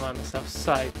 Just try and remind myself.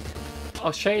 So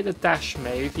I'll show you the dash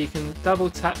move. You can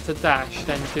double tap to dash,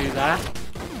 then do that.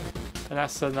 And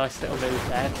that's a nice little move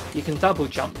there. You can double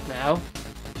jump now,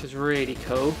 which is really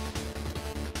cool.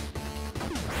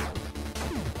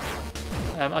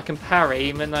 I can parry,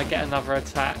 and then I get another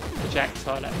attack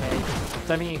projectile at me.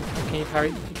 Don't think can you parry?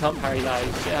 You can't parry those.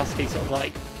 It has to be sort of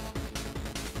like.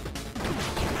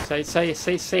 So you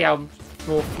see how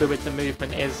more fluid the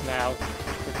movement is now.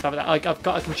 I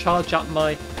can charge up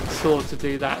my sword to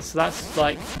do that. So that's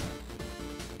like.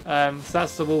 So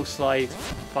that's the wall slide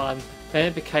fun. Then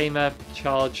it became a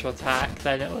charge attack.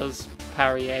 Then it was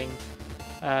parrying.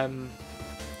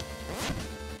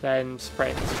 Then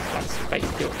sprint. That's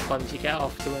basically what ones you get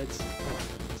afterwards.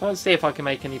 So I'll see if I can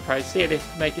make any pros. See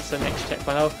if make it to the next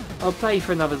checkpoint. I'll play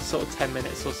for another sort of 10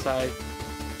 minutes or so.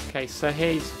 Okay, so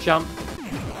here's jump.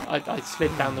 I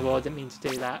slid down the wall. I didn't mean to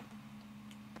do that.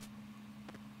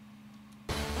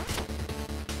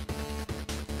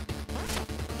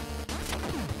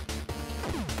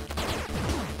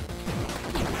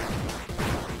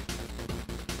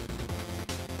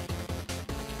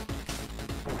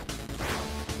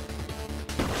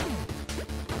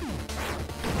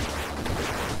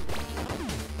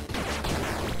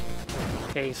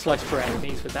 Okay, you slice through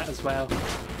enemies with that as well.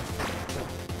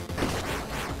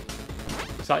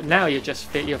 It's like now you're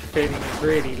feeling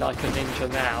really like a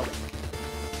ninja now.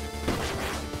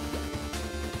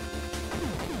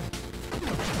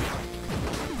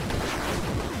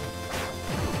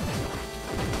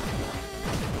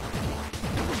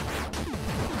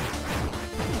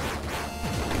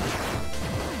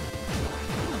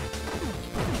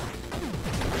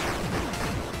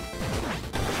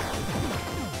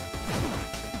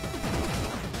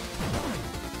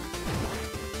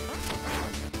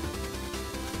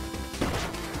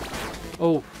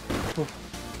 Oh. Oh.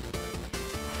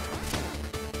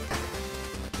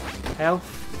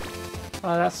 Health.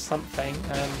 Oh, that's something.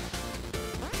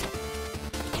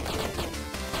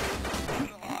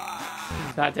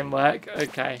 That didn't work.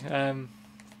 Okay.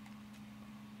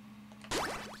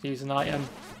 Use an item.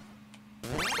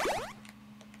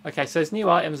 Okay, so there's new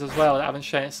items as well that I haven't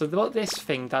shown it. So what this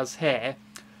thing does here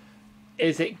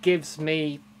is it gives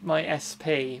me my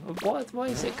SP. What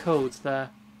is it called? The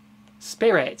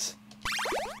spirit.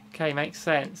 Okay, makes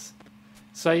sense.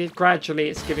 So gradually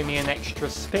it's giving me an extra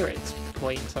spirit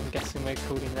point, I'm guessing we're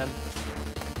calling them.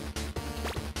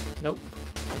 Nope.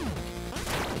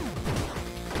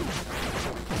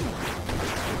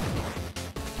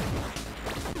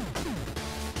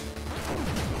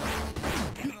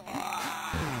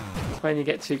 It's when you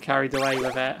get too carried away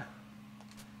with it.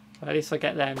 But at least I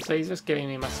get them, so he's just giving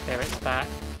me my spirits back.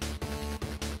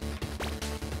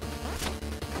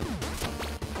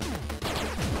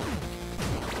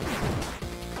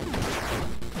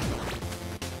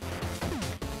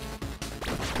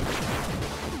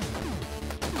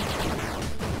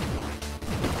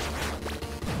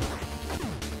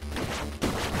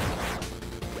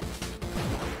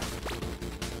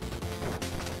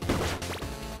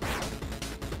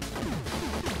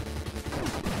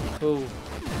 Cool.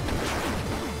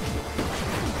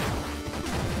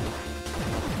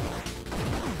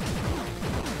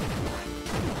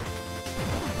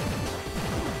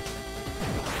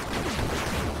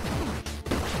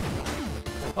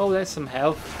 Oh, there's some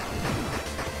health.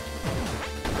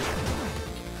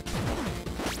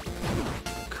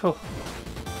 Cool.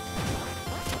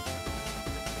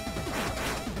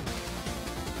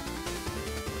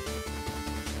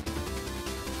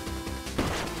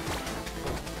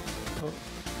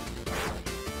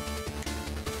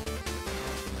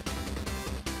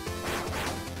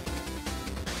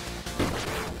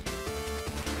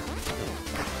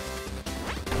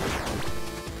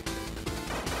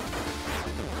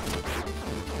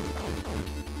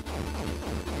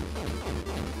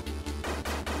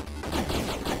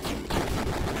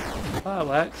 That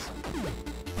works.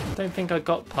 Don't think I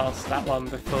got past that one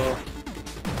before.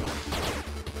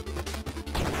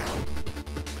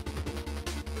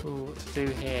 Ooh, what to do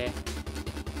here?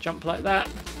 Jump like that.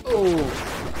 Ooh.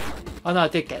 Oh no, I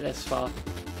did get this far.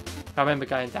 I remember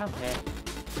going down here.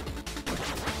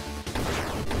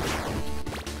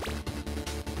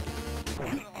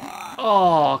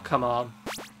 Oh, come on.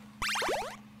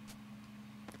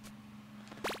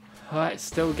 Alright,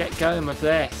 still get going with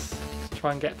this. Let's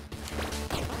try and get...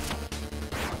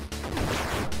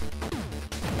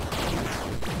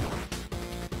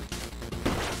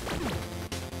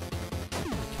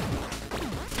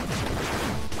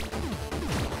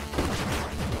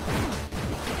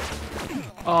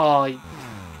 Oh, I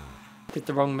did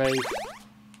the wrong move.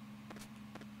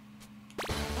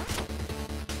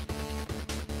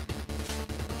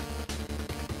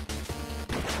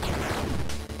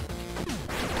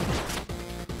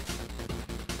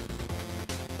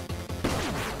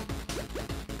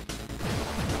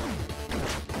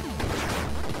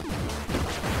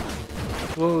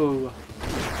 Whoa.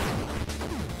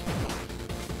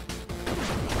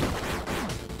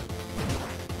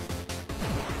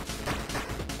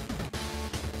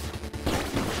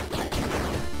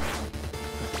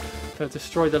 I've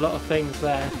destroyed a lot of things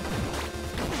there.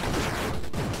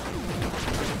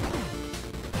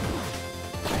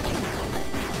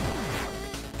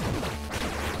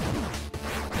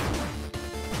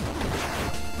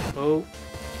 Oh.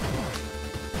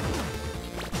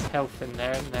 There's health in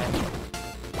there, isn't there?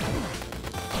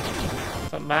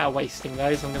 Doesn't matter wasting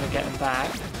those, I'm going to get them back.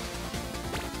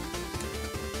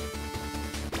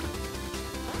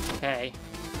 Okay.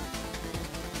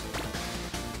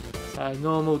 So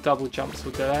normal double jumps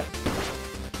will do it.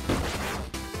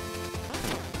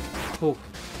 Cool.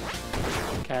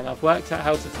 Okay, and I've worked out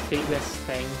how to defeat this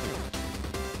thing.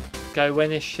 Go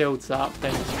when his shield's up,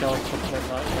 then just go on top of him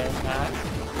like that.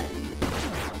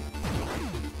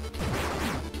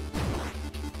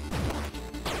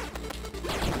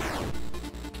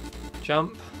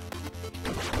 Jump.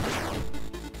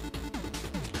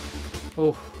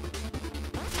 Oh.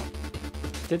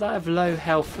 Did I have low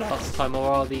health last time, or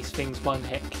are these things one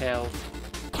hit kill?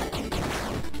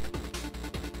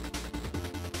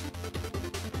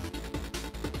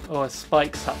 Oh, a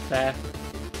spike's up there.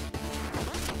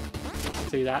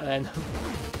 Do that then.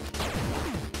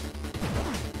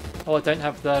 Oh, I don't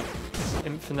have the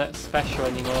infinite special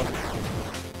anymore.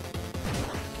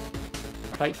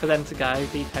 Wait for them to go,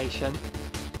 be patient.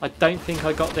 I don't think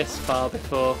I got this far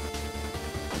before.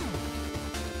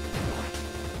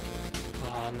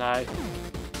 Oh no.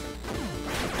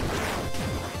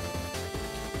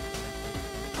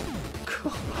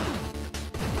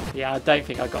 Yeah, I don't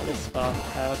think I got this far.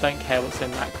 I don't care what's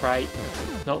in that crate.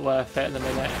 Not worth it in a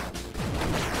minute.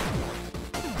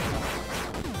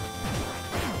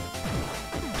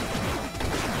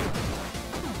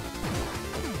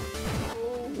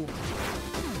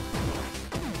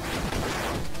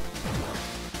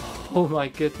 Oh my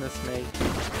goodness me.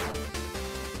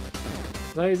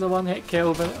 Those are one hit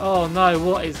kill, but oh no,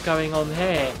 what is going on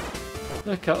here?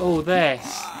 Look at all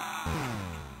this.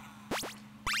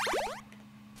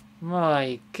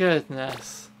 My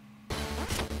goodness.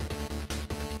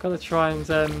 Gotta try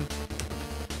and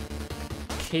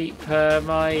keep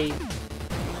my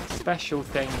special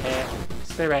thing here.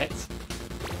 Spirit.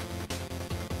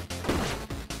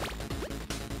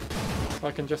 So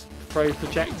I can just throw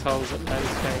projectiles at those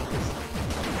things.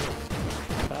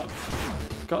 But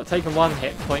I've got taken one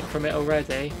hit point from it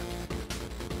already.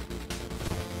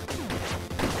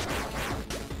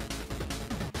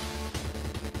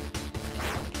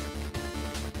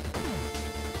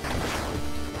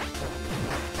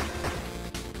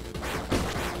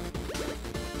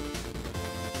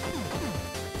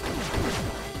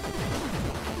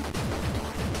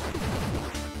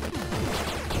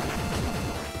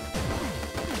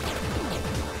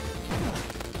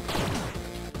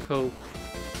 cool.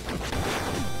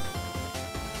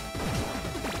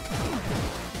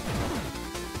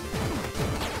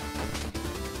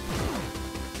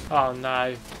 Oh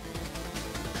no.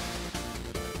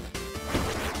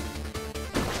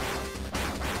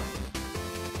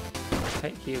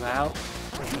 Take you out.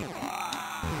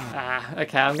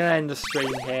 Okay, I'm going to end the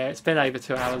stream here. It's been over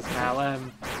 2 hours now.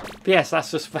 But yes,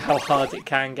 that's just how hard it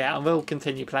can get. I will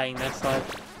continue playing this. So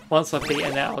once I've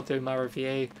beaten it, I'll do my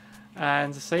review.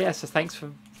 And so yeah, so thanks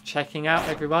for checking out,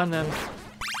 everyone.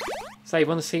 So you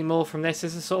want to see more from this?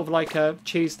 This is sort of like a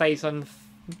Tuesdays and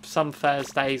some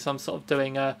Thursdays. I'm sort of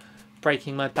doing a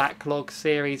breaking my backlog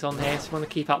series on here. So you want to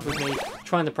keep up with me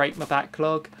trying to break my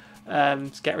backlog.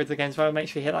 To get rid of the games well, make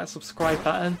sure you hit that subscribe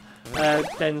button.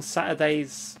 Then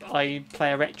Saturdays I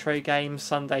play a retro game.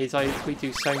 Sundays we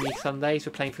do Sony Sundays.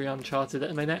 We're playing through Uncharted at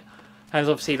the minute. And there's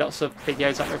obviously lots of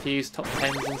videos like reviews, top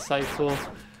 10s and so forth.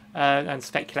 And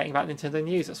speculating about Nintendo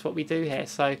news. That's what we do here.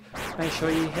 So make sure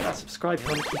you hit that subscribe if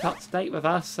you want to keep up to date with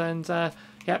us. And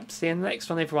yep, see you in the next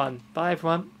one, everyone. Bye,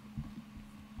 everyone.